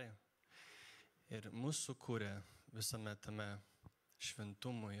labai gerai. Ir mūsų sukūrė visame tame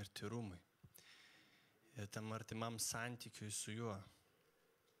šventumui ir tyrumui. Ir tam artimam santykiui su juo.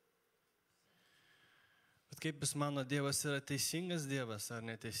 Bet kaip jis mano, Dievas yra teisingas Dievas ar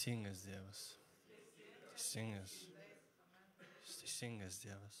neteisingas Dievas? Teisingas. Teisingas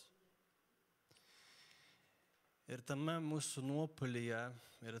Dievas. Ir tame mūsų nuopulyje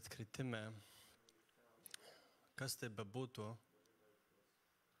ir atkritime, kas tai bebūtų,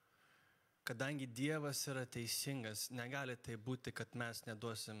 kadangi Dievas yra teisingas, negali tai būti, kad mes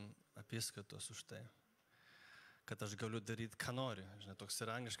neduosim apyskaitos už tai. Kad aš galiu daryti, ką noriu. Žinai, toks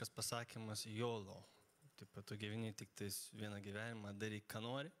yra angliškas pasakymas YOLO. Taip pat tu gyveni tik tais vieną gyvenimą, daryk ką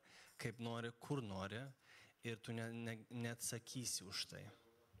nori, kaip nori, kur nori ir tu neatsakysi už tai.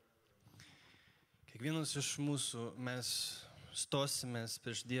 Kiekvienas iš mūsų mes stosimės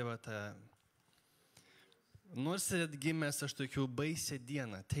prieš Dievą tą, nors ir atgimęs aš tokių baisę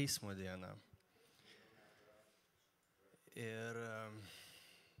dieną, teismo dieną. Ir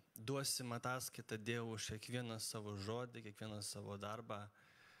duosim ataskaitą Dievui už kiekvieną savo žodį, kiekvieną savo darbą,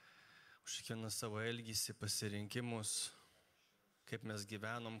 už kiekvieną savo elgesį, pasirinkimus, kaip mes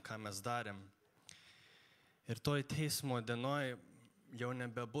gyvenom, ką mes darėm. Ir toj teismo dienoj jau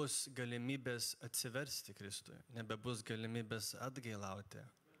nebebus galimybės atsiversti Kristui, nebebus galimybės atgailauti.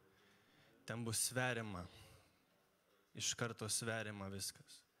 Ten bus sveriama, iš karto sveriama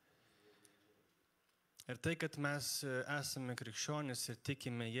viskas. Ir tai, kad mes esame krikščionys ir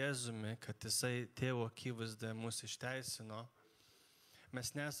tikime Jėzumi, kad Jisai Tėvo akivaizdoje mus išteisino,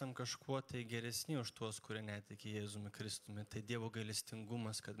 mes nesam kažkuo tai geresni už tuos, kurie netiki Jėzumi Kristumi. Tai Dievo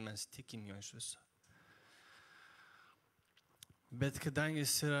gailestingumas, kad mes tikim jo iš viso. Bet kadangi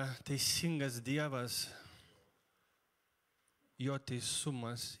Jis yra teisingas Dievas, jo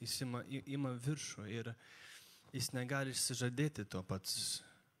teisumas Jis ima viršų ir Jis negali išsižadėti to pats.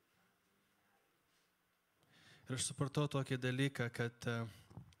 Ir aš supratau tokį dalyką, kad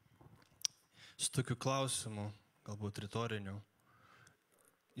su tokiu klausimu, galbūt retoriniu,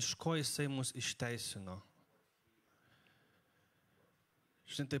 iš ko Jisai mus išteisino?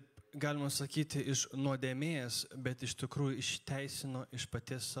 Žinai, taip galima sakyti iš nuodėmės, bet iš tikrųjų išteisino iš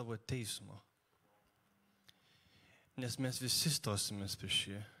paties savo teismo. Nes mes visi stosimės prieš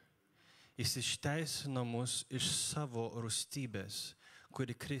jį. Jis išteisino mus iš savo rūstybės,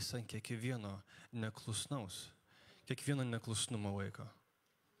 kuri kris ant kiekvieno neklusnaus, kiekvieno neklusnumo vaiko.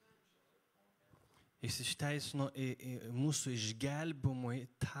 Jis išteisino mūsų išgelbimui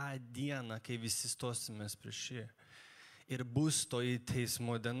tą dieną, kai visi stosimės prieš jį. Ir bus toji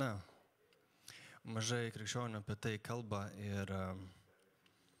teismo diena. Mažai krikščionių apie tai kalba ir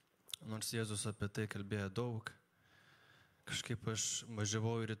nors Jėzus apie tai kalbėjo daug, kažkaip aš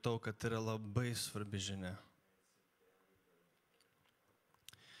važiavau ir rytau, kad tai yra labai svarbi žinia.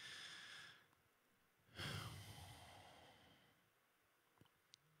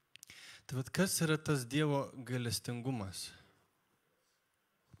 Tai vat kas yra tas Dievo gailestingumas?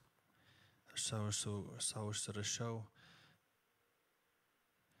 Aš savo užsirašiau.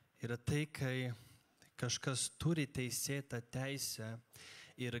 Yra tai, kai kažkas turi teisėtą teisę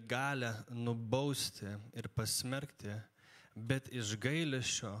ir galę nubausti ir pasmerkti, bet iš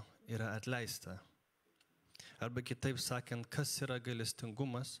gailesčio yra atleista. Arba kitaip sakant, kas yra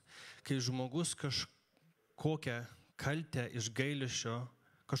gailestingumas, kai žmogus kažkokią kaltę iš gailesčio,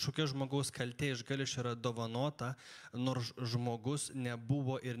 kažkokia žmogaus kaltė iš gailesčio yra dovanota, nors žmogus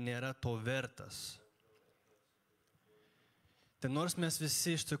nebuvo ir nėra to vertas. Tai nors mes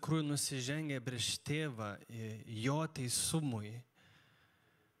visi iš tikrųjų nusižengę prieš Tėvą, jo teisumui,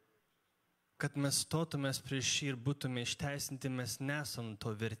 kad mes stotumės prieš jį ir būtume išteisinti, mes nesam to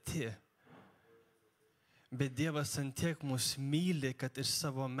verti. Bet Dievas antiek mus myli, kad iš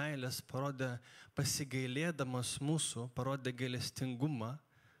savo meilės parodė, pasigailėdamas mūsų, parodė gailestingumą,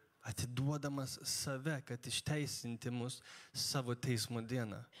 atiduodamas save, kad išteisinti mus savo teismo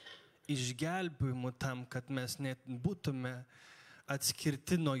dieną. Išgelbėjimu tam, kad mes net būtume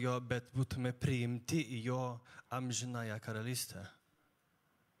atskirti nuo jo, bet būtume priimti į jo amžinąją karalystę.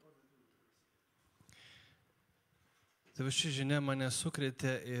 Tai ši žinia mane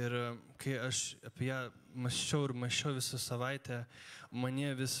sukrėtė ir kai aš apie ją mąsčiau visą savaitę,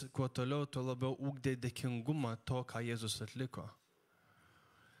 mane vis kuo toliau, tuo labiau ugdė dėkingumą to, ką Jėzus atliko.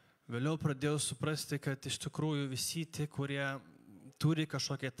 Vėliau pradėjau suprasti, kad iš tikrųjų visi tie, kurie turi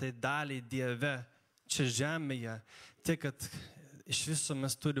kažkokią tai dalį Dieve čia žemėje, tai kad iš viso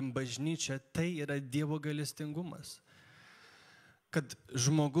mes turim bažnyčią, tai yra Dievo gailestingumas. Kad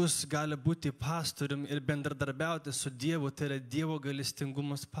žmogus gali būti pastorium ir bendradarbiauti su Dievu, tai yra Dievo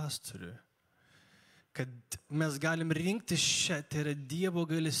gailestingumas pastoriui. Kad mes galim rinkti šią, tai yra Dievo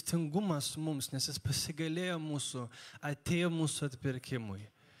gailestingumas mums, nes Jis pasigailėjo mūsų, atėjo mūsų atpirkimui.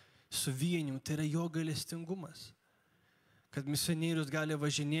 Suvienimu, tai yra jo gailestingumas. Kad misionierius gali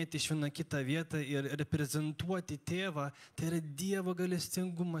važinėti iš vieną kitą vietą ir reprezentuoti Tėvą, tai yra Dievo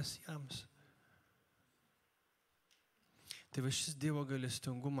gailestingumas jiems. Tai va šis Dievo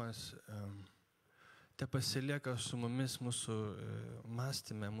gailestingumas te pasilieka su mumis mūsų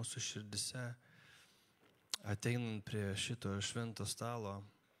mąstyme, mūsų širdise, ateinant prie šito švento stalo,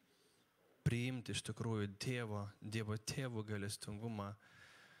 priimti iš tikrųjų Dievo Tėvo gailestingumą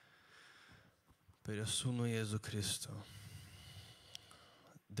per Sūnų Jėzų Kristų.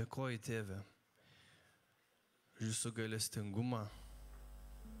 Dėkoju, Tėve, už jūsų gailestingumą,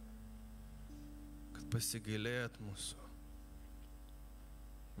 kad pasigailėjot mūsų,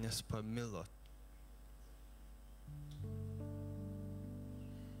 nes pamilot.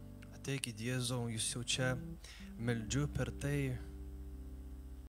 Ateikit Jėzau, jūs jau čia meldžiu per tai,